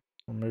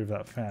 Remove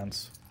that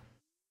fence.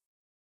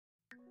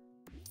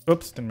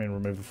 Oops, didn't mean to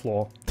remove the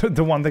floor.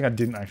 The one thing I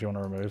didn't actually want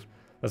to remove.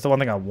 That's the one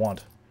thing I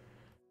want.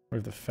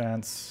 Remove the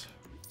fence.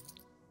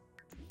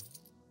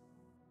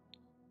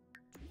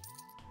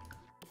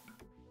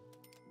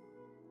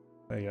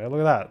 There you go,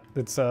 look at that.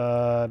 It's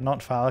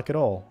not phallic at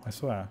all, I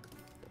swear.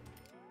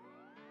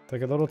 It's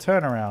like a little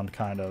turnaround,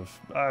 kind of.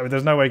 Oh,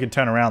 there's no way you could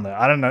turn around there.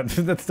 I don't know.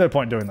 There's no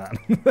point doing that.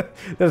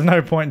 There's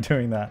no point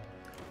doing that.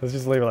 Let's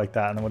just leave it like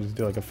that, and then we'll just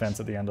do like a fence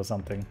at the end or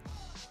something.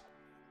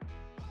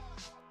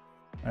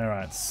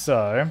 Alright,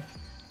 so...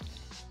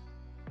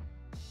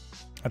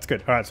 That's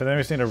good. Alright, so then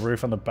we just need a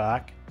roof on the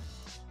back.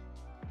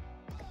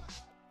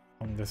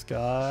 On this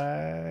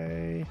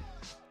guy...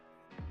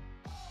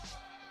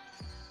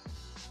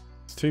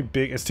 It's too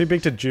big. It's too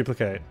big to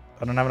duplicate.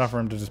 I don't have enough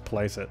room to just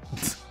place it.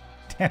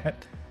 Damn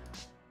it.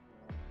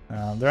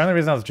 The only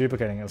reason I was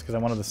duplicating it was because I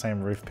wanted the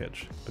same roof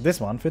pitch. But this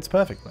one fits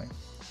perfectly.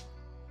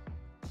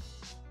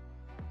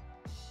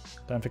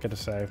 Don't forget to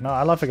save. No,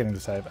 I love forgetting to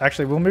save.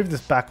 Actually, we'll move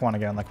this back one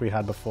again like we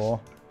had before.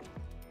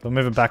 We'll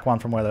move it back one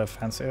from where the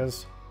fence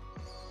is.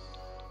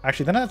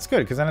 Actually, then that's good,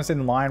 because then it's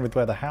in line with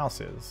where the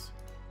house is.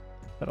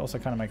 That also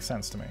kind of makes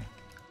sense to me.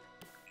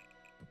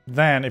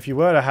 Then, if you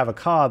were to have a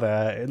car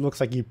there, it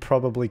looks like you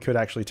probably could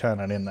actually turn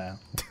it in there.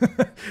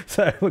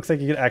 So it looks like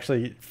you could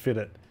actually fit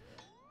it.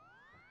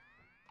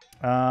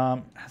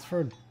 As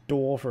for a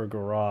door for a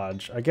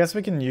garage, I guess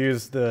we can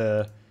use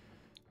the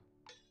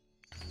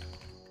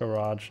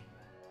garage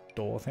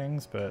door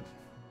things, but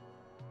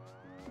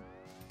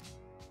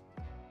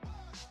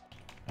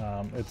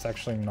it's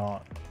actually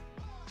not.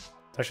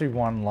 It's actually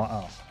one line.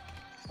 Oh,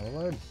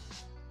 motherload.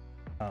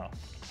 Oh,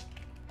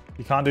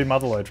 you can't do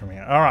motherload from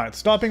here. All right,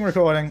 stopping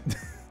recording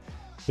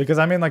because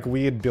I'm in like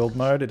weird build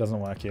mode. It doesn't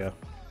work here.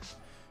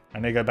 I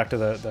need to go back to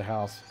the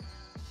house.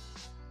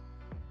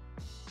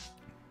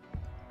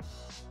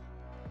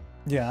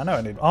 Yeah, I know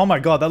I need. Oh my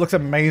god, that looks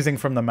amazing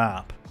from the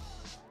map.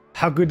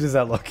 How good does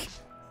that look?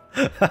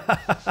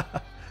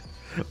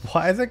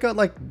 Why has it got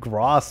like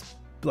grass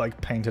like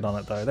painted on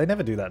it though? They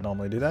never do that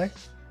normally, do they?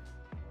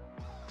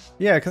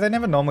 Yeah, because they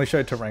never normally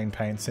show terrain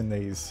paints in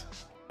these,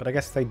 but I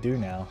guess they do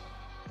now.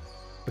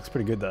 Looks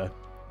pretty good though.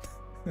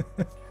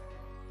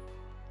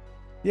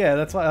 Yeah,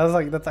 that's why I was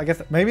like, I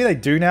guess maybe they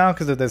do now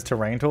because there's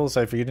terrain tools.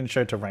 So if you didn't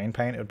show terrain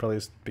paint, it would probably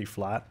just be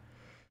flat.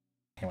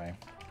 Anyway,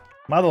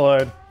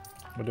 motherload.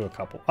 We'll do a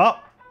couple.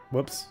 Oh,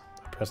 whoops!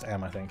 I pressed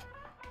M, I think.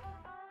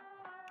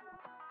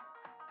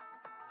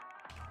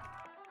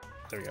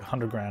 There we go,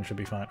 100 grand should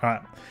be fine.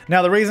 Alright,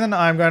 now the reason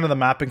I'm going to the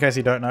map, in case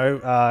you don't know,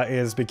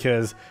 is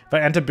because if I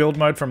enter build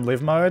mode from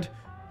live mode,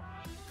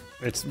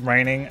 it's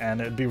raining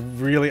and it'd be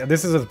really...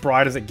 This is as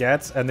bright as it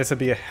gets, and this would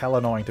be a hell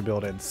annoying to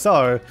build in.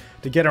 So,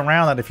 to get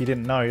around that, if you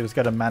didn't know, you just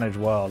go to manage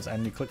worlds,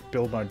 and you click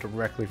build mode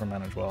directly from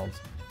manage worlds.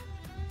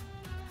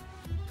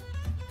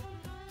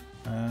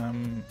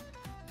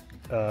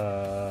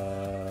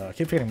 I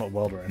keep forgetting what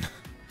world we're in.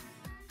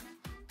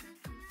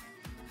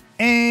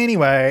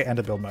 Anyway,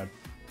 enter build mode.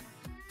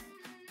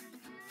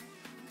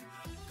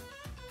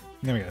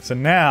 There we go. So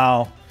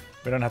now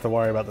we don't have to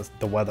worry about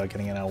the weather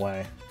getting in our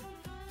way.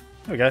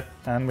 There we go.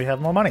 And we have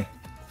more money.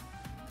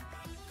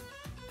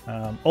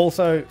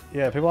 Also,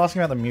 yeah, people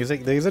asking about the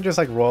music. These are just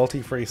like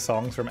royalty-free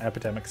songs from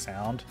Epidemic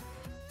Sound.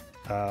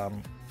 I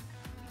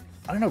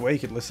don't know where you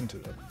could listen to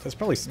them. There's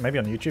probably maybe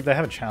on YouTube. They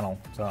have a channel,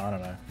 so I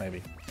don't know.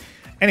 Maybe.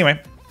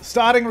 Anyway,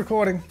 starting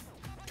recording.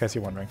 In case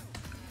you're wondering.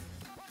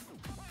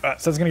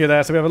 Alright, so it's gonna go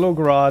there. So we have a little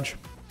garage.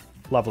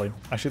 Lovely.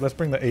 Actually, let's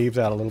bring the eaves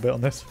out a little bit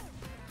on this.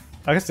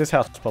 I guess this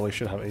house probably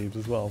should have eaves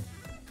as well.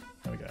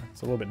 There we go.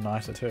 It's a little bit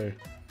nicer too.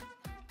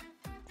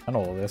 And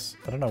all of this.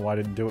 I don't know why I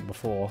didn't do it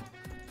before.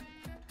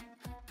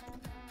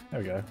 There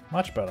we go.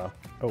 Much better.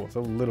 Oh, it's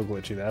a little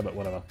glitchy there, but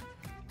whatever.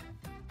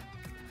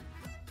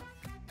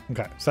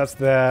 Okay, so that's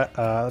there.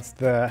 That's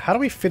there. How do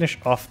we finish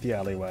off the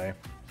alleyway?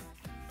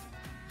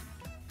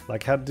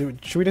 Like,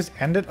 should we just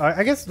end it?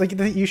 I guess like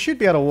you should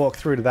be able to walk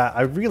through to that.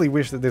 I really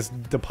wish that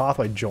the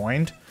pathway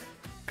joined,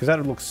 because that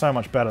would look so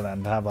much better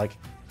than to have like,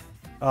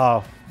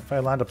 oh, if I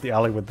lined up the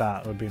alley with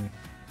that, it would be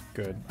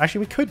good.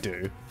 Actually, we could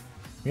do.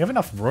 We have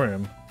enough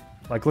room.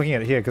 Like looking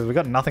at it here, because we've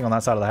got nothing on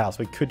that side of the house.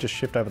 We could just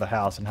shift over the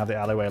house and have the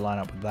alleyway line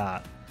up with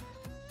that.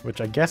 Which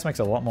I guess makes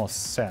a lot more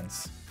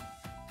sense.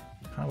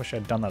 I wish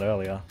I'd done that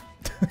earlier.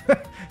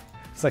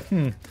 It's like,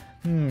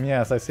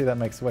 yes, I see that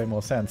makes way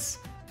more sense.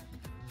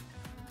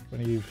 When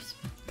you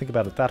think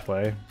about it that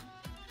way.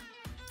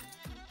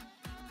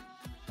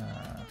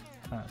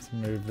 Let's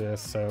move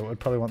this, so I'd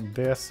probably want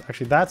this.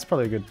 Actually, that's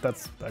probably good.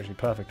 That's actually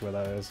perfect where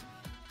that is.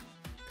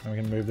 And we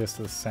can move this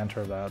to the center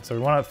of that. So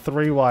we want a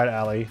 3 wide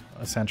alley,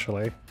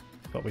 essentially.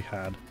 What we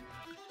had.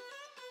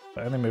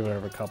 But only move it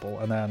over a couple,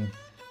 and then...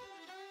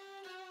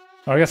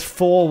 Oh, I guess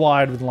 4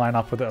 wide would line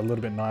up with it a little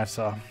bit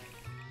nicer.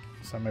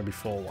 So maybe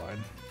 4 wide.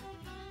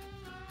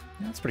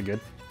 Yeah, that's pretty good.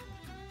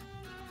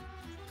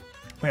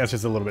 I think that's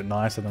just a little bit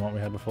nicer than what we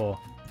had before.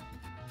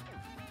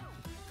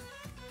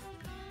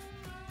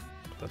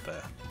 Put that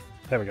there.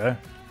 There we go.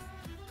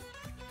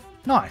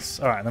 Nice.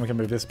 Alright, then we can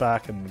move this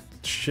back and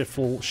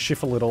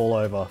shiffle it all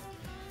over.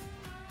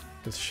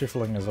 Because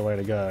shiffling is the way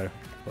to go.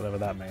 Whatever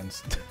that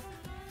means.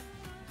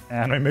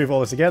 And we move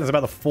all this again. It's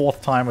about the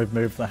 4th time we've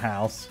moved the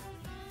house.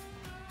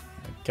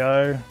 There we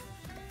go.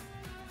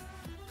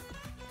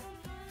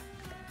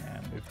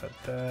 And move that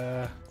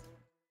there.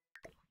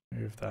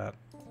 Move that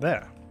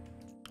there.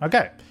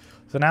 Okay.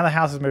 So now the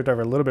house has moved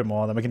over a little bit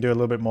more. Then we can do a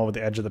little bit more with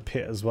the edge of the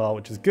pit as well,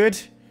 which is good.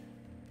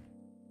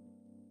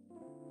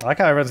 I like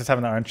how everyone's just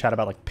having their own chat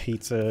about like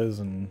pizzas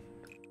and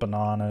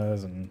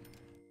bananas and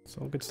it's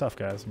all good stuff,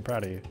 guys. I'm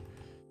proud of you.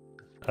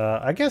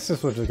 I guess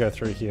this will just go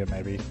through here,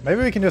 maybe.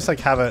 Maybe we can just like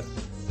have it...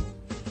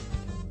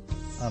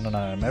 I don't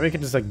know. Maybe we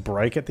can just like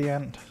break at the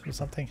end or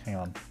something. Hang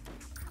on.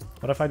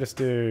 What if I just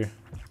do...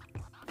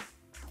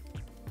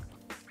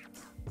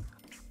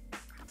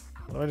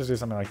 What if I just do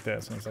something like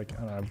this and it's like,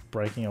 I don't know,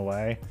 breaking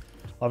away?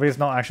 Obviously it's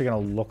not actually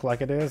going to look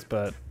like it is,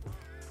 but...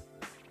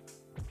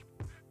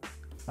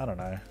 I don't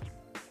know.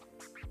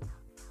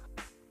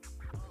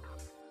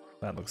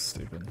 That looks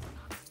stupid.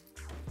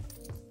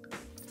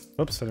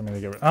 Oops, I didn't mean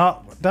to get rid of it.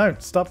 Oh,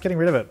 don't! Stop getting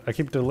rid of it. I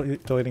keep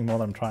deleting more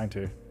than I'm trying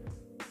to.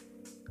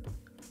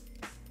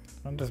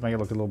 I'll just make it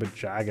look a little bit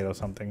jagged or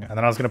something. And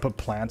then I was going to put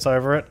plants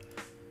over it.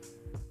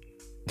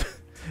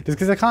 Just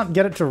because I can't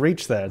get it to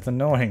reach there. It's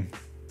annoying.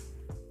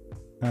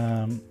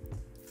 So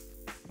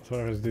what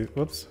if I just do...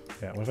 Whoops.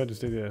 Yeah, what if I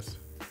just do this?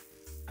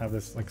 Have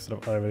this like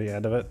sort of over the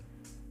end of it.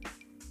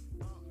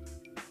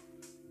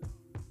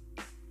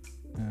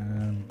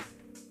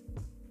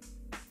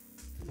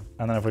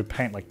 And then if we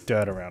paint like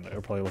dirt around it,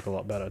 it'll probably look a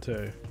lot better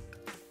too.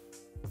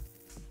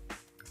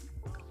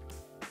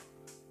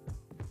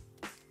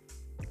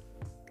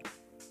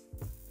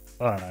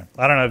 I don't know.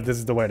 I don't know if this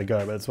is the way to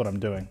go, but it's what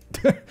I'm doing.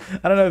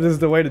 I don't know if this is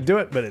the way to do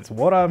it, but it's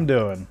what I'm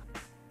doing.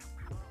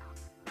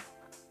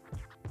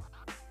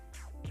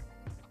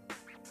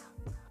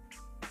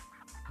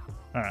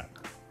 Alright.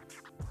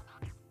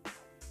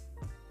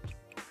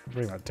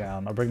 Bring that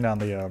down. I'll bring down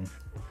the I'm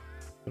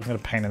just gonna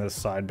paint in this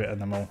side bit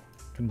and then we'll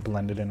can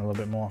blend it in a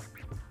little bit more.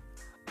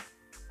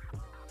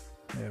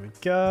 There we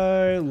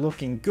go.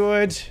 Looking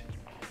good.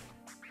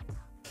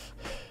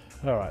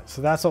 Alright,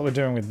 so that's what we're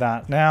doing with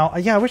that. Now,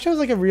 yeah, I wish there was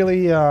like a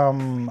really a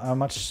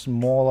much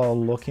smaller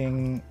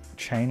looking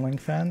chain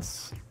link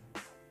fence.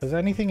 Is there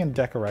anything in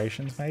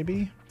decorations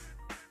maybe?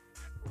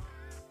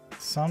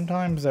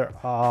 Sometimes there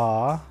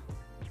are.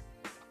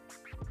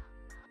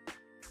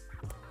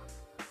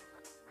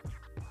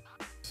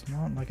 It's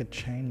not like a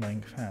chain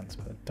link fence,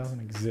 but it doesn't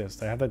exist.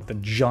 They have like the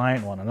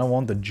giant one. I don't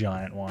want the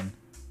giant one.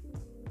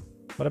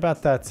 What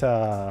about that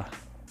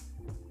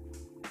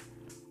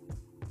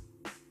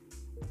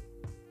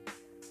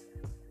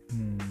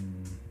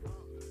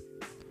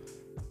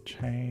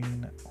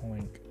chain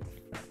link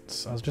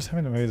fence. I was just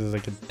having to move as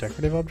like a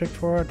decorative object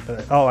for it,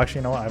 but oh, actually,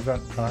 you know what? I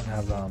don't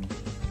have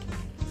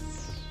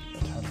it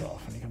turns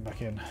off when you come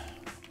back in.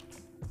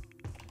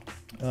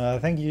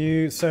 Thank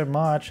you so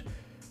much,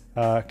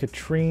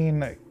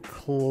 Katrine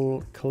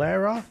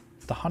Clara,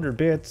 the 100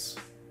 bits.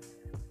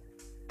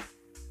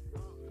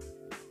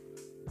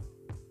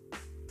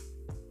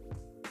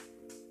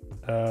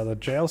 The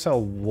jail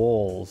cell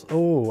walls.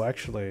 Oh,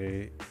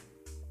 actually.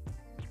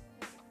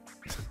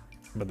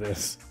 But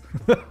this.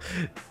 Yeah,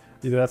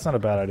 that's not a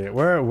bad idea.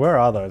 Where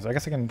are those? I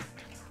guess I can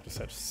just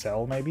search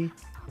cell maybe.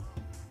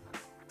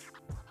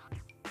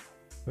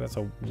 That's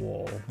a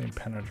wall.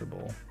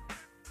 Impenetrable.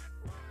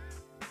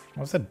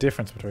 What's the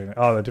difference between...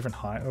 Oh, the different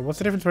height. What's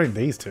the difference between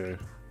these two?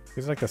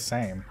 These are like the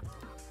same.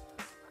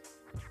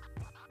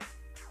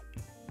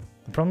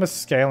 The problem with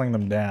scaling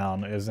them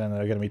down is then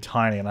they're going to be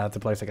tiny and I have to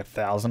place like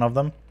 1,000 of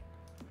them.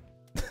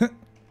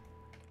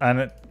 And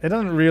it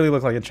doesn't really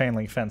look like a chain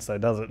link fence though,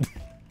 does it?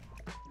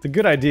 It's a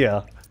good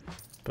idea,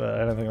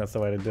 but I don't think that's the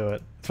way to do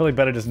it. It's probably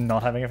better just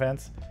not having a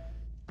fence.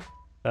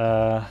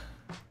 Oh,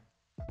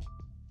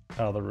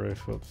 the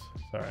roof. Whoops.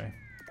 Sorry.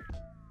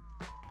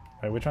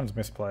 Wait, which one's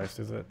misplaced?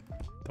 Is it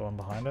the one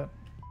behind it?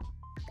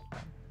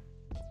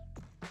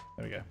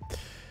 There we go.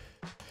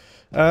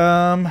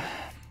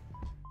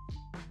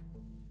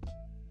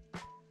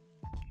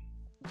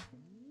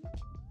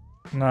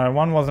 No,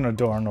 one wasn't a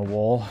door on a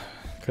wall.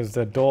 because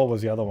the door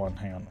was the other one.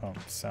 Hang on. Oh,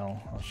 cell.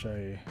 I'll show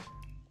you.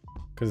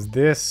 Because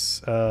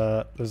this,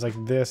 there's like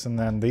this, and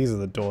then these are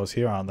the doors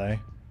here, aren't they?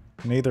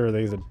 Neither of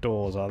these are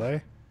doors, are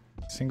they?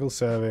 Single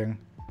serving,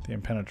 the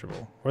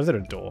impenetrable. Or is it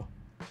a door?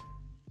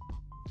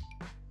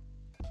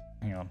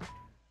 Hang on.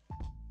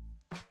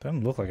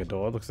 Doesn't look like a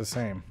door. It looks the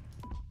same.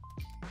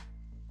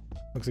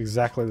 Looks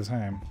exactly the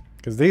same.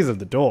 Because these are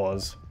the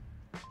doors.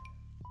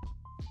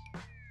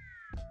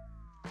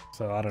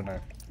 So I don't know.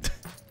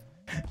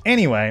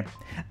 Anyway,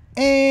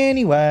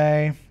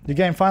 your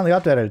game finally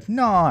updated.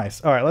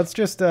 Nice. All right, let's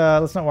just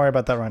let's not worry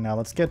about that right now.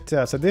 Let's get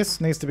so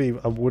this needs to be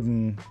a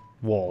wooden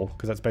wall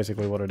because that's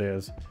basically what it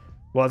is.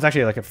 Well, it's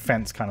actually like a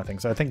fence kind of thing.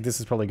 So I think this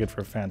is probably good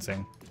for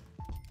fencing.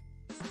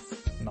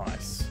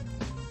 Nice.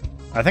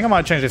 I think I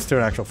might change this to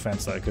an actual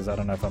fence though because I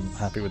don't know if I'm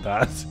happy with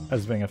that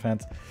as being a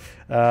fence.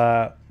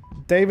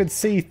 David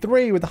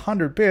C3 with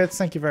 100 bits.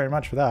 Thank you very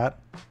much for that.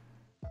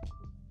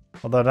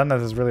 Although I don't know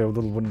if there's really a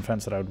little wooden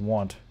fence that I would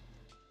want.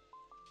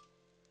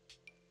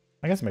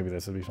 I guess maybe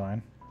this would be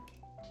fine.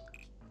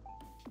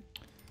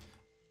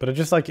 But it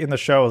just like in the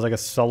show was like a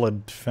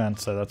solid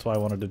fence, so that's why I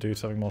wanted to do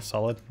something more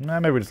solid. Nah,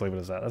 maybe we just leave it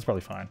as that. That's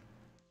probably fine.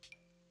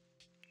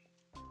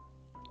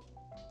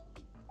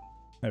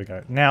 There we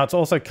go. Now it's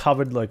also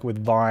covered like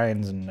with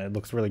vines and it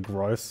looks really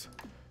gross.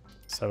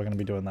 So we're going to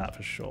be doing that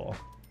for sure.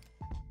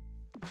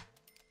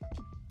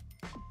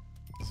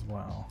 As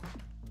well.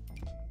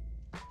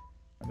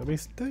 There'll be,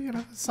 you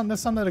know, there's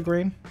some that are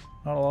green.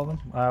 Not all of them.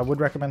 I would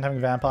recommend having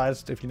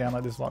vampires if you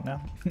download this lot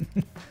now.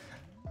 There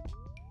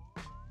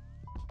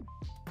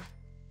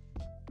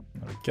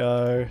we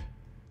go.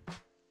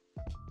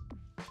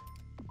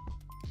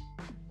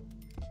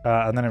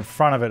 And then in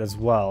front of it as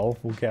well,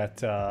 we'll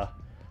get... not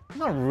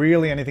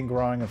really anything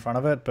growing in front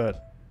of it,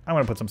 but I'm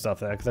going to put some stuff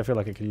there because I feel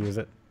like I could use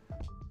it.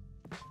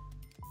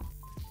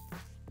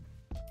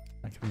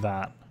 Like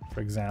that,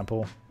 for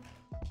example.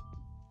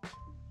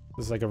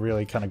 This is like a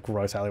really kind of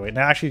gross alleyway.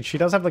 Now, actually, she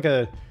does have like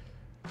a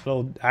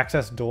little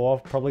access door,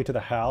 probably to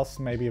the house,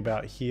 maybe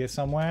about here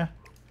somewhere.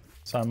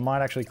 So I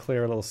might actually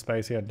clear a little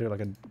space here and do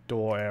like a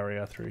door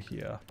area through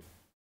here.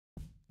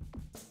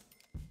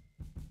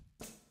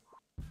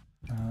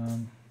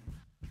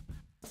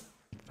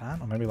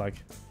 That, or maybe like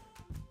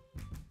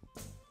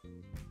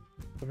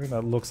something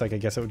that looks like, I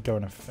guess it would go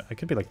in a... It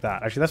could be like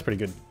that. Actually, that's pretty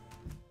good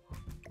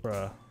for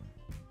a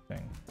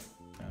thing.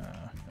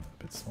 A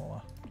bit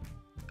smaller.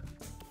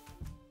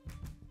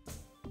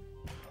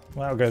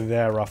 Well, I'll go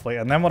there roughly.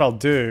 And then what I'll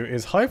do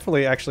is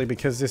hopefully, actually,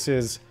 because this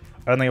is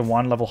only a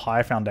 1 level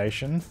high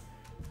foundation,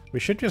 we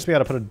should just be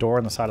able to put a door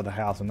in the side of the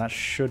house, and that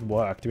should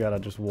work to be able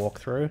to just walk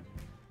through.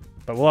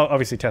 But we'll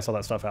obviously test all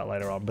that stuff out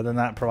later on. But then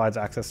that provides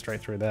access straight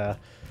through there.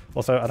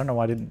 Also, I don't know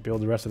why I didn't build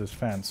the rest of this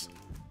fence.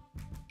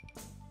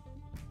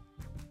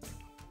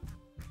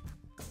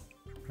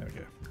 There we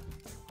go.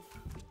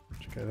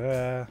 Should go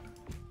there.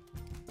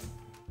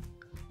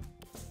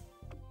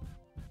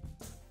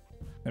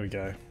 There we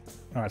go.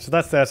 Alright, so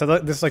that's there. So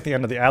this is like the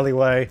end of the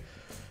alleyway.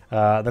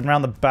 Then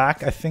around the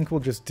back, I think we'll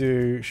just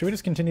do... Should we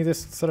just continue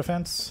this sort of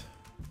fence?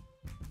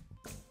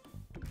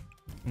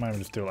 Might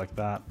even just do it like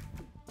that.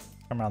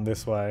 Come around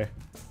this way.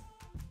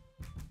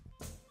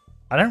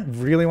 I don't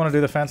really want to do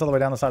the fence all the way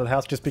down the side of the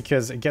house just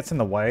because it gets in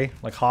the way.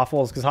 Like half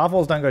walls, because half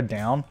walls don't go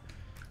down.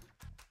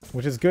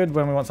 Which is good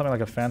when we want something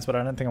like a fence, but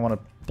I don't think I want to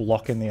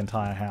block in the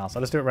entire house.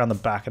 I'll just do it around the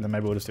back and then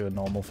maybe we'll just do a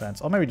normal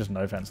fence. Or maybe just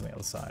no fence on the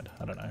other side.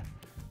 I don't know.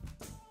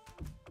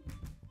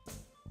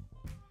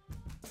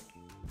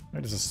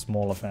 Maybe just a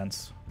smaller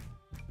fence.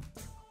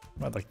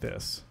 Right like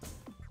this.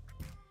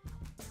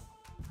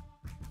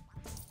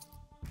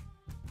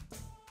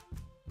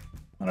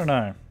 I don't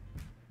know.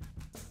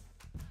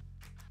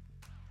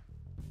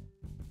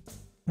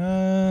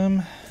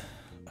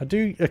 I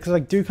do, because I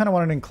do kind of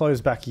want an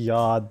enclosed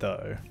backyard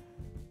though.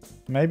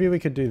 Maybe we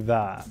could do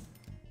that.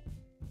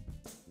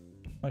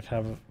 Like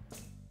have...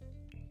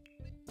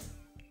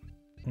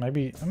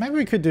 Maybe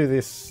we could do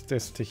this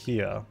to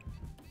here.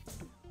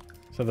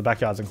 So the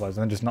backyard's enclosed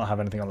and then just not have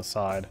anything on the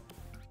side.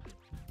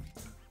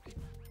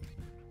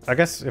 I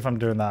guess if I'm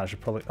doing that I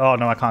should probably... Oh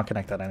no, I can't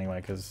connect that anyway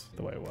because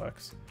the way it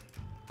works.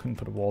 Couldn't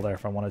put a wall there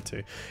if I wanted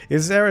to.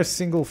 Is there a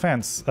single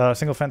fence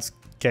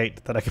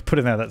gate that I could put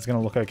in there that's going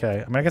to look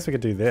okay? I mean, I guess we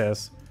could do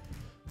this.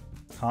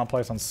 Can't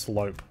place on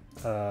slope.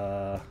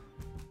 I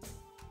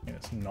mean,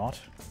 it's not.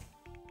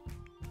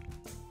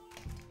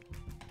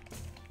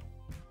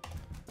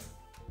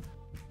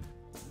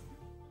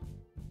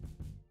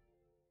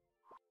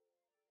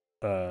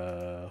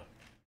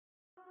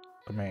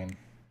 I mean,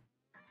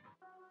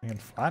 you can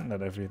flatten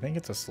it if you think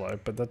it's a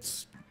slope, but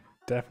that's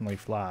definitely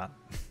flat.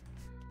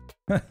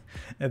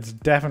 It's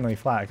definitely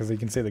flat because you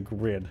can see the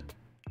grid.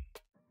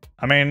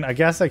 I mean, I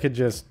guess I could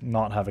just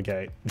not have a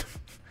gate.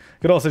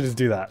 Could also just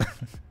do that.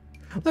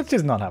 Let's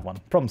just not have one.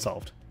 Problem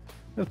solved.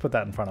 Let's put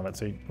that in front of it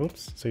so you,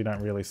 oops, so you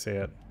don't really see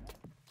it.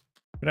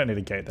 We don't need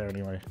a gate there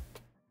anyway.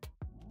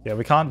 Yeah,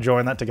 we can't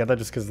join that together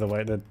just because of the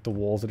way that the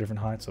walls are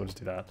different heights, so we'll just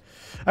do that.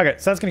 Okay,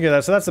 so that's going to go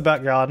there. So that's the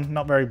back garden.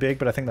 Not very big,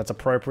 but I think that's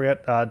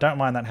appropriate. Don't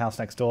mind that house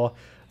next door.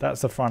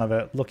 That's the front of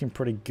it. Looking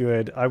pretty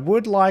good. I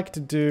would like to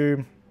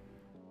do...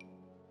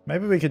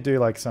 Maybe we could do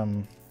like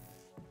some...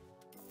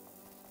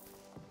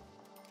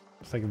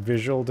 It's like a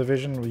visual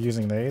division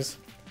using these.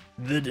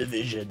 The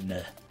division.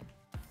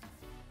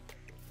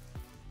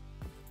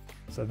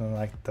 So then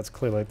like, that's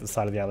clearly like the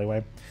side of the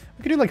alleyway.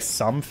 We could do like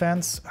some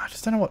fence. I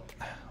just don't know what...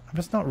 I'm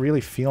just not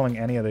really feeling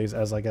any of these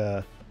as like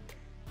a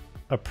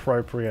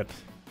appropriate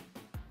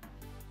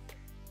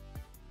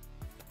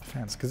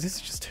fence because this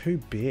is just too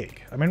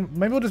big. I mean,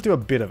 maybe we'll just do a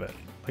bit of it.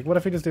 Like, what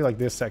if we just do like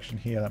this section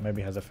here that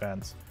maybe has a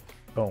fence?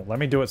 Oh, let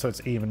me do it so it's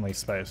evenly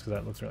spaced because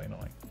that looks really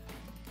annoying.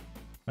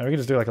 Maybe we can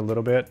just do like a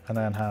little bit and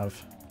then have...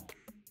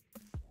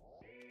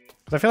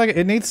 Because I feel like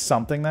it needs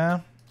something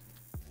there.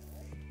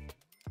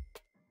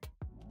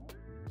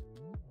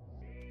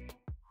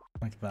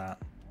 Like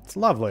that. It's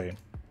lovely.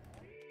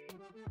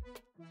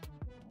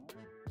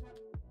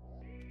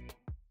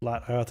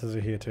 Flat earthers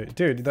are here too.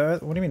 Dude, what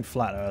do you mean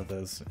flat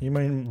earthers? You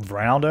mean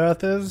round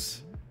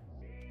earthers?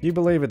 You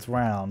believe it's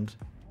round.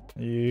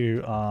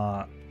 You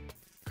are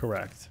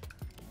correct.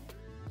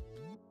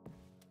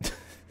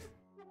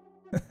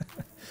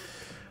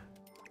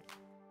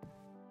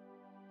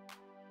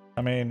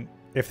 I mean,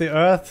 if the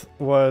earth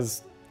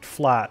was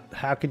flat,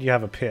 how could you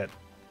have a pit?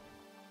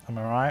 Am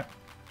I right?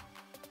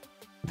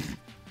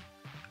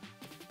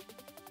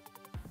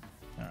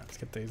 Alright, let's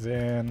get these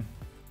in.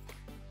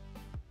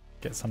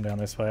 Get some down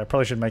this way. I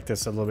probably should make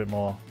this a little bit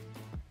more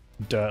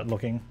dirt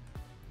looking.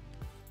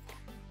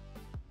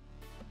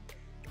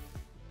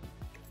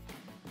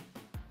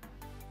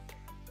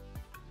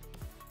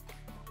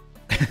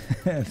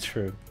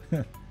 True.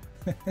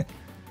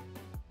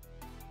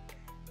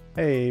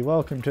 Hey,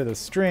 welcome to the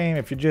stream.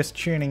 If you're just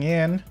tuning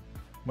in,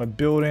 we're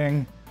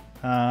building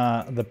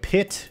the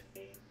pit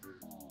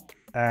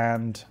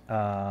and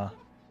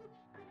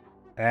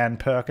Ann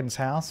Perkins'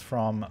 house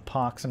from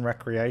Parks and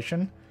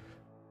Recreation.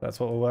 That's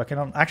what we're working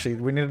on. Actually,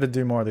 we needed to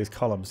do more of these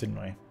columns,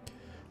 didn't we?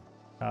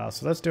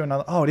 So let's do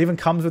another... Oh, it even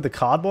comes with the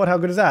cardboard? How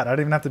good is that? I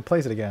don't even have to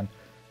place it again.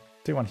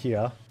 Do one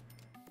here.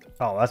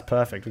 Oh, that's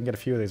perfect. We can get a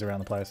few of these around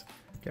the place.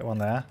 Get one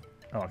there.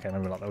 Oh, okay,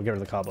 maybe not. We'll get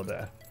rid of the cardboard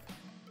there.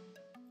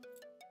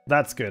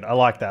 That's good. I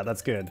like that.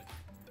 That's good.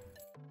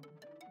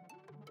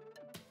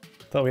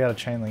 Thought we had a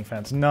chain link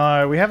fence.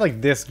 No, we have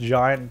like this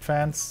giant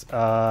fence.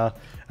 And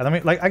then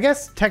we... Like, I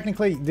guess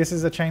technically this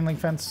is a chain link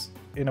fence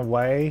in a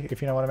way,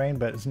 if you know what I mean,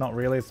 but it's not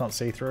really, it's not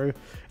see-through.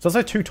 It's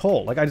also too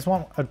tall. Like, I just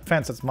want a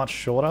fence that's much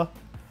shorter.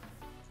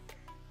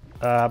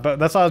 But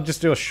that's why I'll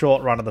just do a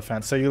short run of the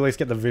fence, so you at least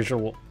get the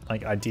visual,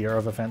 like, idea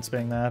of a fence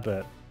being there,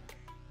 but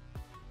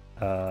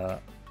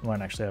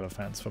won't actually have a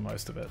fence for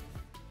most of it.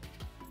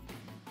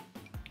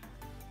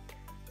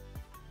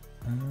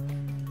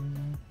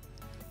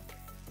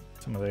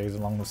 Some of these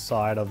along the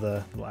side of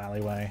the little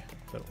alleyway.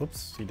 So,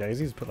 whoops, see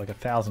daisies? Put like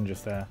 1,000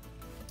 just there.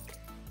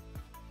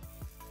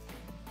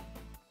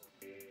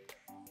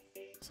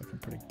 Looking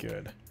pretty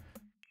good.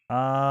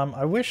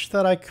 I wish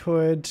that I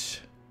could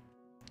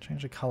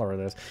change the color of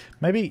this.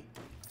 Maybe,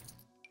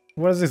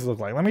 what does this look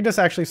like? Let me just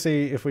actually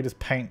see if we just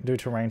do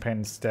terrain paint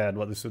instead,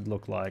 what this would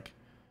look like.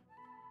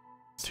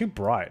 It's too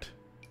bright,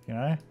 you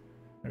know?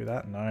 Maybe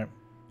that, no.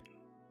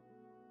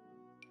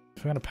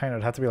 If we're gonna paint it,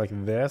 it'd have to be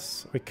like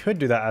this. We could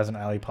do that as an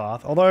alley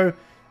path, although,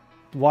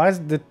 why is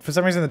for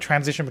some reason the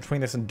transition between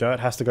this and dirt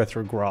has to go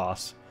through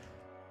grass.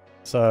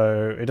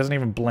 So, it doesn't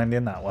even blend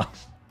in that well.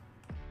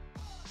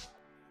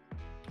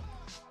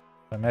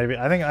 Maybe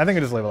I think we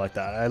just leave it like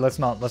that. Let's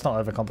not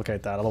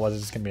overcomplicate that. Otherwise,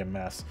 it's just gonna be a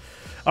mess.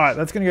 All right,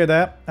 that's gonna go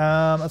there.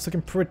 That's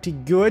looking pretty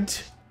good.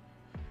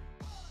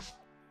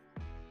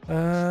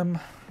 So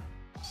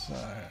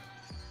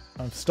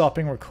I'm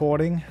stopping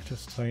recording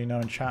just so you know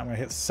in chat. I'm gonna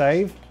hit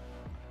save.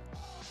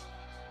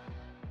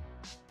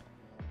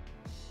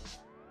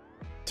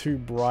 Too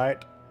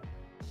bright.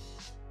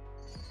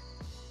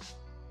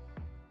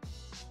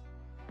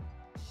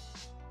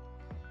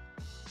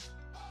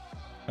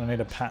 I need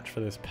a patch for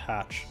this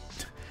patch.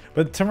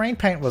 But terrain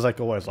paint was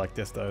like always like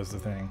this though, is the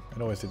thing.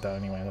 It always did that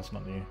anyway, that's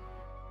not new.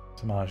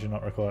 Samaj, you're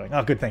not recording.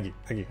 Oh good, thank you.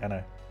 Thank you, I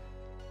know.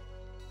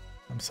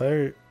 Do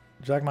you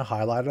like my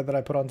highlighter that I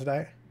put on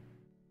today?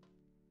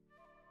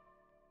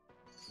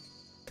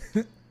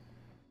 It's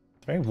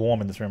very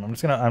warm in this room. I'm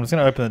just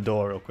gonna open the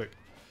door real quick.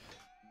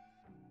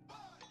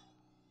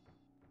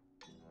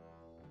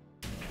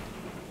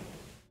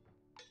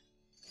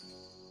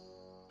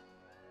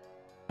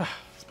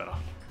 It's better.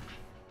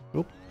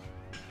 Oop.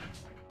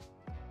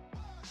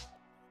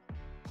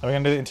 Are we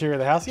gonna do the interior of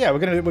the house? Yeah, we're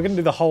gonna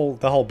do the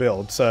whole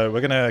build. So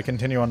we're gonna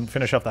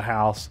finish off the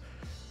house.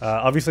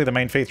 Obviously, the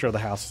main feature of the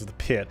house is the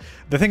pit.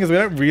 The thing is, we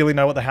don't really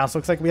know what the house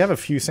looks like. We have a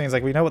few scenes,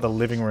 like we know what the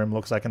living room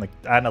looks like, and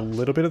a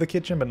little bit of the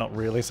kitchen, but not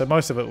really. So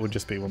most of it would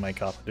just be we'll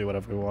make up, do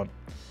whatever we want.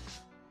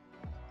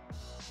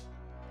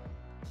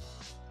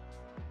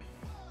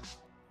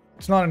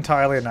 It's not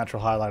entirely a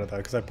natural highlighter though,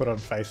 because I put on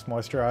face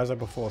moisturizer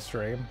before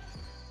stream.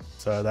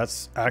 So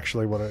that's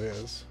actually what it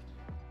is.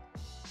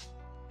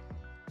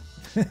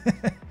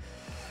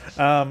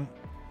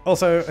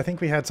 Also, I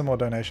think we had some more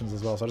donations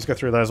as well, so I'll just go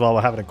through those while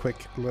we're having a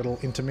quick little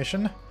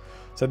intermission.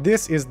 So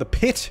this is the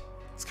pit.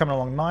 It's coming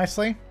along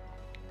nicely.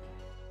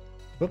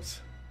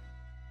 Whoops.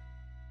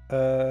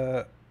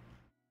 Let's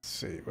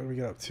see, what did we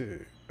get up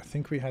to? I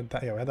think we had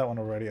that. Yeah, we had that one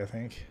already, I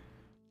think.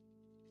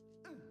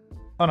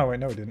 Oh no, wait,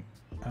 no we didn't.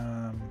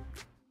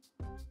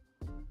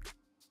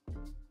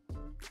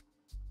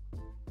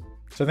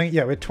 So I think,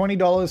 yeah, we're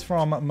 $20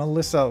 from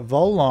Melissa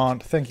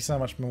Volant. Thank you so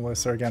much,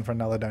 Melissa, again for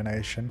another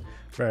donation.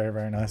 Very,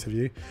 very nice of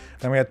you.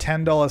 Then we had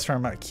 $10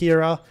 from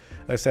Kira.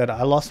 They said,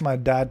 I lost my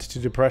dad to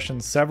depression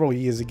several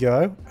years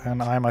ago,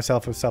 and I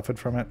myself have suffered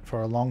from it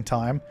for a long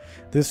time.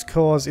 This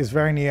cause is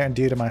very near and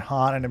dear to my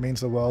heart, and it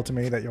means the world to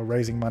me that you're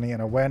raising money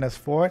and awareness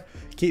for it.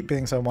 Keep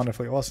being so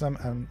wonderfully awesome,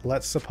 and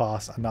let's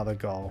surpass another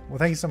goal. Well,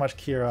 thank you so much,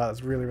 Kira.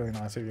 That's really, really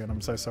nice of you, and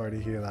I'm so sorry to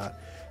hear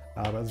that.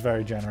 But it's a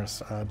very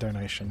generous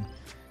donation.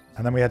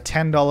 And then we had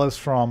 $10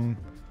 from,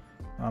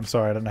 I'm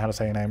sorry, I don't know how to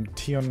say your name,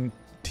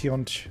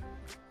 Tionch.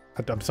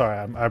 I'm sorry,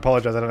 I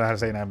apologize, I don't know how to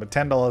say your name, but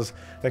 $10,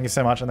 thank you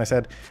so much. And they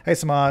said, hey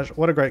Samaj,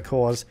 what a great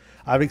cause.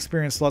 I've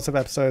experienced lots of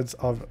episodes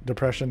of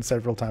depression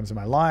several times in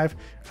my life,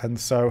 and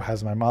so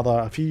has my mother.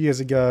 A few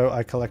years ago,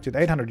 I collected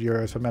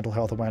 €800 for mental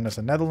health awareness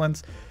in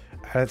Netherlands,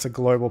 and it's a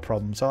global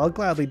problem. So I'll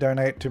gladly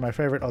donate to my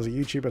favorite Aussie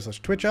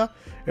YouTuber / Twitcher.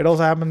 It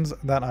also happens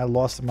that I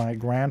lost my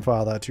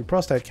grandfather to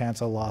prostate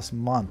cancer last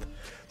month.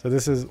 So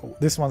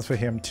this one's for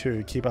him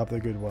too. Keep up the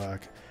good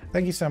work.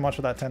 Thank you so much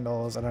for that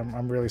 $10, and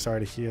I'm really sorry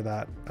to hear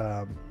that,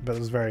 but it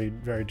was very,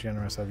 very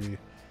generous of you.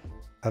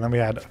 And then we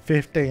had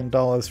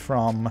 $15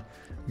 from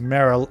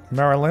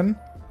Marilyn,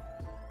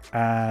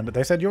 and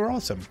they said you're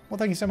awesome. Well,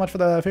 thank you so much for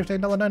the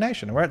 $15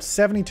 donation. We're at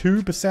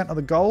 72% of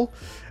the goal.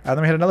 And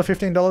then we had another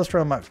 $15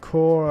 from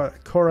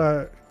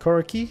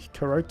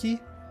Koroki.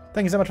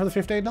 Thank you so much for the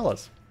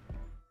 $15.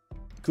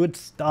 Good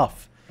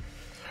stuff.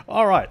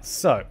 All right,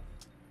 so.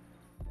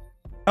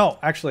 Oh,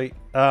 actually,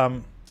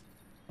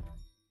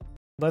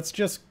 let's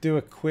just do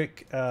a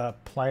quick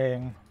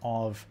playing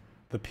of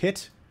The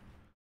Pit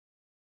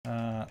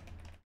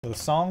with a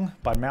song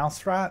by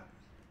Mouserat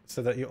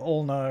so that you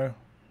all know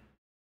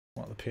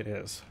what The Pit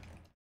is.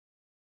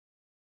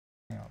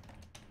 Hang on.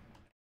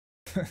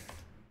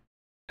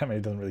 I mean,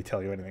 it doesn't really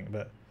tell you anything,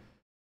 but...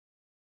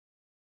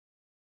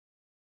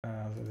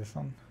 is it this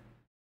one?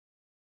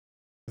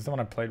 Is this the one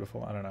I played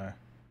before? I don't know.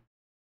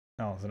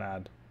 Oh, it's an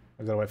ad.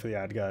 I've got to wait for the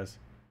ad, guys.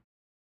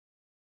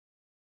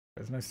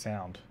 There's no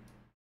sound.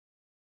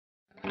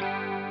 Oh,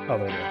 there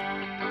we go.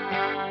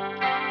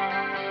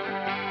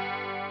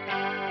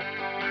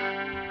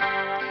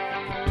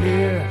 The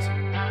pit.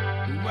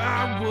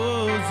 I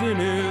was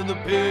in the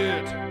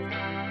pit.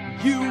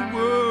 You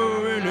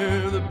were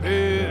in the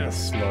pit.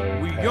 Slow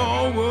We pace.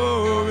 all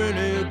were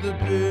in the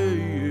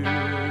pit.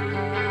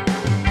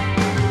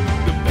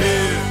 The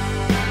pit.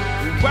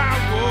 I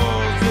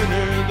was in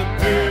the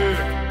pit.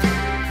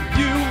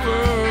 You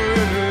were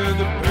in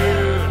the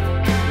pit.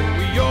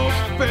 We all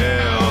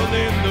fell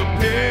in the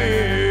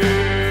pit.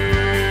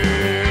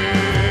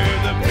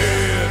 The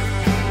pit.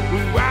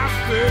 I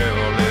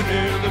fell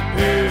in the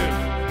pit.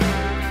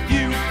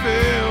 You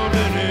fell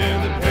in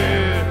the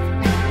pit.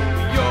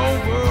 We all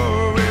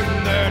were in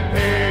that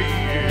pit.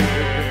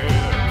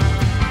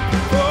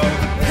 Oh,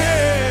 the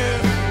pit.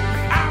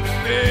 I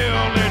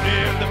fell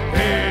in the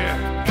pit.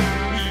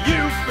 You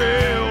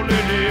fell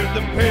in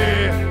the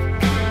pit.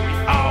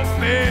 We all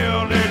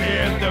fell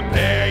in the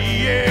pit.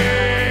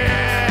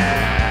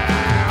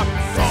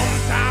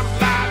 Sometimes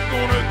life's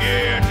gonna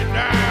get you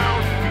down.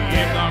 You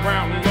hit the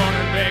ground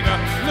running, take a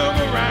look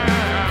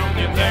around.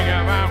 You think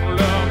about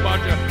love, but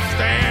you're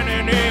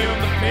standing in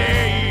the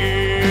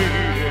pit.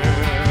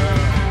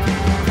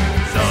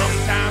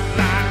 Sometimes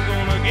life's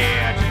gonna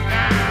get you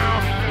down.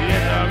 You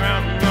hit the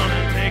ground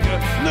running, take a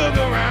look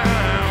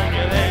around.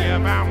 You think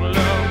about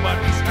love, but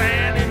you're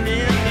standing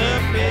in the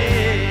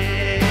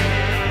pit.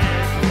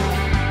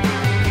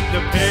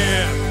 The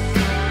pit.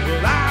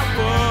 Well, I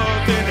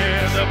was in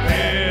the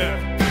pit.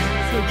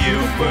 So you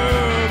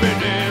were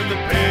in the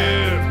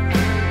pit.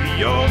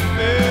 You're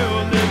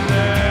filled in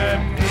that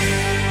pit.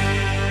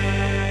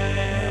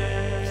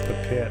 It's The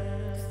Pit.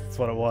 That's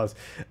what it was.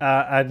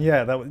 And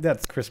yeah,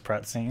 that's Chris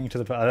Pratt singing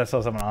to the. I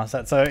saw someone ask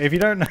that. So if you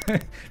don't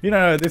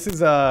know, this is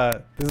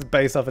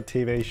based off a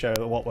TV show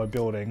that what we're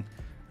building.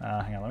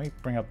 Hang on, let me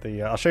bring up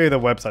the. I'll show you the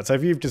website. So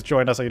if you've just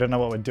joined us or you don't know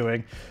what we're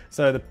doing,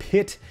 so The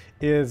Pit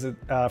is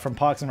from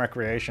Parks and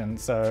Recreation.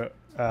 So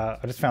I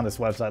just found this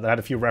website that had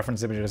a few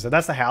reference images. So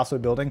that's the house we're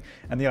building,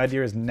 and the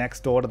idea is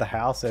next door to the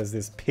house there's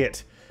this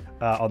pit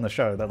on the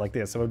show that like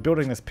this. So we're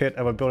building this pit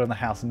and we're building the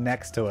house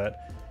next to it.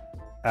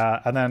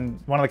 And then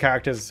one of the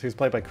characters, who's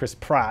played by Chris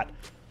Pratt,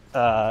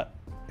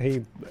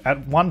 he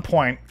at one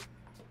point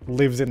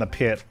lives in the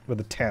pit with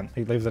a tent.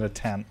 He lives in a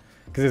tent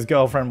because his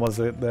girlfriend was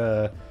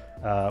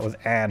was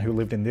Ann, who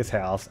lived in this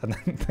house, and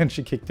then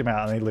she kicked him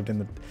out, and he lived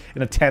in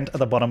a tent at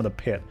the bottom of the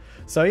pit.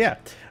 So yeah,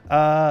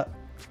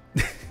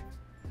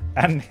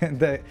 and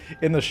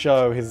in the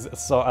show, his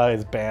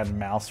band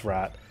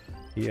Mouserat,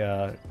 he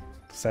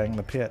sang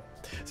The Pit.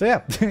 So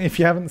yeah, if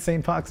you haven't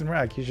seen Parks and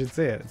Rec, you should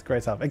see it. It's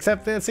great stuff.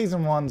 Except that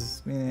season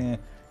 1's,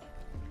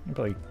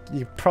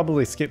 you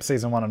probably skip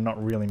season 1 and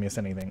not really miss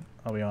anything,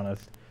 I'll be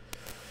honest.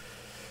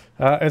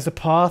 Is the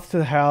path to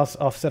the house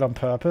offset on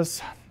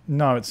purpose?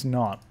 No, it's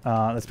not.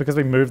 It's because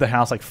we moved the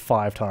house like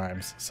 5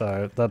 times,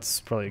 so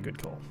that's probably a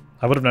good call.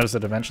 I would have noticed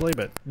it eventually,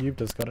 but you've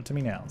just got it to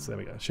me now, so there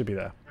we go. Should be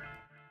there.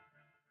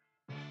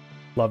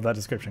 Love that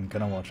description.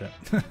 Gonna watch it.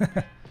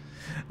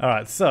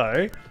 Alright,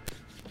 so...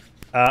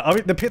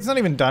 the pit's not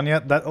even done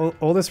yet. That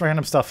all this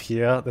random stuff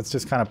here that's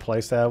just kind of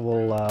placed there,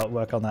 we'll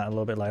work on that a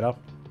little bit later.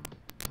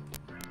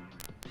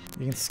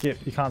 You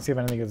can't skip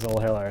anything, it's all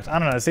hilarious. I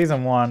don't know,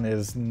 season 1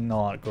 is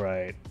not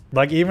great.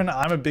 Like, even,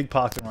 I'm a big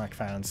Parks and Rec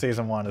fan, and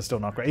season 1 is still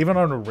not great. Even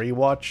on a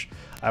rewatch,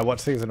 I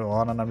watch season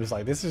 1 and I'm just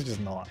like, this is just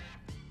not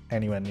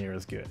anywhere near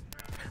as good.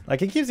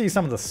 Like, it gives you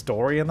some of the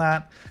story in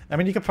that. I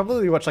mean, you could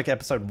probably watch like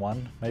episode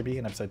 1, maybe,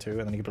 and episode 2,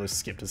 and then you could probably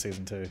skip to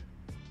season 2.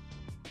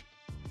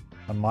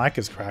 My mic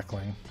is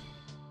crackling.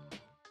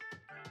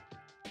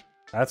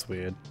 That's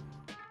weird.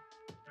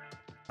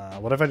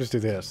 What if I just do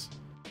this?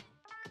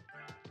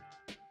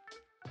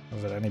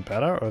 Is it any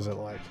better, or is it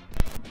like...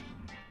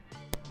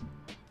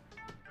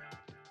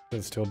 Is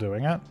it still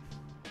doing it?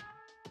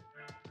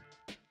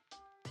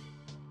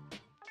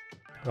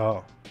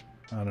 Oh,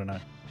 I don't know.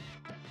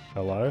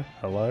 Hello?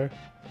 Hello?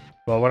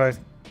 Well, when I...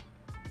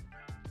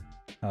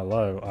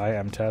 Hello, I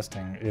am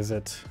testing. Is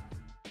it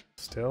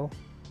still?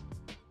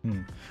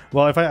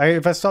 Well,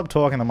 if I stop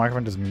talking, the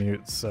microphone just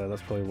mutes, so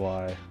that's probably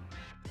why.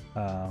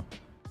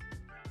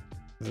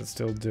 Is it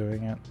still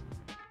doing it?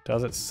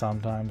 Does it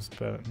sometimes,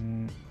 but...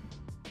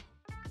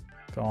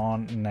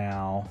 Gone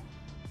now.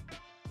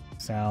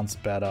 Sounds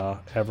better.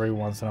 Every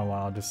once in a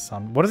while, just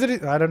some... What is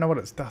it? I don't know what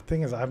it's... The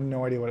thing is, I have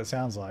no idea what it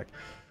sounds like.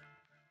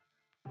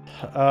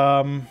 It's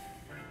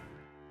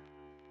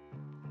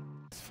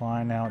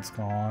fine now, it's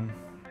gone.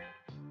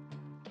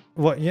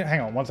 What? Yeah,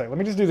 hang on one sec. Let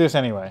me just do this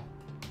anyway.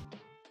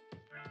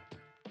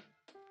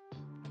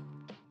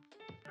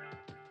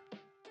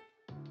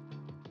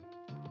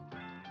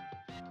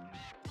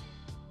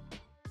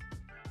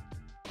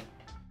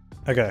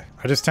 Okay,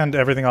 I just turned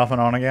everything off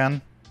and on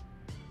again.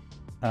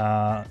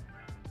 Sounds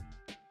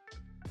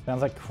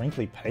like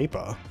crinkly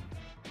paper.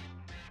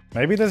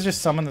 Maybe there's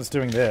just someone that's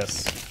doing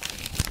this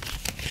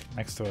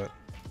next to it.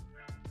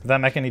 Did that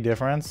make any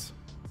difference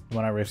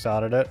when I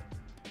restarted it?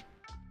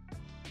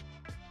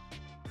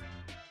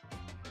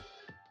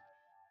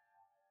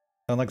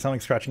 Sound like something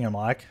scratching your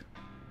mic?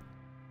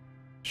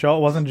 Sure,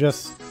 it wasn't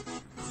just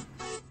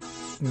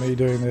me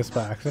doing this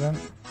by accident.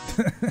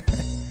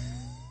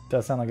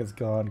 Does sound like it's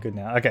gone. Good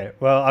now. Okay,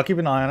 well, I'll keep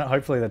an eye on it.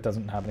 Hopefully that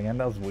doesn't happen again.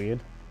 That was weird.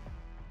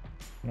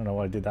 I don't know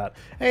why I did that.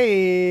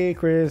 Hey,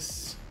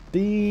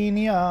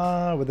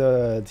 Christina with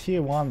a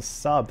tier 1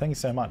 sub. Thank you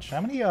so much.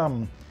 How many,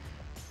 what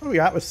are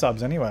we at with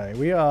subs anyway?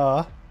 We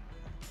are...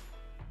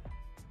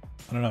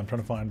 I don't know, I'm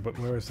trying to find, but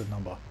where is the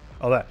number?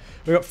 Oh, there.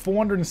 We got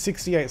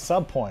 468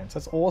 sub points.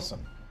 That's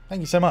awesome. Thank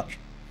you so much.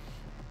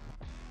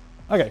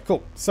 Okay,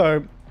 cool.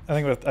 So, I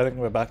think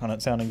we're back on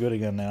it sounding good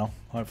again now,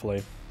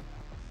 hopefully.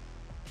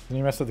 Can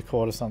you mess with the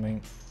cord or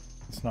something?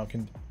 It's not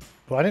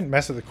well, I didn't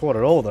mess with the cord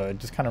at all though. It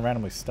just kind of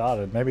randomly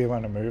started. Maybe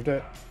when I moved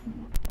it.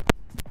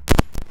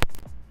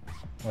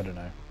 I don't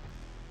know.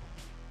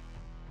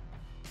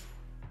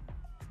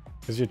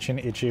 Is your chin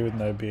itchy with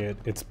no beard?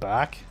 It's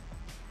back?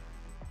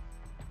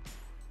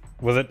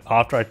 Was it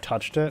after I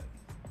touched it?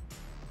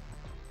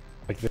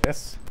 Like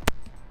this?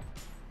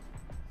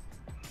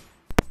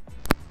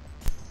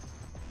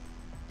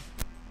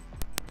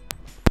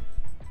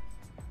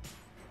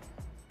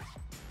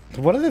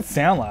 What does it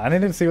sound like? I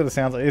need to see what it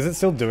sounds like. Is it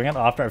still doing it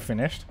after I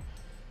finished?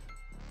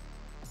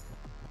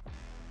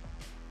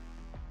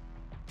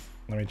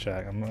 Let me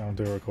check. I'll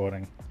do a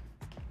recording.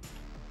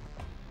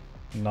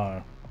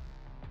 No.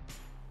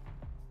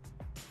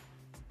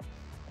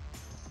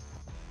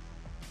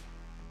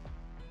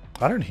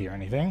 I don't hear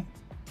anything.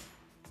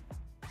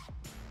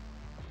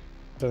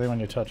 It's only when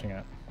you're touching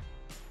it.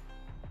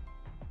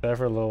 There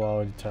for a little while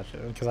when you touch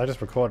it. Because I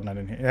just recorded and I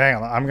didn't hear. Hang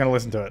on, I'm going to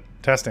listen to it.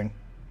 Testing.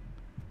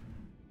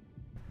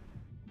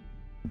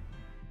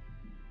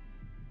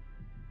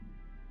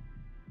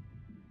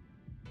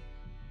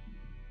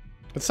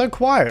 It's so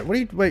quiet. What do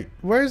you... Wait,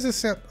 where is this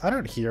sound? I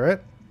don't hear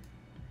it.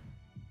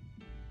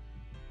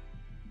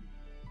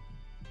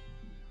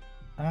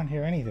 I don't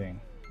hear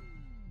anything.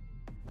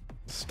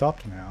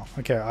 Stopped now.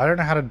 Okay, I don't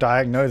know how to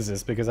diagnose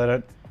this because I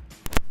don't...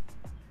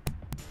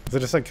 Is it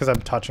just like because I'm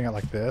touching it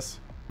like this?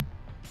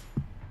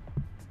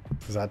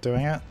 Is that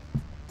doing it?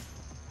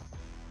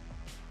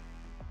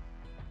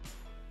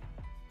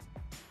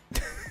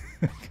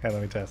 Okay,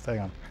 let me test.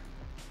 Hang on.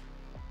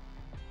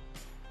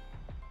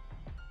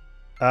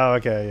 Oh,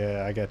 okay,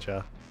 yeah, I get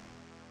ya.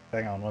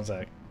 Hang on, one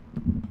sec.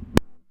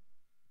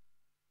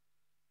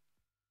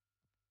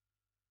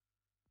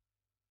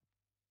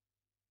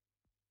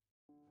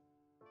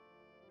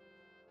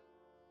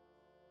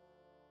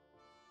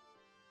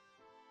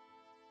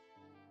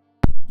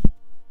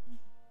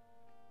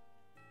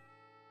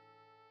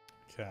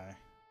 Okay.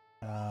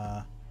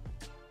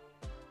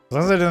 As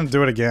long as I didn't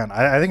do it again,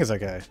 I think it's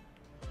okay.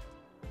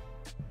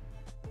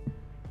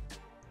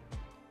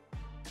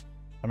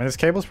 I mean, this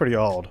cable's pretty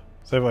old.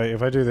 So wait,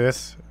 if I do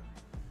this...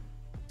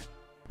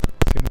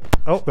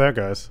 Oh, there it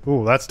goes.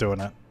 Ooh, that's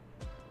doing it.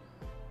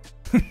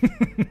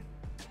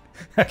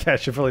 Okay, I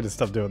should probably just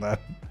stop doing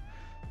that.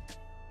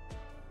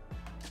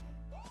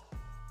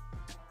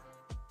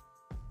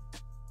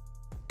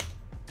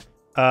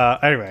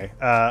 Anyway,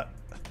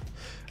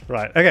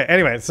 right. Okay,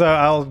 anyway, so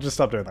I'll just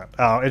stop doing that.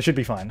 Oh, it should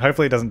be fine.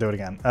 Hopefully it doesn't do it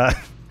again. I'll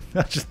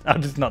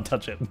just not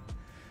touch it.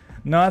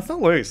 No, it's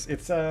not loose.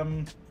 It's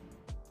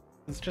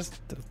just,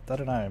 I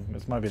don't know.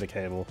 This might be the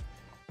cable.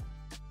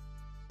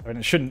 I mean,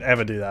 it shouldn't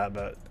ever do that,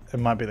 but it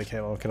might be the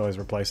cable. I could always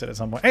replace it at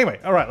some point. Anyway,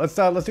 all right, let's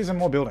do some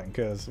more building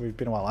because we've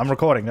been a while. I'm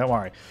recording, don't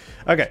worry.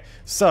 Okay,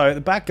 so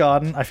the back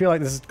garden. I feel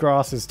like this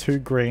grass is too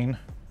green.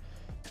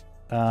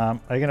 Are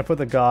you going to put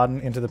the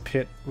garden into the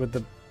pit with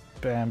the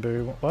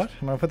bamboo? What?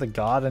 I'm going to put the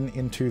garden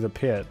into the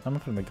pit. I'm going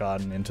to put the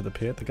garden into the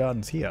pit. The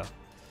garden's here.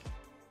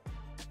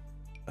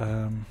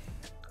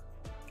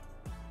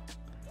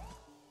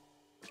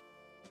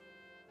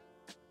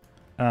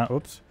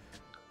 Oops.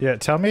 Yeah,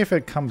 tell me if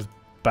it comes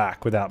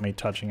back without me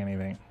touching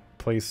anything.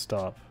 Please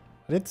stop.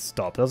 I did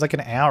stop. That was like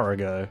an hour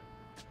ago.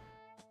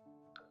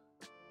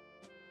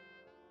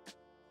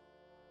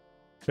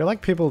 I feel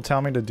like people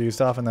tell me to do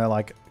stuff and they're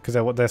like, because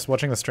they're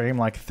watching the stream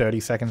like 30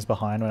 seconds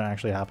behind when it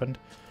actually happened.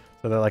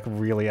 So they're like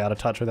really out of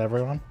touch with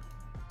everyone.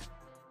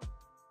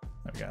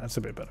 There we go. That's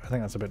a bit better. I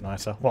think that's a bit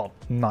nicer. Well,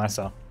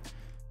 nicer.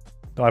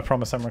 No, I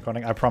promise I'm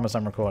recording. I promise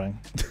I'm recording.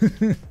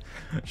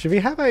 Should we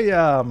have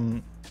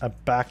a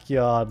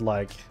backyard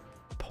like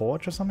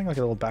porch or something, like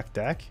a little back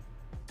deck?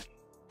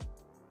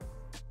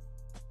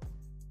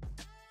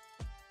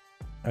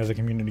 There's a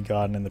community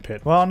garden in the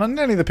pit. Well, not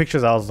any of the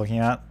pictures I was looking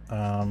at.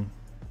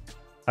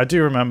 I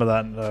do remember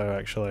that though,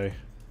 actually,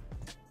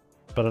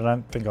 but I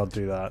don't think I'll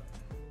do that.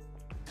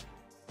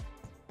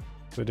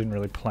 We didn't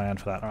really plan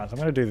for that. All right, so I'm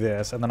gonna do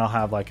this, and then I'll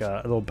have like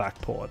a little back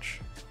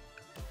porch.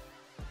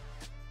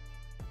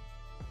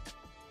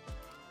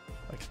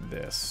 Like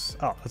this.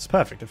 Oh, that's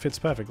perfect. It fits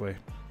perfectly.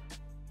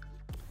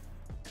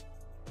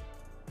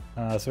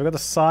 So we've got the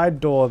side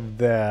door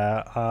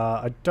there.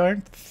 I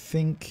don't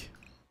think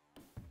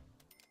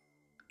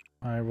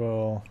I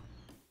will...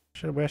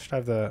 Where should I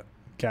have the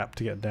gap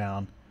to get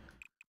down?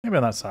 Maybe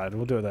on that side.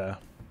 We'll do it there.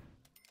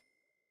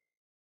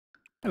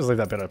 I'll just leave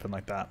that bit open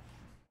like that.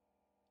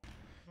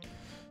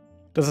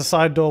 Does the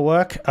side door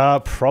work?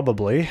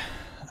 Probably.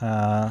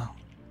 It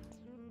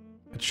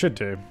should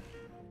do.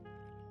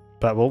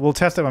 But we'll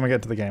test it when we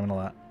get to the game and all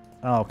that.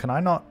 Oh, can I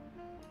not?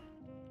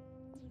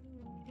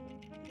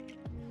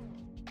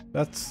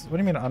 That's... What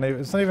do you mean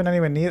uneven? It's not even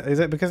anywhere near... Is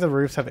it because the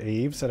roofs have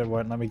eaves that it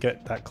won't let me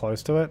get that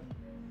close to it?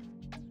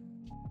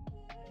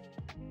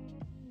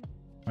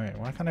 Wait,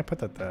 why can't I put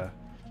that there?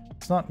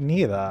 It's not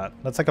near that.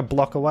 That's like a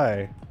block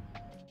away.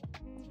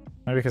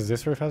 Maybe because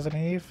this roof has an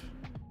eave?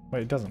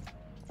 Wait, it doesn't.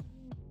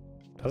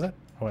 Does it?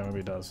 Oh wait, maybe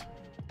it does.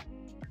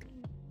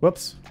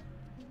 Whoops.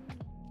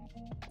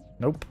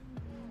 Nope.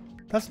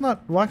 That's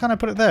not... Why can't I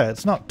put it there?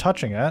 It's not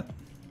touching it.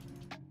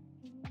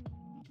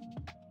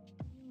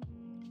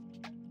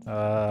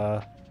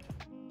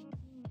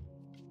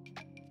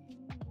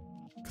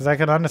 Because I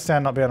can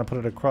understand not being able to put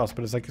it across,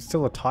 but it's like it's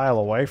still a tile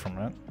away from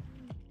it.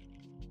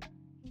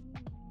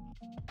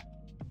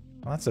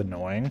 Well, that's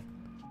annoying.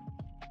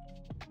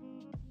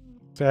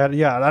 So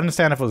yeah, I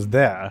understand if it was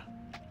there,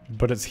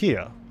 but it's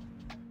here.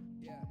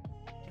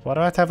 Why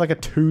do I have to have like a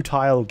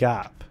 2-tile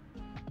gap?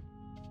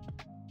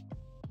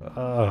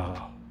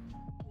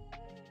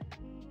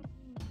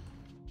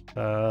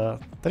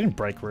 They didn't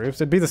break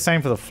roofs. It'd be the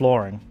same for the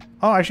flooring.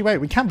 Oh, actually, wait,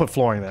 we can put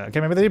flooring there.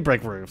 Okay, maybe they did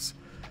break roofs.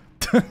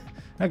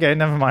 Okay,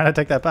 never mind, I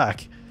take that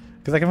back.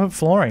 Because I can put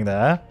flooring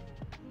there,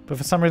 but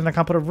for some reason I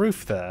can't put a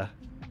roof there.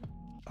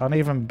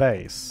 Uneven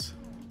base.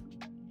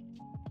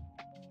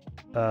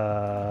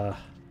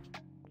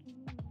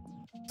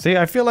 See,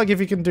 I feel like if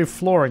you can do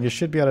flooring, you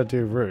should be able to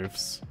do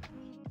roofs.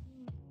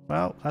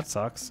 Well, that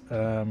sucks.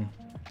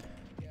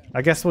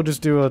 I guess we'll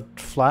just do a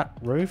flat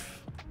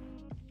roof.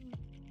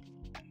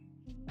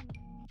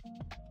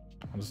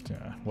 I'll just,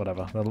 yeah,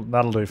 whatever.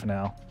 That'll do for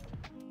now.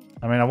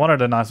 I mean, I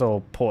wanted a nice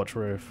little porch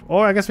roof.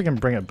 Or I guess we can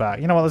bring it back.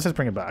 You know what? Let's just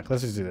bring it back.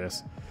 Let's just do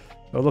this.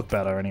 It'll look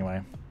better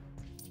anyway.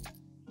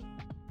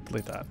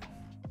 Delete that.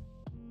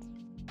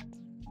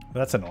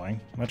 That's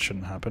annoying. That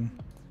shouldn't happen.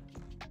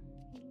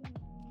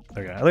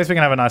 Okay, at least we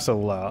can have a nice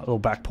little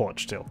back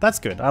porch still. That's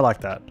good. I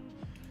like that.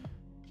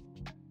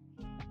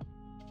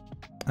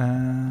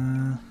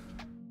 Well,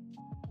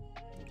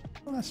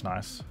 that's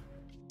nice.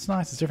 It's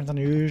nice. It's different than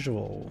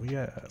usual.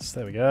 Yes,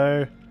 there we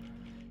go.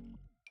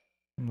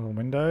 Little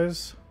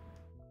windows.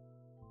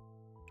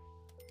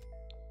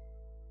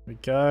 There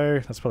we go.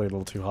 That's probably a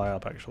little too high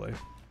up, actually.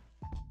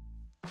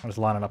 I'll just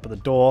line it up at the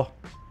door.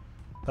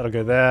 That'll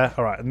go there.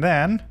 All right, and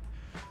then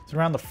so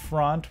around the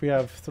front, we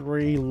have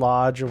 3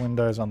 larger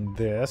windows on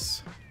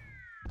this.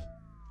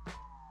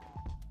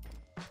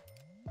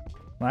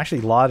 Well,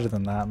 actually larger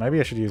than that. Maybe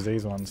I should use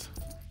these ones.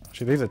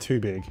 Actually, these are too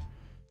big.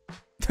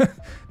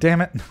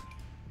 Damn it.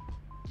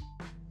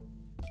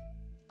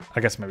 I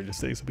guess maybe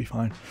just these will be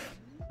fine.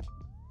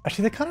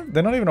 Actually,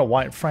 they're not even a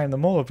white frame. They're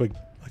more of like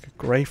a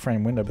grey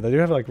frame window, but they do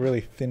have like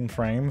really thin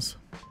frames.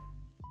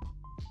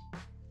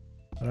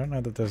 I don't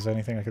know that there's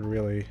anything I could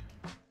really...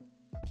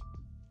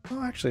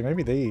 Oh, actually,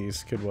 maybe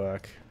these could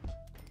work.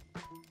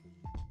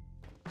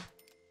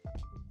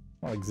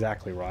 Not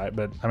exactly right,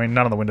 but I mean,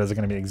 none of the windows are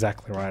going to be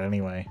exactly right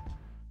anyway.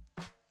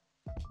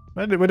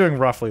 We're doing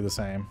roughly the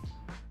same.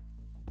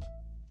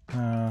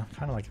 Kind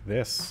of like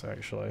this,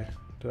 actually.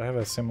 Do they have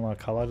a similar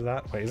color to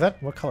that? Wait,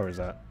 what color is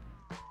that?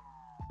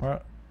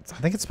 Well, I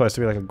think it's supposed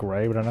to be like a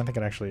grey, but I don't think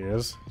it actually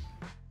is.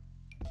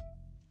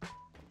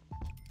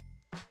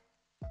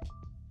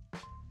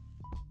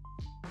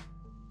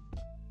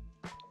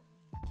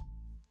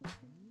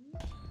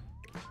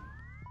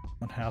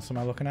 What house am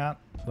I looking at?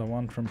 The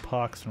one from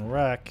Parks and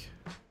Rec.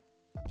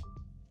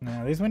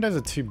 Now, these windows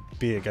are too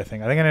big, I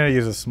think. I think I need to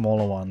use the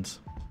smaller ones.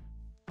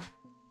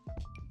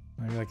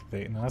 Maybe like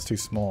the... No, that's too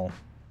small.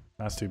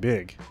 That's too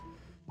big.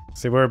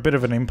 See, we're a bit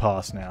of an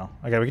impasse now.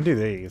 Okay, we can do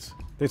these.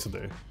 These will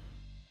do.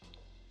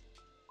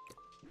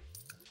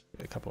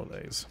 A couple of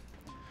these.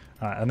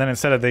 Alright, and then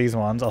instead of these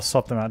ones, I'll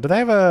swap them out. Do they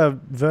have a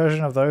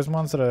version of those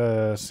ones that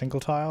are single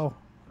tile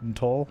and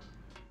tall?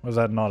 Or is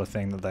that not a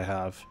thing that they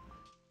have?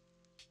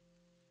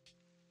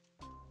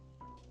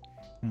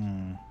 I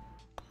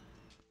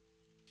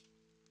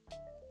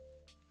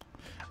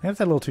think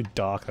that's a little too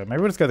dark though.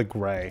 Maybe we'll just go the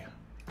grey.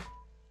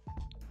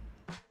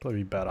 Probably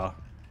be better.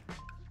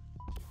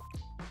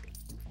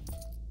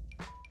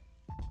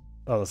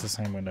 Oh, that's the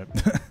same window.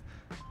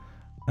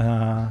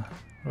 What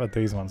about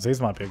these ones?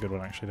 These might be a good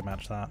one actually to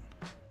match that.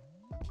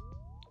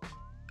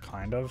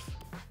 Kind of.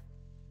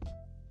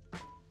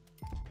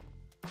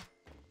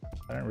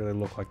 They don't really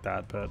look like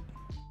that, but...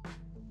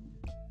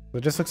 It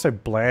just looks so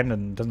bland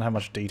and doesn't have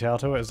much detail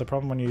to it is the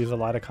problem when you use a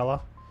lighter color.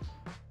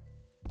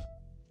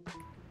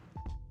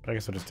 But I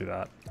guess we'll just do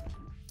that.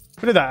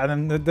 We'll do that,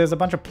 and then there's a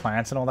bunch of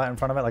plants and all that in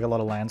front of it, like a lot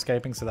of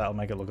landscaping, so that'll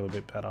make it look a little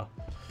bit better.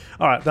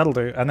 Alright, that'll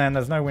do. And then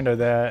there's no window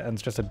there, and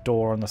it's just a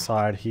door on the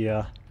side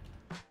here.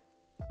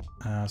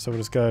 So we'll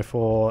just go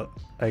for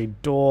a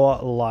door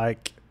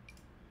like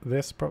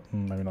this.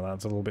 Maybe not that,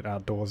 it's a little bit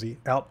outdoorsy.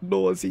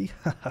 Outdoorsy!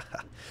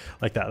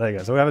 Like that, there you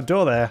go. So we have a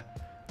door there.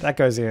 That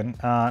goes in.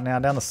 Now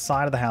down the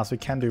side of the house we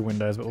can do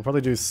windows, but we'll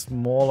probably do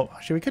smaller...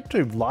 Actually, we could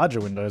do larger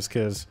windows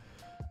because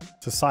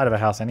it's the side of a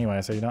house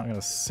anyway, so you're not going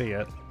to see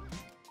it.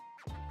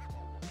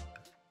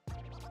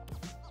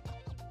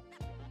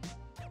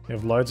 You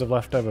have loads of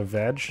leftover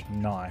veg.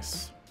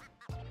 Nice.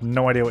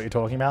 No idea what you're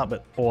talking about,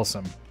 but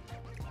awesome.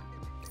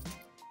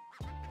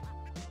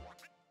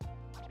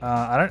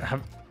 I don't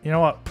have... You know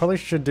what? Probably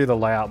should do the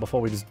layout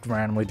before we just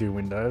randomly do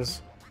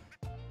windows.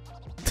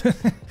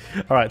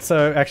 Alright,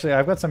 so actually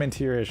I've got some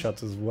interior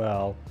shots as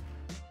well.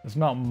 There's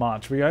not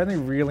much. We only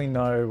really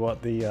know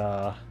what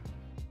the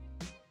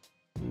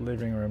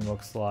living room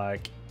looks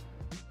like.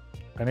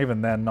 And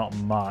even then, not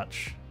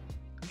much.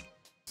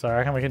 So I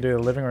reckon we can do the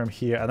living room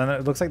here. And then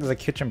it looks like there's a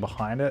kitchen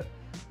behind it.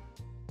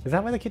 Is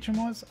that where the kitchen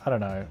was? I don't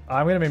know.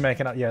 I'm going to be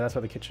making up... Yeah, that's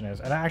where the kitchen is.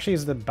 And it actually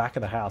is the back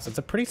of the house. It's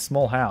a pretty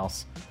small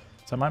house.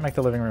 So I might make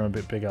the living room a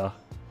bit bigger.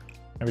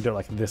 Maybe do it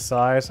like this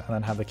size and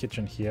then have the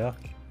kitchen here.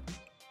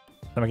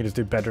 Then we can just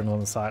do bedrooms on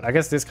the side. I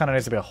guess this kind of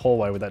needs to be a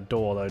hallway with that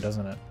door though,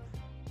 doesn't it?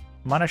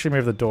 Might actually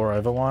move the door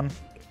over one.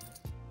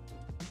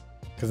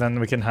 Because then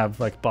we can have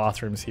like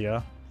bathrooms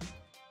here.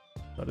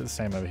 I'll do the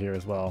same over here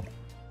as well.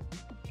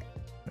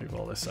 Move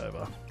all this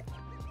over.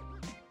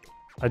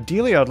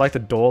 Ideally, I would like the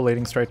door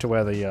leading straight to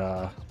where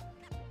the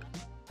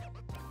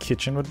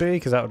kitchen would be,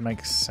 because that would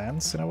make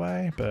sense in a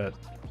way, but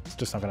it's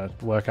just not going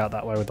to work out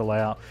that way with the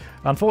layout.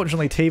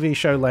 Unfortunately, TV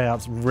show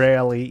layouts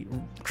rarely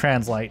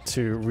translate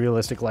to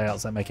realistic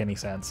layouts that make any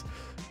sense.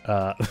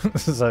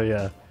 So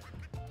yeah,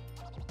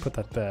 put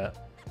that there.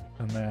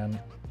 And then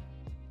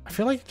I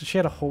feel like she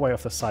had a hallway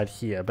off the side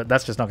here, but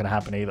that's just not going to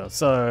happen either.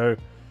 So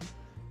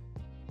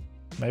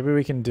maybe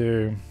we can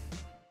do...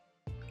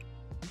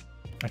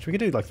 Actually, we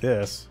could do like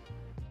this.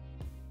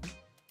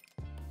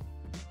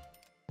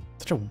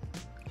 Such a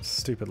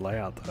stupid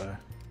layout though.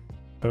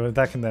 But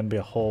that can then be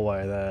a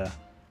hallway there.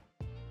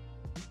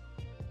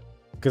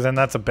 Because then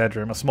that's a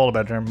bedroom, a smaller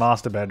bedroom,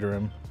 master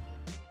bedroom.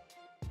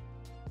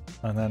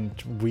 And then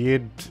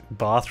weird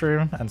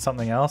bathroom and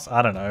something else.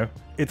 I don't know.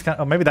 It's kind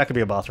of, or maybe that could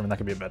be a bathroom and that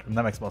could be a bedroom.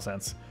 That makes more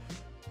sense.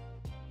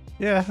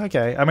 Yeah,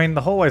 okay. I mean,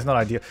 the hallway's not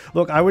ideal.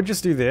 Look, I would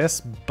just do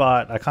this,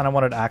 but I kind of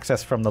wanted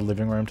access from the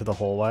living room to the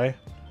hallway.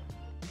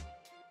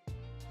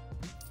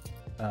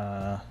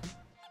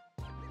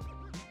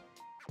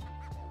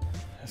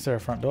 Is there a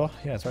front door?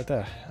 Yeah, it's right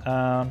there.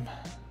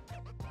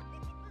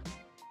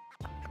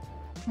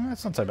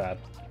 That's not so bad.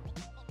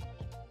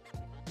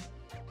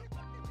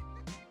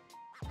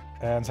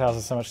 Anne's house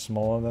is so much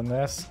smaller than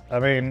this. I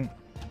mean,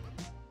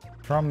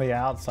 from the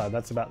outside,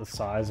 that's about the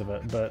size of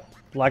it. But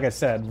like I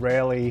said,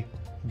 rarely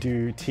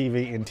do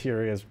TV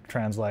interiors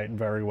translate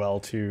very well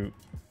to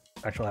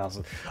actual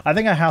houses. I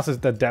think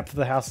the depth of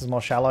the house is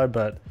more shallow,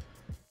 but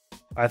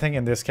I think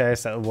in this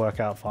case that would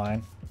work out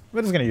fine.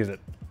 We're just going to use it.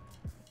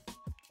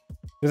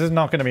 This is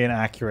not going to be an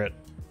accurate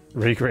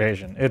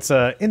recreation. It's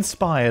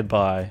inspired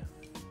by...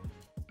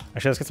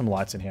 Actually, let's get some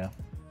lights in here.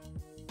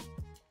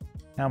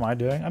 How am I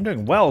doing? I'm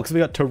doing well, because we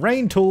got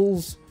terrain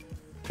tools.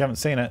 If you haven't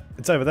seen it,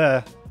 it's over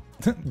there.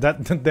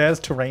 There's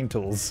terrain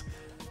tools.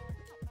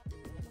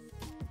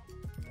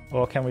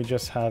 Or can we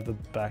just have the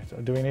back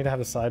door? Do we need to have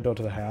the side door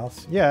to the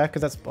house? Yeah,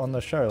 because that's on the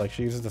show. Like,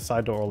 she uses the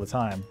side door all the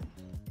time.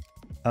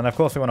 And of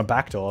course we want a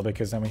back door,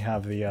 because then we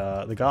have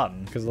the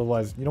garden. Because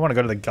otherwise, you don't want to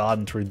go to the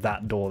garden through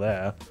that door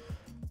there.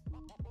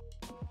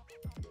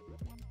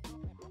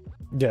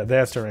 Yeah,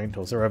 there's terrain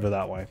tools. They're over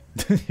that way.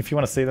 If you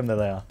want to see them, they're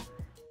there.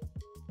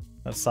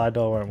 That side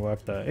door won't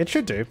work though. It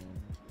should do.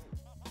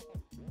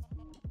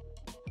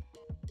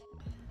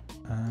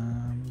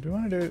 Do we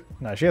want to do...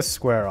 No, she has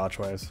square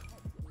archways.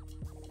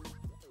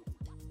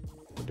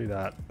 We'll do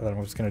that. And then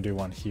we're just going to do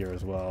one here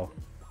as well.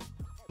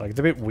 Like, it's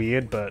a bit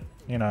weird, but,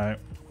 you know,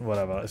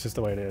 whatever. It's just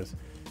the way it is.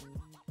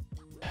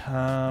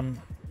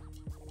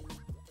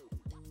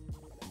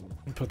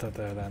 Put that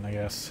there then, I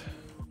guess.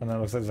 And then it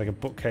looks like there's like a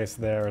bookcase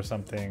there or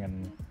something,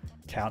 and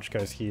couch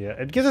goes here.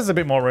 It gives us a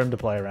bit more room to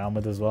play around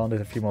with as well, and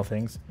do a few more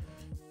things.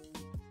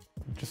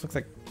 It just looks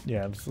like,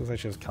 yeah, it just looks like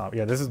she has carpet.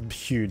 Yeah, this is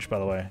huge, by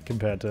the way,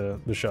 compared to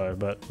the show,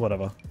 but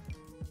whatever.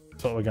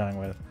 That's what we're going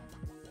with.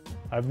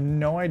 I have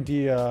no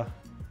idea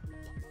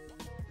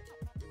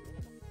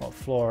what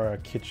floor our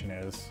kitchen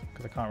is,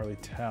 because I can't really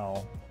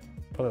tell.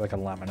 Probably like a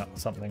laminate or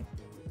something.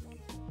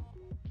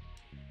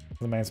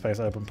 The main space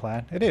open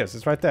plan. It is.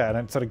 It's right there, and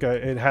it sort of go.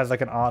 It has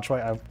like an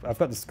archway. I've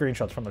got the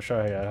screenshots from the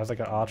show here. It has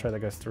like an archway that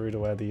goes through to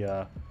where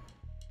the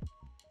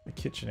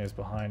kitchen is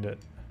behind it.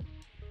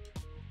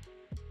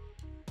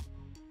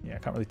 Yeah, I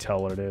can't really tell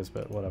what it is,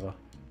 but whatever.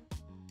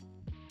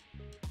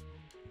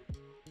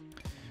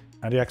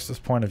 And the access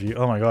point of view.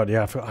 Oh my god,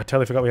 yeah, I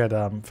totally forgot we had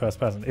first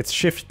person. It's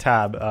Shift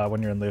Tab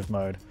when you're in live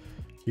mode.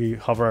 You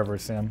hover over a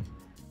sim.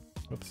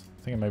 Oops,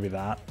 thinking maybe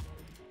that.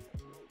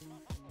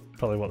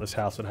 Probably what this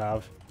house would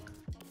have.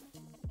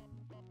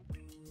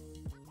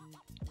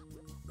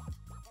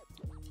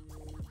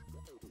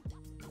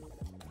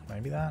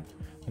 Maybe that.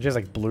 It has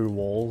like blue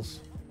walls.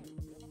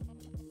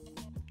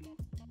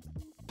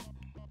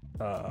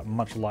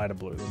 Much lighter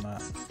blue than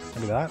that.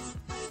 Maybe that.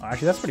 Oh,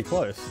 actually, that's pretty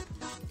close.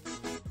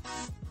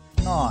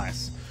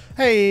 Nice.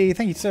 Hey,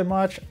 thank you so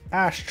much,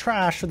 Ash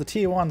Trash, for the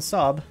tier 1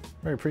 sub.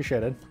 Very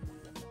appreciated.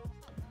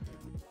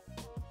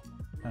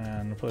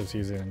 And we'll probably just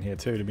use it in here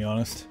too, to be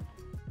honest.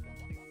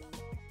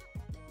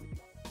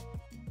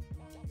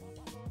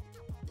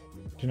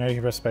 Do you know you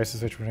can press space to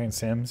switch between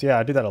sims? Yeah,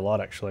 I do that a lot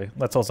actually.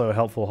 That's also a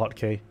helpful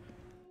hotkey.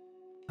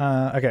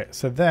 Okay,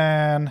 so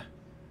then...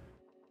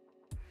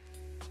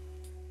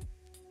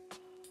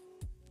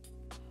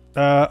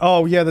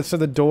 oh yeah, so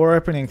the door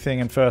opening thing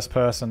in first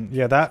person.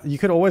 Yeah, that you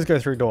could always go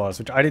through doors,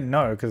 which I didn't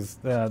know because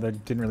they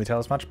didn't really tell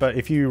us much. But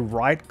if you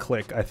right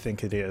click, I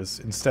think it is,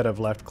 instead of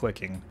left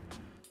clicking,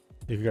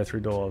 you could go through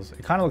doors.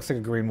 It kind of looks like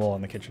a green wall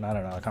in the kitchen. I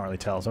don't know. I can't really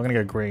tell. So I'm going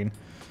to go green.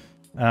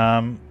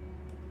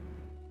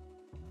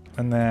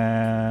 And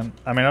then,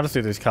 I mean, I'll just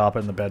do this carpet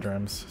in the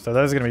bedrooms. So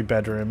those are going to be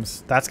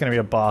bedrooms. That's going to be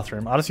a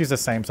bathroom. I'll just use the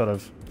same sort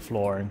of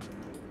flooring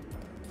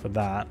for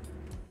that.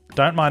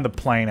 Don't mind the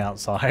plane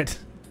outside.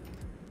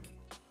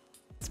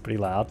 It's pretty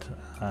loud.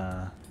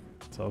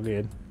 It's all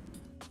good.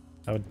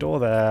 I have a door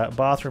there. A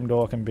bathroom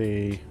door can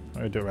be... I'm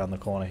going to do it around the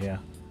corner here.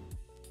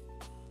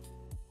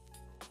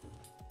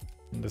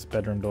 And this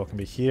bedroom door can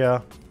be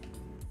here.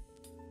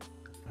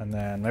 And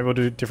then maybe we'll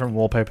do different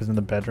wallpapers in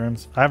the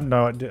bedrooms. I have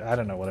no idea. I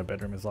don't know what a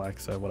bedroom is like,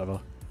 so whatever.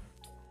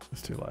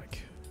 Let's do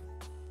like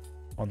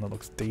one that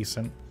looks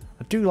decent.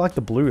 I do like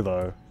the blue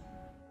though.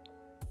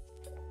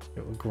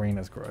 The green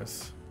is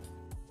gross.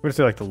 We'll just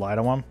do like the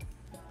lighter one.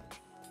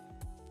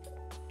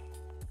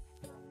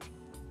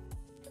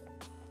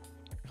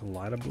 A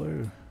lighter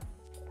blue.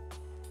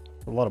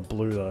 A lot of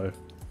blue though.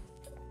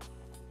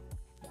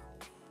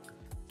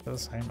 Is that the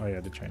same? Oh yeah,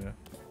 I did change it.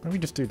 Maybe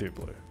just do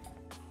blue.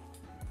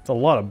 It's a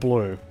lot of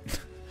blue.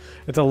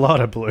 It's a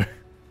lot of blue.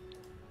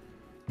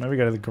 Maybe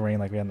go to the green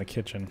like we had in the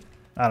kitchen.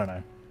 I don't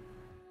know.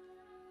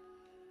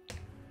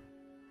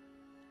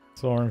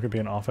 Small room could be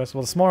an office.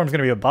 Well, the small room's going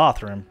to be a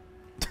bathroom.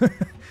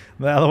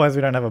 Otherwise,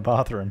 we don't have a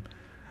bathroom.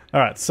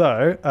 Alright,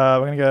 so we're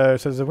going to go...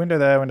 So there's a window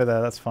there,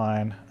 that's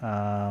fine.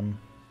 I'm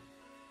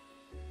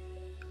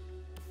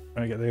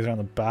going to get these around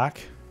the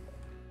back.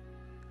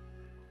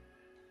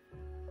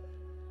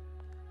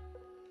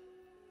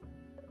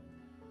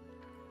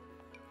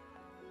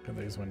 Get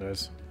these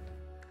windows.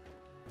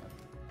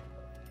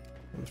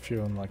 There's a few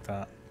of them like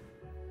that.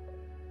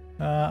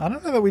 I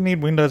don't know that we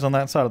need windows on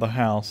that side of the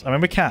house. I mean,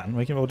 we can.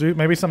 We'll do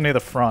maybe some near the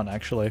front,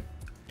 actually.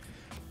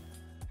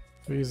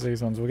 We'll use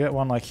these ones. We'll get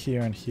one like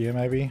here and here,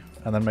 maybe.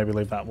 And then maybe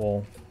leave that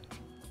wall.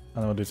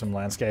 And then we'll do some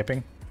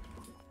landscaping.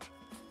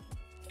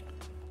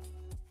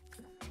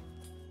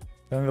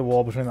 Only the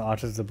wall between the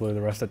arches is blue,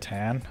 the rest are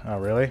tan. Oh,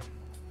 really?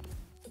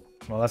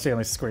 Well, that's the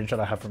only screenshot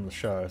I have from the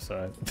show,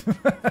 so...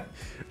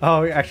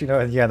 Oh, actually,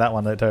 no, yeah, that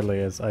one, that totally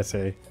is. I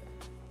see.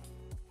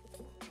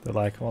 They're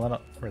like, well, they're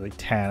not really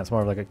tan. It's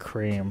more of like a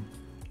cream.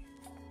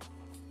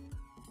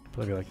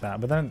 It'll be like that.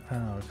 But then,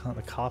 oh,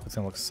 the carpet's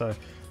gonna look so...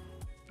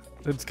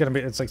 It's gonna be,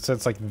 it's like, so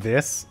it's like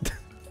this.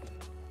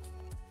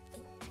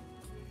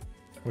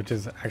 Which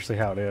is actually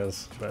how it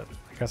is, but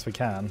I guess we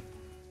can.